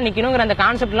தமிழர்கள் ஒன்னா நிக்கணுங்கிற அந்த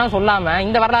கான்செப்ட் எல்லாம் சொல்லாம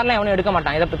இந்த வரலாறுலாம் எவனும் எடுக்க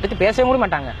மாட்டாங்க. இதை பத்தி பேசவே கூட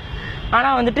மாட்டாங்க. ஆனா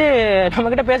வந்துட்டு நம்ம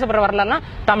கிட்ட பேசப்படுற வரலாறுலாம்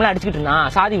தமிழை அடிச்சுக்கிட்டு இருந்தான்,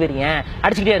 சாதி வெறியன்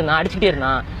அடிச்சுக்கிட்டே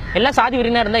இருந்தான். எல்லாம் சாதி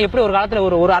வெறியனா இருந்தா எப்படி ஒரு காலத்துல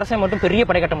ஒரு அரசை மட்டும் பெரிய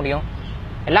படை கட்ட முடியும்?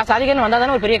 எல்லா சாதிகளும் வந்தா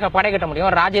தானே ஒரு பெரிய படை கட்ட முடியும்,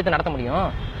 ஒரு ராஜ்யத்தை நடத்த முடியும்.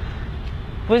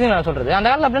 புரியுதுங்களா நான் சொல்றது? அந்த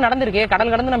காலத்துல அப்படி நடந்திருக்கு.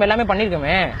 கடல் கடந்து நம்ம எல்லாமே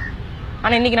பண்ணிருக்கோமே.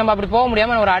 ஆனா இன்னைக்கு நம்ம அப்படி போக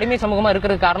முடியாம ஒரு அடிமை சமூகமா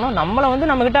இருக்கிறது காரணம் நம்மள வந்து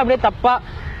நம்ம கிட்ட அப்படியே தப்பா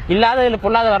இல்லாத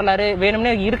பொல்லாத வரலாறு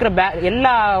வேணும்னே இருக்கிற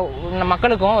எல்லா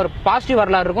மக்களுக்கும் ஒரு பாசிட்டிவ்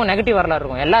வரலாறு இருக்கும், நெகட்டிவ் வரலாறு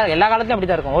இருக்கும். எல்லா காலத்திலும்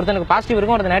அப்படிதான் இருக்கும். ஒருத்தனுக்கு பாசிட்டிவ்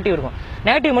இருக்கும், ஒருத்தர் நெகட்டிவ் இருக்கும்.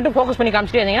 நெகட்டிவ் மட்டும் ஃபோக்கஸ் பண்ணி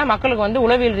காமிச்சிட்டே இருந்தீங்கன்னா மக்களுக்கு வந்து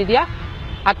உளவியல் ரீதியா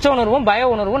அச்ச உணர்வும் பய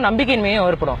உணர்வும் நம்பிக்கையின்மையும்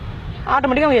ஏற்படும்.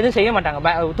 ஆட்டோமேட்டிக்கா அவங்க எதுவும் செய்ய மாட்டாங்க,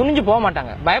 துணிஞ்சு போக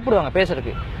மாட்டாங்க, பயப்படுவாங்க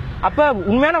பேசுறதுக்கு. அப்ப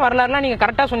உண்மையான வரலாறுலாம் நீங்க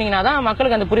கரெக்டா சொன்னீங்கன்னா தான்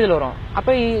மக்களுக்கு அந்த புரிதல் வரும்.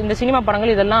 அப்ப இந்த சினிமா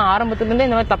படங்கள் இதெல்லாம் ஆரம்பத்திலிருந்தே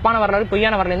இந்த மாதிரி தப்பான வரலாறு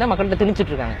பொய்யான வரலாறு தான் மக்கள்கிட்ட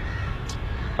திணிச்சிட்டு இருக்காங்க.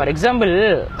 ஃபார் எக்ஸாம்பிள்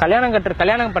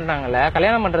கல்யாணம் பண்றாங்கல்ல,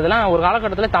 கல்யாணம் பண்றதுலாம் ஒரு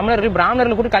காலகட்டத்தில் தமிழர்கள்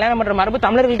பிராமணர்கள் கூட கல்யாணம் பண்ற மரபு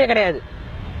தமிழர்கள்ட்டே கிடையாது.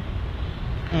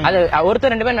 அது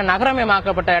ஒருத்தர் 2 பேர்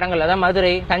நகரமயமாக்கப்பட்ட இடங்கள், அதாவது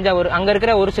மதுரை, தஞ்சாவூர், அங்க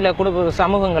இருக்கிற ஒரு சில குடும்ப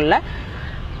சமூகங்கள்ல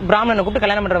பிராமணனை கூப்பிட்டு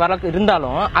கல்யாணம் பண்ற வரலாறு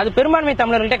இருந்தாலும் அது பெரும்பான்மை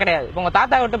தமிழர்கள்ட்டே கிடையாது. இப்போ உங்க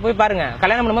தாத்தா கிட்ட போய் பாருங்க,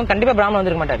 கல்யாணம் பண்ணும்போது கண்டிப்பா பிராமணன்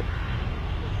வந்திருக்க மாட்டாரு.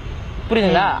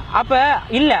 புரியுதுங்களா? அப்ப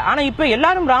இல்ல. ஆனா இப்ப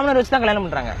எல்லாரும் பிராமணர் வச்சு தான் கல்யாணம்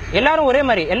பண்றாங்க. எல்லாரும் ஒரே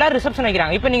மாதிரி எல்லாரும் ரிசப்ஷன்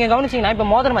வைக்கிறாங்க. இப்ப நீங்க கவனிச்சீங்கன்னா இப்ப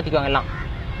மோதிரம் மாத்திக்குவாங்க. எல்லாம்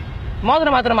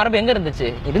மோதிரம் மாத்திர மரபு எங்க இருந்துச்சு?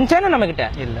 இருந்துச்சேன்னா நம்ம கிட்ட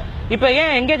இல்ல. இப்ப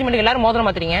ஏன் என்கேஜ்மெண்ட் எல்லாரும் மோதிரம்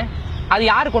மாத்துறீங்க? அது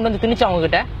யாரு கொண்டு வந்து திணிச்சு அவங்க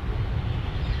கிட்ட?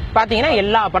 பாத்தீங்கன்னா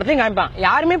எல்லா படத்தையும் காமிப்பான்.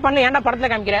 யாருமே பண்ணல, ஏன்டா படத்துல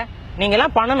காமிக்கிற? நீங்க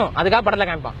எல்லாம் பண்ணணும், அதுக்காக படத்துல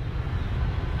காமிப்பான்.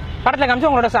 படத்துல காமிச்சு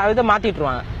உங்களோட இதை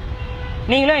மாத்திட்டுருவாங்க.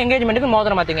 நீங்களும் என்கேஜ்மெண்ட்டுக்கு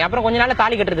மோதிரம் மாத்தீங்க, அப்புறம் கொஞ்ச நாள்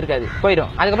தாலி கட்டுறது இருக்காது,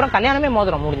 போயிடும். அதுக்கப்புறம் கல்யாணமே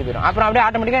மோதிரம் முடிஞ்சு போயிடும். அப்புறம் அப்படியே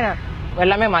ஆட்டோமேட்டிக்கா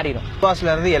எல்லாமே மாறிடும்.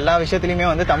 பாஸ்ல இருந்து எல்லா விஷயத்திலுமே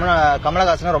வந்து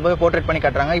கமலஹாசனை ரொம்பவே போர்ட்ரேட் பண்ணி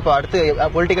காட்டுறாங்க. இப்போ அடுத்து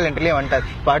பொலிட்டிக்கல் என்ட்ரிலேயே வந்துட்டார்.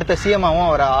 இப்போ அடுத்த சிஎம்மாவும்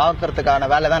அவரை ஆக்கிறதுக்கான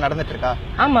வேலை தான் நடந்துட்டு இருக்கா?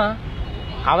 ஆமா,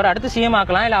 அவர் அடுத்து சிஎம்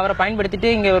ஆக்கலாம், இல்ல அவரை பயன்படுத்திட்டு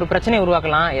இங்க ஒரு பிரச்சனையை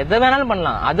உருவாக்கலாம், எதை வேணாலும்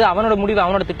பண்ணலாம். அது அவனோட முடிவு,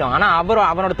 அவனோட திட்டம். ஆனா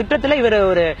அவனோட திட்டத்துல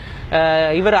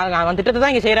இவர் அவன் திட்டத்தை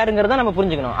தான் இங்க செய்யறாருங்கிறத நம்ம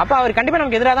புரிஞ்சுக்கணும். அப்ப அவர் கண்டிப்பா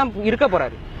நமக்கு எதிராக தான் இருக்க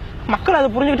போறாரு. மக்கள் அதை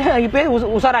புரிஞ்சுக்கிட்டு இப்பயே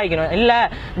உஷாராயிக்கணும். இல்ல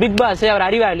பிக் பாஸ் அவர்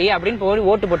அறிவாளி அப்படின்னு போய்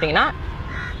ஓட்டு போட்டீங்கன்னா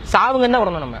சாவுங்கன்னு தான்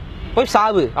விடணும். நம்ம போய்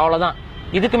சாவு, அவ்வளவுதான்.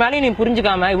 இதுக்கு மேலேயும் நீ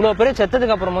புரிஞ்சுக்காம இவ்வளவு பேர்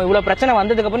செத்ததுக்கு அப்புறமும் இவ்வளவு பிரச்சனை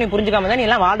வந்ததுக்கு அப்புறம் நீ புரிஞ்சுக்காம தான் நீ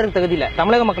எல்லாம் வாழ்றதுக்கு தகுதி இல்ல.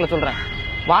 தமிழக மக்களை சொல்றேன்,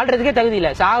 வாழ்றதுக்கே தகுதி இல்ல.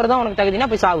 சாவுதான் உனக்கு தகுதினா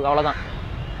போய் சாவு, அவ்வளவுதான்.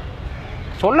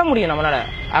 சொல்ல முடியும் நம்மளால.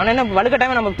 அவன் என்ன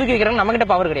வலுக்கட்டாம நம்ம தூக்கி வைக்கிறாங்க, நம்ம கிட்ட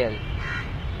பவர் கிடையாது.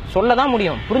 சொல்லதான்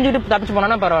முடியும். புரிஞ்சுட்டு தப்பிச்சு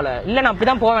போனா பரவாயில்ல. இல்ல நான்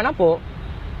அப்படிதான் போவேன்னா போ,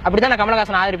 அப்படிதான் நான்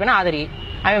கமலஹாசன் ஆதரிப்பேன்னா ஆதரி.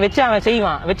 அவன்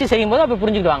செய்வான், வச்சு செய்யும் போது அப்ப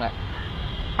புரிஞ்சுக்கிடுவாங்க.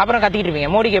 அப்புறம் கத்திக்கிட்டு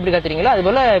இருப்பீங்க. மோடிக்கு எப்படி கத்துறீங்களோ அது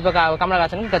போல இப்ப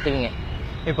கமலஹாசனுக்கு கத்துவீங்க.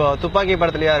 இப்போ துப்பாக்கி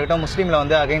படத்துலயா இருக்கட்டும், முஸ்லீம்ல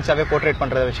வந்து அகைன்ஸ்டாவே போர்ட்ரேட்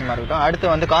பண்ற விஷயமா இருக்கட்டும், அடுத்து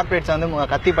வந்து கார்பரேட்ஸ் வந்து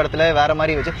கத்தி படத்துல வேற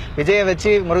மாதிரி வச்சு விஜயை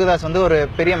வச்சு முருகதாஸ் வந்து ஒரு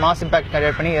பெரிய மாஸ் இம்பாக்ட்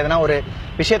கிரியேட் பண்ணி எதனா ஒரு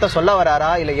விஷயத்த சொல்ல வராரா,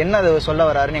 இல்ல என்ன சொல்ல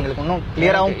வராருன்னு எங்களுக்கு இன்னும்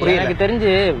கிளியராவும் புரியல. எனக்கு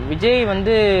தெரிஞ்சு விஜய்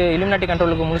வந்து இலுமினாட்டி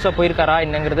கண்ட்ரோலுக்கு முழுசா போயிருக்காரா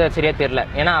என்னங்கிறது சரியா தெரியல.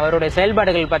 ஏன்னா அவருடைய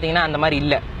செயல்பாடுகள் பாத்தீங்கன்னா அந்த மாதிரி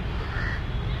இல்ல.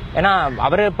 ஏன்னா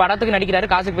அவரு படத்துக்கு நடிக்கிறாரு,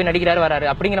 காசுக்கு போய் நடிக்கிறாரு, வராரு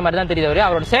அப்படிங்கிற மாதிரி தான் தெரியுது.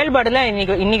 அவரோட செயல்பாடுல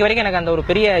இன்னைக்கு வரைக்கும் எனக்கு அந்த ஒரு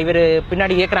பெரிய இவர்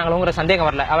பின்னாடி இயக்குறாங்களோங்கிற சந்தேகம்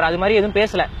வரல. அவர் அது மாதிரி எதுவும்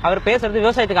பேசல. அவர் பேசுறது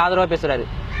விவசாயத்துக்கு ஆதரவா பேசுறாரு.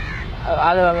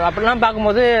 அது அப்படிலாம்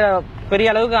பார்க்கும்போது பெரிய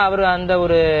அளவுக்கு அவர் அந்த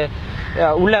ஒரு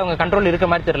உள்ள அவங்க கண்ட்ரோல் இருக்க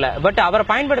மாதிரி தெரியல. பட் அவரை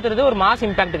பயன்படுத்துறது ஒரு மாஸ்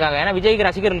இம்பாக்டுக்காக. ஏன்னா விஜய்க்கு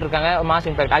ரசிகர்கள் இருக்காங்க, மாஸ்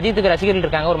இம்பாக்ட். அஜித்துக்கு ரசிகர்கள்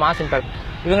இருக்காங்க, ஒரு மாஸ் இம்பாக்ட்.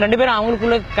 இவங்க 2 பேரும்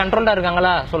அவங்களுக்குள்ள கண்ட்ரோல்டா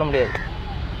இருக்காங்களா சொல்ல முடியாது.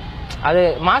 அது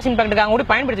மாஸ் இம்பாக்டுக்காக கூட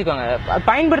பயன்படுத்திக்குவாங்க.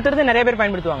 பயன்படுத்துறது நிறைய பேர்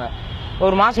பயன்படுத்துவாங்க.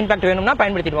 ஒரு மாஸ் இம்பாக்ட் வேணும்னா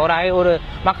பயன்படுத்திடுவாங்க. ஒரு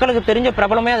மக்களுக்கு தெரிஞ்ச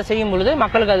பிரபலமே அதை செய்யும் பொழுது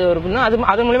மக்களுக்கு அது ஒரு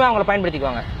அது மூலமா அவங்களை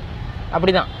பயன்படுத்திக்குவாங்க.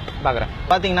 அப்படிதான் பாக்குறேன்.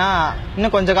 பாத்தீங்கன்னா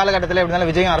இன்னும் கொஞ்சம் காலகட்டத்தில் எப்படி இருந்தாலும்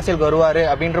விஜய் அரசியலுக்கு வருவாரு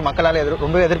அப்படின்ற மக்களால்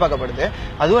ரொம்ப எதிர்பார்க்கப்படுது.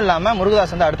 அதுவும் இல்லாம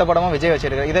முருகதாஸ் வந்து அடுத்த படமா விஜய்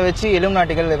வச்சிருக்காரு. இதை வச்சு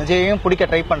இலுமினாட்டிகள் விஜயையும் பிடிக்க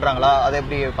ட்ரை பண்றாங்களா? அதை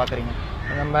எப்படி பாக்குறீங்க?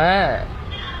 நம்ம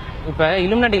இப்ப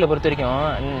இலுமினாட்டிகளை பொறுத்த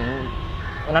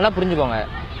வரைக்கும் நல்லா புரிஞ்சுக்கோங்க.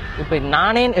 இப்ப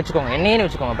நானே வச்சுக்கோங்க, என்னையே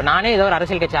வச்சுக்கோங்க. இப்ப நானே ஏதோ ஒரு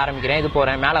அரசியல் கட்சி ஆரம்பிக்கிறேன், இது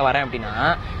போறேன், மேல வரேன் அப்படின்னா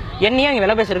என்னையே அங்க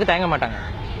விலை பேசுறதுக்கு தயங்க மாட்டாங்க.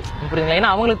 புரியுதுங்களா?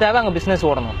 ஏன்னா அவங்களுக்கு தேவை அங்க பிசினஸ்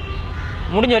ஓடணும்.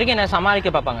 முடிஞ்ச வரைக்கும் என்ன சமாளிக்க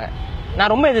பார்ப்பாங்க.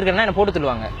 நான் ரொம்ப எதிர்க்கிறேன்னா என்ன போட்டு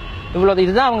தள்ளுவாங்க. இவ்வளவு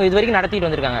இதுதான் அவங்க இது வரைக்கும் நடத்திட்டு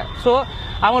வந்திருக்காங்க. ஸோ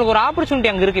அவங்களுக்கு ஒரு ஆப்பர்ச்சுனிட்டி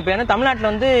அங்கே இருக்கு. இப்போ ஏன்னா தமிழ்நாட்டில்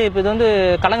வந்து இப்போ இது வந்து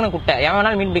கலங்கன குட்டை, எவன்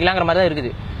வேணாலும் மீன் பிடிக்கலாங்கிற மாதிரி தான்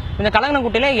இருக்குது. இந்த கலங்கன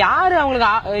குட்டையில யாரு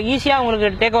அவங்களுக்கு ஈஸியா அவங்களுக்கு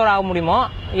டேக் ஓவர் ஆக முடியுமோ,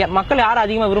 மக்கள் யாரும்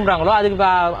அதிகமாக விரும்புறாங்களோ அதுக்கு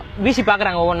வீசி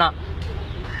பாக்குறாங்க ஒவ்வொன்னா.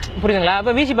 புரியுதுங்களா?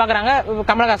 இப்போ வீசி பாக்குறாங்க.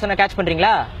 கமலஹாசனை கேட்ச்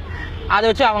பண்றீங்களா, அதை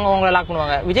வச்சு அவங்க உங்களை லாக்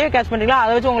பண்ணுவாங்க. விஜய் கேட்ச் பண்றீங்களா,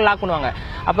 அதை வச்சு உங்களை லாக் பண்ணுவாங்க.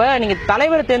 அப்ப நீங்க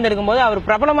தலைவர் தேர்ந்தெடுக்கும் போது அவர்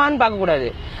பிரபலமானு பார்க்க கூடாது,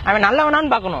 அவன்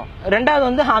நல்லவனான்னு பார்க்கணும். ரெண்டாவது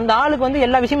வந்து அந்த ஆளுக்கு வந்து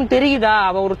எல்லா விஷயமும் தெரியுதா,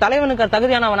 அவ ஒரு தலைவனுக்கு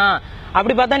தகுதியானவனா,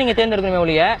 அப்படி பார்த்தா நீங்க தேர்ந்தெடுக்கணுமே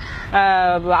ஒழிய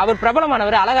அவர்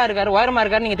பிரபலமானவர், அழகா இருக்காரு, உயரமா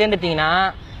இருக்காரு நீங்க தேர்ந்தெடுத்தீங்கன்னா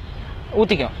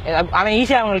ஊத்திக்கும். அவன்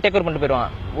ஈஸியா அவங்களுக்கு டேக் ஓவர் பண்ணிட்டு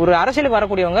போயிடுவான். ஒரு அரசியலுக்கு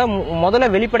வரக்கூடியவங்க முதல்ல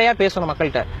வெளிப்படையா பேசணும்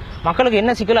மக்கள்கிட்ட. மக்களுக்கு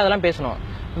என்ன சிக்கல் அதெல்லாம் பேசணும்.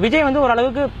 விஜய் வந்து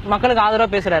ஓரளவுக்கு மக்களுக்கு ஆதரவா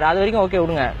பேசுறாரு, அது வரைக்கும் ஓகே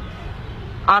விடுங்க.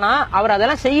 ஆனா அவர்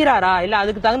அதெல்லாம் செய்யறாரா இல்ல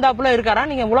அதுக்கு தகுந்தாப்புல இருக்காரா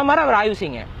நீங்க உளமாற அவர் ஆய்வு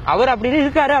செய்யுங்க. அவர் அப்படி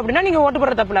இருக்காரு அப்படின்னா நீங்க ஓட்டு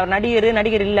போடுற தப்பு இல்ல. அவர்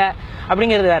நடிகர் இல்ல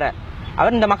அப்படிங்கிறது வேற.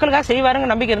 அவர் இந்த மக்களுக்காக செய்வாருங்க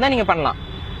நம்பிக்கை இருந்தா நீங்க பண்ணலாம்.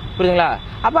 புரியுதுங்களா?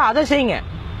 அப்ப அதை செய்யுங்க.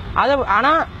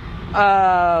 ஆனா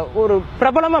ஒரு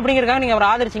பிரபலம் அப்படிங்கிறதுக்காக நீங்க அவர்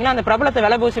ஆதரிச்சீங்கன்னா அந்த பிரபலத்தை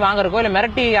விலை பூசி வாங்குறதுக்கோ இல்ல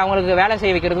மிரட்டி அவங்களுக்கு வேலை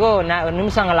செய்ய வைக்கிறதுக்கோ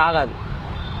நிமிஷங்கள் ஆகாது.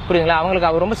 புரியுதுங்களா? அவங்களுக்கு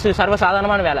அவர் ரொம்ப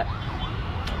சர்வசாதாரணமான வேலை.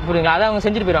 புரியுதுங்களா? அதை அவங்க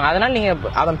செஞ்சுட்டு போயிருவாங்க. அதனால நீங்க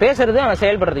அவன் பேசுறது அவன்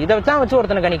செயல்படுறது இதை வச்சு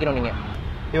ஒருத்தனை கணிக்கணும். நீங்க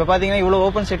இப்ப பாத்தீங்கன்னா இவ்வளவு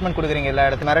ஓப்பன் ஸ்டேட்மெண்ட் கொடுக்குறீங்க, எல்லா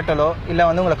இடத்துல மிரட்டலோ இல்ல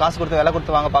வந்து உங்களுக்கு காசு கொடுத்து விலை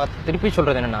கொடுத்து வாங்க பார்க்க. திருப்பி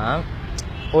சொல்றது என்னன்னா,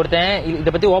 ஒருத்தன்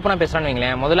இதை பத்தி ஓப்பனா பேசுறான்னு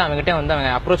வைங்களேன், முதல்ல அவங்ககிட்ட வந்து அவங்க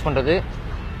அப்ரோச் பண்றது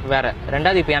வேற.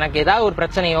 ரெண்டாவது இப்ப எனக்கு ஏதாவது ஒரு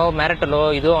பிரச்சனையோ மிரட்டலோ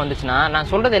இதோ வந்துச்சுன்னா நான்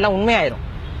சொல்றது எல்லாம் உண்மையாயிரும்.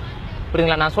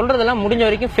 புரியுதுங்களா? நான் சொல்றதெல்லாம் முடிஞ்ச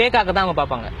வரைக்கும் ஃபேக் ஆக தான் அவங்க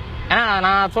பார்ப்பாங்க. ஏன்னா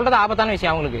நான் சொல்றது ஆபத்தான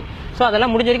விஷயம் அவங்களுக்கு. ஸோ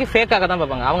அதெல்லாம் முடிஞ்ச வரைக்கும் ஃபேக் ஆக தான்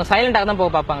பார்ப்பாங்க. அவங்க சைலண்டாக தான்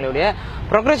போக பார்ப்பாங்களே ஒழிய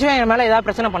ப்ரொக்ரெசிவா என் மேல ஏதாவது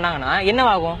பிரச்சனை பண்ணாங்கன்னா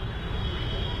என்னவாகும்?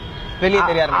 வெளியே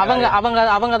தெரியாது.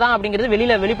 அவங்க தான் அப்படிங்கிறது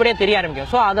வெளிப்படையா தெரிய ஆரம்பிக்கும்.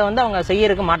 ஸோ அதை வந்து அவங்க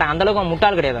செய்யறதுக்கு மாட்டாங்க. அந்த அளவுக்கு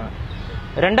முட்டாள் கிடையாது அவன்.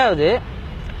 ரெண்டாவது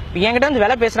என்கிட்ட வந்து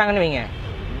வேலை பேசுறாங்கன்னு வைங்க,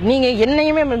 நீங்க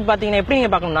என்னையுமே பாத்தீங்கன்னா எப்படி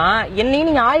நீங்க பார்க்கணும்னா என்னையும்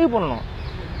நீங்க ஆய்வு பண்ணணும்.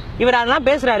 இவர் அதெல்லாம்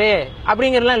பேசுறாரு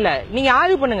அப்படிங்கறதுலாம் இல்ல, நீங்க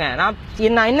ஆய்வு பண்ணுங்க.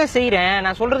 நான் என்ன செய்யறேன்,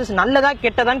 நான் சொல்றது நல்லதா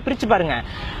கெட்டதான்னு பிரிச்சு பாருங்க.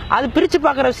 அது பிரிச்சு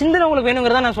பாக்குற சிந்தனை உங்களுக்கு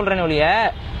வேணுங்கிறதா நான் சொல்றேன் ஒழிய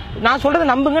நான் சொல்றதை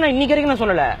நம்புங்க நான் இன்னைக்கு வரைக்கும் நான்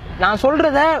சொல்லல. நான்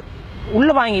சொல்றத உள்ள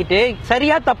வாங்கிட்டு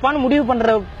சரியா தப்பான்னு முடிவு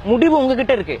பண்ற முடிவு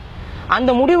உங்ககிட்ட இருக்கு.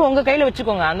 அந்த முடிவு உங்க கையில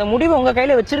வச்சுக்கோங்க. அந்த முடிவு உங்க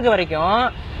கையில வச்சிருக்க வரைக்கும்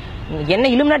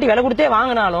என்ன இலுமினாட்டி விலை கொடுத்தே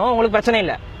வாங்கினாலும் உங்களுக்கு பிரச்சனை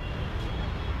இல்லை.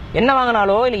 என்ன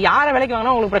வாங்கினாலோ இல்ல யார விலைக்கு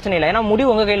வாங்கினா உங்களுக்கு பிரச்சனை இல்லை. ஏன்னா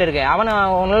முடிவு உங்க கையில இருக்கு.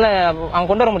 அவன்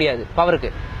கொண்டு வர முடியாது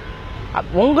பவருக்கு.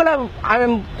 உங்களை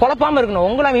அவன் குழப்பாம இருக்கணும்,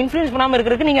 உங்களை அவன் இன்ஃபுளுன்ஸ் பண்ணாம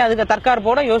இருக்கிறதுக்கு நீங்க அதுக்கு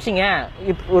தற்காப்போட யோசிங்க.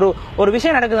 ஒரு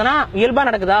விஷயம் நடக்குதுன்னா இயல்பா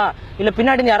நடக்குதா இல்ல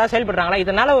பின்னாடி யாராவது செயல்படுறாங்களா,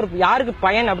 இதனால யாருக்கு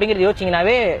பயன் அப்படிங்கறது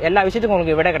யோசிச்சீங்கன்னாவே எல்லா விஷயத்துக்கும்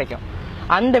உங்களுக்கு விடை கிடைக்கும்.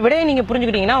 அந்த விடையை நீங்க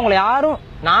புரிஞ்சுக்கிட்டீங்கன்னா உங்களை யாரும்,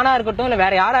 நானா இருக்கட்டும் இல்ல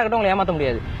வேற யாரா இருக்கட்டும், உங்களை ஏமாத்த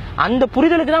முடியாது. அந்த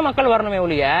புரிதலுக்கு தான் மக்கள் வரணுமே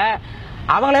ஒழிய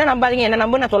அவங்களே நம்பாதீங்க. என்ன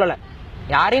நம்பு நான் சொல்லல,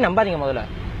 யாரையும் நம்பாதீங்க. முதல்ல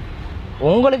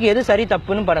உங்களுக்கு எது சரி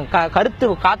தப்புன்னு பாருங்க. கருத்து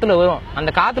காத்துல வரும், அந்த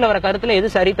காத்துல வர கருத்துல எது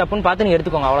சரி தப்புன்னு பார்த்து நீங்க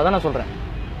எடுத்துக்கோங்க. அவ்வளவுதான் நான் சொல்றேன்.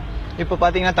 இப்ப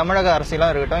பாத்தீங்கன்னா தமிழக அரசியலா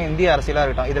இருக்கட்டும் இந்திய அரசியலா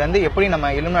இருக்கட்டும், இதுல இருந்து எப்படி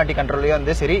நம்ம இலுமினாட்டி கண்ட்ரோல்லயோ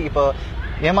வந்து சரி இப்போ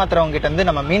ஏமாத்துறவங்க கிட்ட இருந்து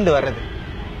நம்ம மீண்டு வர்றது?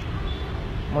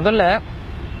 முதல்ல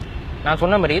நான்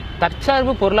சொன்ன மாதிரி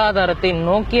தற்சார்பு பொருளாதாரத்தை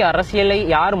நோக்கி அரசியலை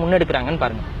யார் முன்னெடுக்கிறாங்கன்னு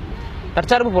பாருங்க.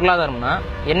 தற்சார்பு பொருளாதாரம்னா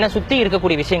என்ன சுத்தி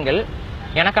இருக்கக்கூடிய விஷயங்கள்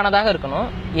எனக்கானதாக இருக்கணும்,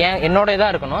 என்னோட இதா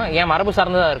இருக்கணும், என் மரபு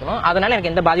சார்ந்ததா இருக்கணும், அதனால எனக்கு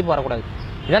எந்த பாதிப்பும் வரக்கூடாது.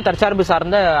 இதுதான் தற்சார்பு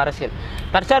சார்ந்த அரசியல்.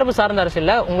 தற்சார்பு சார்ந்த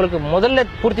அரசியல்ல உங்களுக்கு முதல்ல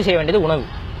பூர்த்தி செய்ய வேண்டியது உணவு.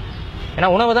 ஏன்னா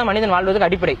உணவு தான் மனிதன் வாழ்வதற்கு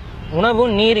அடிப்படை.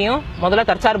 உணவும் நீரையும் முதல்ல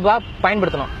தற்சார்பா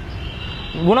பயன்படுத்தணும்.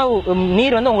 உணவு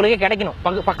நீர் வந்து உங்களுக்கே கிடைக்கணும்,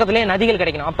 பக்கத்திலே நதிகள்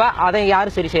கிடைக்கணும். அப்ப அதை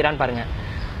யாரு சரி செய்யறான்னு பாருங்க.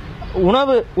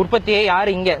 உணவு உற்பத்தியை யாரு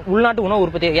இங்க உள்நாட்டு உணவு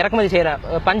உற்பத்தியை இறக்குமதி செய்யற,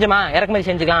 பஞ்சமா இறக்குமதி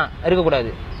செஞ்சுக்கலாம்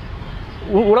இருக்கக்கூடாது.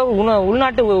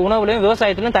 உள்நாட்டு உணவுலையும்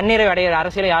விவசாயத்திலும் தண்ணீரை அடையிற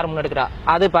அரசியலை யார் முன்னெடுக்கிறா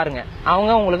அது பாருங்க.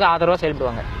 அவங்க உங்களுக்கு ஆதரவா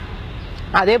செயல்படுவாங்க.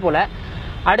 அதே போல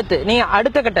அடுத்து நீங்க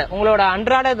அடுத்த கட்ட உங்களோட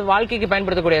அன்றாட வாழ்க்கைக்கு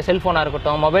பயன்படுத்தக்கூடிய செல்போனா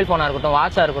இருக்கட்டும், மொபைல் போனா இருக்கட்டும்,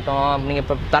 வாட்சா இருக்கட்டும், நீங்க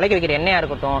இப்ப தலைக்கு வைக்கிற எண்ணெயா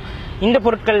இருக்கட்டும், இந்த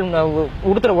பொருட்கள்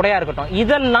உடுத்துற உடையா இருக்கட்டும்,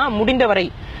 இதெல்லாம் முடிந்த வரை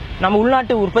நம்ம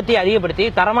உள்நாட்டு உற்பத்தியை அதிகப்படுத்தி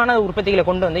தரமான உற்பத்திகளை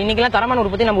கொண்டு வந்து, இன்னைக்கெல்லாம் தரமான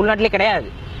உற்பத்தி நம்ம உள்நாட்டிலே கிடையாது.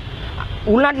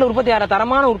 உள்நாட்டில் உற்பத்தி ஆகிற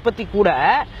தரமான உற்பத்தி கூட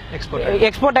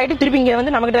எக்ஸ்போர்ட் ஆகிட்டு திருப்பி இங்கே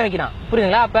வந்து நம்ம கிட்ட தான் வைக்கிறான்.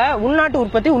 புரியுதுங்களா? அப்ப உள்நாட்டு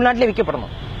உற்பத்தி உள்நாட்டிலே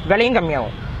விற்கப்படணும், விலையும்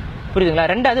கம்மியாகும். புரியுதுங்களா?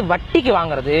 ரெண்டாவது வட்டிக்கு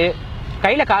வாங்குறது,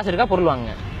 கையில காசு இருக்கா பொருள்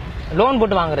வாங்குங்க. லோன்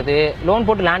போட்டு வாங்குறது, லோன்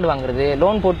போட்டு லேண்ட் வாங்குறது,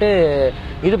 லோன் போட்டு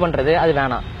இது பண்றது அது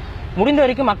வேணாம். முடிந்த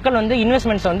வரைக்கும் மக்கள் வந்து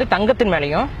இன்வெஸ்ட்மெண்ட்ஸ் வந்து தங்கத்தின்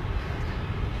மேலையும்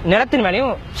நிலத்தின்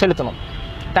மேலையும் செலுத்தணும்.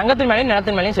 தங்கத்தின் மேலையும்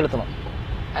நிலத்தின் மேலையும் செலுத்தணும்.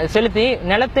 அது செலுத்தி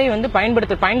நிலத்தை வந்து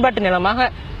பயன்பாட்டு நிலமாக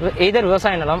எதர்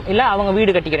விவசாய நிலம் இல்ல அவங்க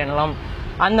வீடு கட்டிக்கிற நிலம்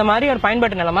அந்த மாதிரி ஒரு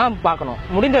பயன்பாட்டு நிலமா பார்க்கணும்.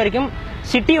 முடிந்த வரைக்கும்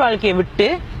சிட்டி வாழ்க்கையை விட்டு,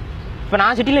 இப்ப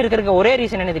நான் சிட்டில இருக்கிற ஒரே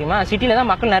ரீசன் என்ன தெரியுமா? சிட்டில தான்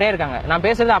மக்கள் நிறைய இருக்காங்க. நான்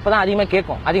பேசுறது அப்பதான் அதிகமா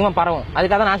கேட்கும், அதிகமா பரவும்.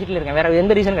 அதுக்காக தான் நான் சிட்டில இருக்கேன், வேற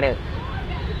எந்த ரீசன் கிடையாது.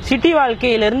 சிட்டி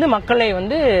வாழ்க்கையிலிருந்து மக்களை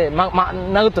வந்து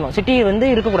நகர்த்தணும். சிட்டி வந்து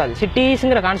இருக்கக்கூடாது.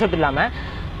 சிட்டிஸ்ங்கிற கான்செப்ட் இல்லாம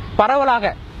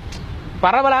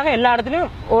பரவலாக எல்லா இடத்துலயும்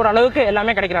ஓரளவுக்கு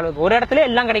எல்லாமே கிடைக்கிற அளவுக்கு, ஒரு இடத்துல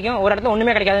எல்லாம் கிடைக்கும், ஒரு இடத்துல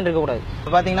ஒண்ணுமே கிடைக்காதுன்னு இருக்கக்கூடாது.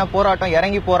 பாத்தீங்கன்னா போராட்டம்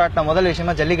இறங்கி போராட்டம் முதல்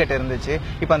விஷயமா ஜல்லிக்கட்டு இருந்துச்சு.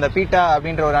 இப்ப அந்த பீட்டா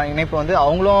அப்படின்ற ஒரு இணைப்பு வந்து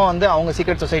அவங்களும் வந்து அவங்க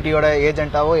சீக்ரெட் சொசைட்டியோட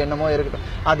ஏஜென்ட்டாவோ என்னமோ இருக்கட்டும்,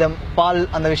 அத பால்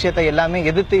அந்த விஷயத்தை எல்லாமே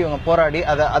எதிர்த்து இவங்க போராடி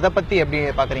அதை பத்தி எப்படி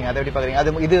பாக்குறீங்க? அதை எப்படி பாக்குறீங்க?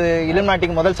 அது இது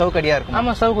இலுமினாட்டிக்கு முதல் சவுக்கடியா இருக்கும்.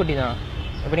 ஆமா, சவுக்கடி தான்.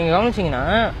 இப்ப நீங்க கவனிச்சீங்கன்னா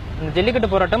இந்த ஜல்லிக்கட்டு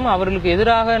போராட்டம் அவர்களுக்கு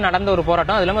எதிராக நடந்த ஒரு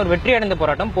போராட்டம், அது இல்லாம ஒரு வெற்றி அடைந்த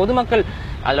போராட்டம். பொதுமக்கள்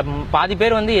அதுல பாதி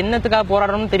பேர் வந்து என்னத்துக்காக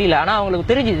போராடணும்னு தெரியல, ஆனா அவங்களுக்கு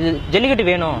தெரிஞ்சு ஜல்லிக்கட்டு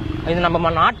வேணும், இது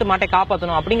நம்ம நாட்டு மாட்டை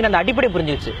காப்பாற்றணும் அப்படிங்கிற அந்த அடிப்படை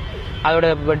புரிஞ்சிருச்சு. அதோட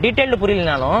டீட்டெயில்டு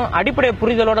புரியலனாலும் அடிப்படை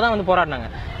புரிதலோட தான் வந்து போராடினாங்க.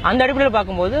 அந்த அடிப்படையில்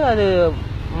பார்க்கும்போது அது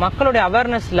மக்களுடைய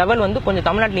அவேர்னஸ் லெவல் வந்து கொஞ்சம்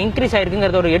தமிழ்நாட்டில் இன்க்ரீஸ்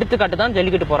ஆயிருக்குங்கிறத ஒரு எடுத்துக்காட்டு தான்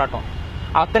ஜல்லிக்கட்டு போராட்டம்.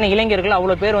 அத்தனை இளைஞர்கள்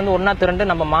அவ்வளவு பேர் வந்து ஒன்னா திரண்டு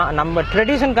நம்ம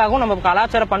ட்ரெடிஷனுக்காகவும் நம்ம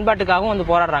கலாச்சார பண்பாட்டுக்காகவும்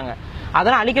வந்து போராடுறாங்க.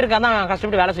 அதெல்லாம் அழிக்கிறதுக்காக தான்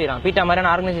கஷ்டப்பட்டு வேலை செய்யறான். பீட்டா மாதிரியான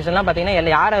ஆர்கனைசேஷன்லாம்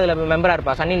பாத்தீங்கன்னா யார் அதுல மெம்பரா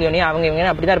இருப்பா? சன்னி லியோனி அவங்க இவங்க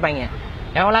அப்படிதான் இருப்பாங்க.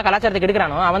 எவெல்லாம் கலாச்சாரத்துக்கு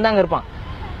எடுக்கிறானோ அவன் தான் அங்க இருப்பான்.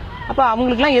 அப்ப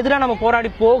அவங்களுக்குலாம் எதிராக நம்ம போராடி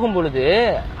போகும் பொழுது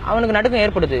அவனுக்கு நடுக்கம்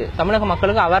ஏற்படுது. தமிழக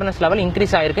மக்களுக்கு அவேர்னஸ் லெவல்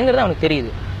இன்க்ரீஸ் ஆயிருக்குங்கிறது அவனுக்கு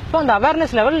தெரியுது. ஸோ அந்த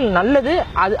அவேர்னஸ் லெவல் நல்லது.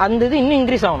 அது அந்த இது இன்னும்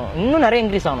இன்க்ரீஸ் ஆகணும், இன்னும் நிறைய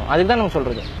இன்க்ரீஸ் ஆகணும். அதுக்கு தான் நம்ம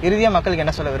சொல்றது. இறுதியா மக்களுக்கு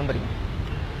என்ன சொல்ல விரும்புறீங்க?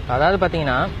 அதாவது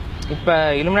பாத்தீங்கன்னா இப்ப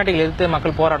இலுமினாட்டிகள் எதிர்த்து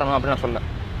மக்கள் போராடணும் அப்படின்னு நான் சொல்ல.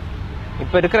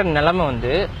 இப்ப இருக்கிற நிலைமை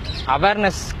வந்து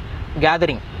அவேர்னஸ்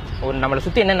கேதரிங், ஒரு நம்மளை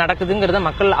சுத்தி என்ன நடக்குதுங்கிறத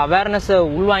மக்கள் அவேர்னஸ்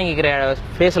உள்வாங்கிக்கிற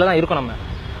ஃபேஸ்ல தான் இருக்கும். நம்ம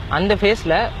அந்த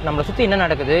ஃபேஸ்ல நம்மளை சுத்தி என்ன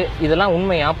நடக்குது, இதெல்லாம்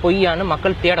உண்மையா பொய்யான்னு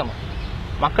மக்கள் தேடணும்.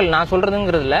 நான்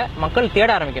சொல்றதுங்கிறதுல மக்கள் தேட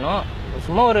ஆரம்பிக்கணும்.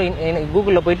 சும்மா ஒரு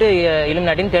கூகுளில் போயிட்டு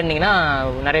இலுமினாட்டின்னு தேடினீங்கன்னா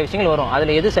நிறைய விஷயங்கள் வரும்.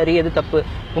 அதுல எது சரி எது தப்பு,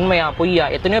 உண்மையா பொய்யா,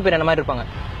 எத்தனையோ பேர் என்ன மாதிரி இருப்பாங்க.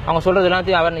 அவங்க சொல்றது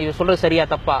எல்லாத்தையும் இது சொல்றது சரியா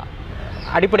தப்பா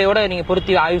அடிப்படையோட நீங்க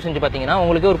பொருத்தி ஆய்வு செஞ்சு பாத்தீங்கன்னா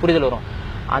உங்களுக்கு ஒரு புரிதல் வரும்.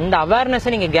 அந்த அவேர்னஸை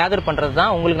நீங்க கேதர் பண்றது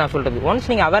தான் உங்களுக்கு நான் சொல்றது. ஒன்ஸ்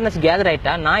நீங்க அவேர்னஸ் கேதர்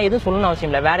ஆயிட்டா நான் எதுவும் சொல்லணும் அவசியம்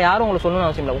இல்லை, வேற யாரும் உங்களுக்கு சொல்லணும்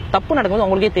அவசியம் இல்லை. தப்பு நடக்கும்போது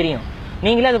உங்களுக்கே தெரியும்,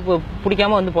 நீங்களே அது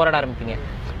பிடிக்காம வந்து போராட ஆரம்பிப்பீங்க.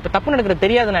 இப்ப தப்பு நடக்கிறது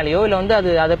தெரியாதனாலயோ இல்ல வந்து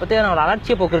அதை பத்தி ஒரு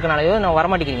அலட்சிய போக்கு இருக்கனாலயோ நம்ம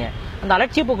வரமாட்டேங்கிறீங்க. அந்த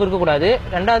அலட்சிய போக்கு இருக்கக்கூடாது.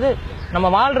 ரெண்டாவது, நம்ம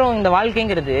வாழ்றோம் இந்த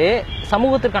வாழ்க்கைங்கிறது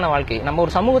சமூகத்திற்கான வாழ்க்கை. நம்ம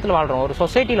ஒரு சமூகத்துல வாழ்றோம், ஒரு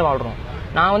சொசைட்டில வாழ்றோம்.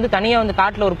 நான் வந்து தனியா வந்து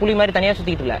காட்டுல ஒரு புலி மாதிரி தனியா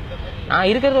சுத்திட்டு இல்ல. நான்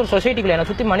இருக்கிறது ஒரு சொசைட்டிக்குள்ள, என்னை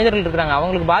சுத்தி மனிதர்கள் இருக்கிறாங்க.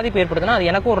 அவங்களுக்கு பாதிப்பு ஏற்படுதுன்னா அது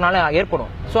எனக்கும் ஒரு நாள்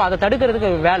ஏற்படும். சோ அதை தடுக்கிறதுக்கு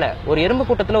வேலை. ஒரு எறும்பு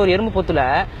கூட்டத்துல ஒரு எறும்பு பொத்துல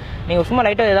நீங்க சும்மா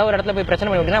லைட்டா ஏதாவது ஒரு இடத்துல போய் பிரச்சனை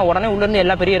பண்ணி விட்டீங்கன்னா உடனே உள்ள இருந்து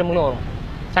எல்லா பெரிய எறும்புகளும் வரும்,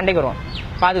 சண்டைக்கு வரும்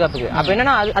பாதுகாப்புக்கு. அப்ப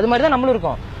என்னன்னா அது மாதிரிதான் நம்மளும்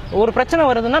இருக்கும். ஒரு பிரச்சனை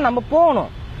வருதுன்னா நம்ம போகணும்.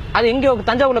 அது எங்கேயோ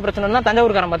தஞ்சாவூர்ல பிரச்சனைனா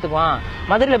தஞ்சாவூர்காரன் பார்த்துக்குவான்,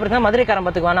 மதுரையில பிரச்சனை மதுரைக்காரன்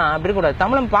பார்த்துக்குவானா அப்படி கூடாது.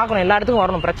 தமிழும் பார்க்கணும், எல்லா இடத்துக்கும்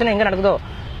வரணும். பிரச்சனை எங்க நடக்குதோ,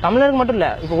 தமிழருக்கு மட்டும் இல்ல,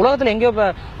 இப்ப உலகத்துல எங்கேயோ இப்ப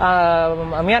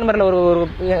மியான்மர்ல ஒரு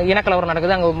இனக்கலவரம்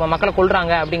நடக்குது, அங்க மக்களை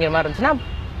கொல்றாங்க அப்படிங்கிற மாதிரி இருந்துச்சுன்னா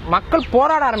மக்கள்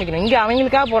போராட ஆரம்பிக்கணும். இங்க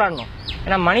அவங்களுக்காக போராடணும்.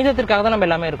 ஏன்னா மனிதத்திற்காக தான் நம்ம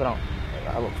எல்லாமே இருக்கிறோம்.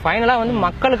 ஃபைனலா வந்து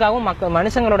மக்களுக்காகவும்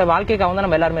மனுஷங்களோட வாழ்க்கைக்காகவும் தான்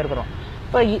நம்ம எல்லாருமே இருக்கிறோம்.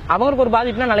 இப்ப அவங்களுக்கு ஒரு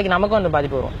பாதிப்புனா நாளைக்கு நமக்கும் அந்த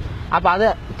பாதிப்பு வரும். அப்ப அதை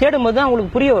தேடும்போது தான்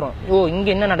உங்களுக்கு புரிய வரும், ஓ இங்க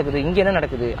என்ன நடக்குது, இங்க என்ன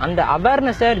நடக்குது. அந்த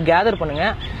அவேர்னஸை கேதர் பண்ணுங்க,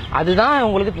 அதுதான்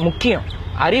உங்களுக்கு முக்கியம்.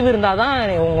 அறிவு இருந்தாதான்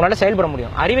உங்களால செயல்பட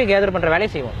முடியும். அறிவை கேதர் பண்ற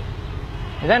வேலையை செய்வோம்.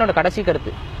 இதுதான் என்னோட கடைசி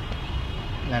கருத்து.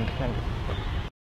 நன்றி.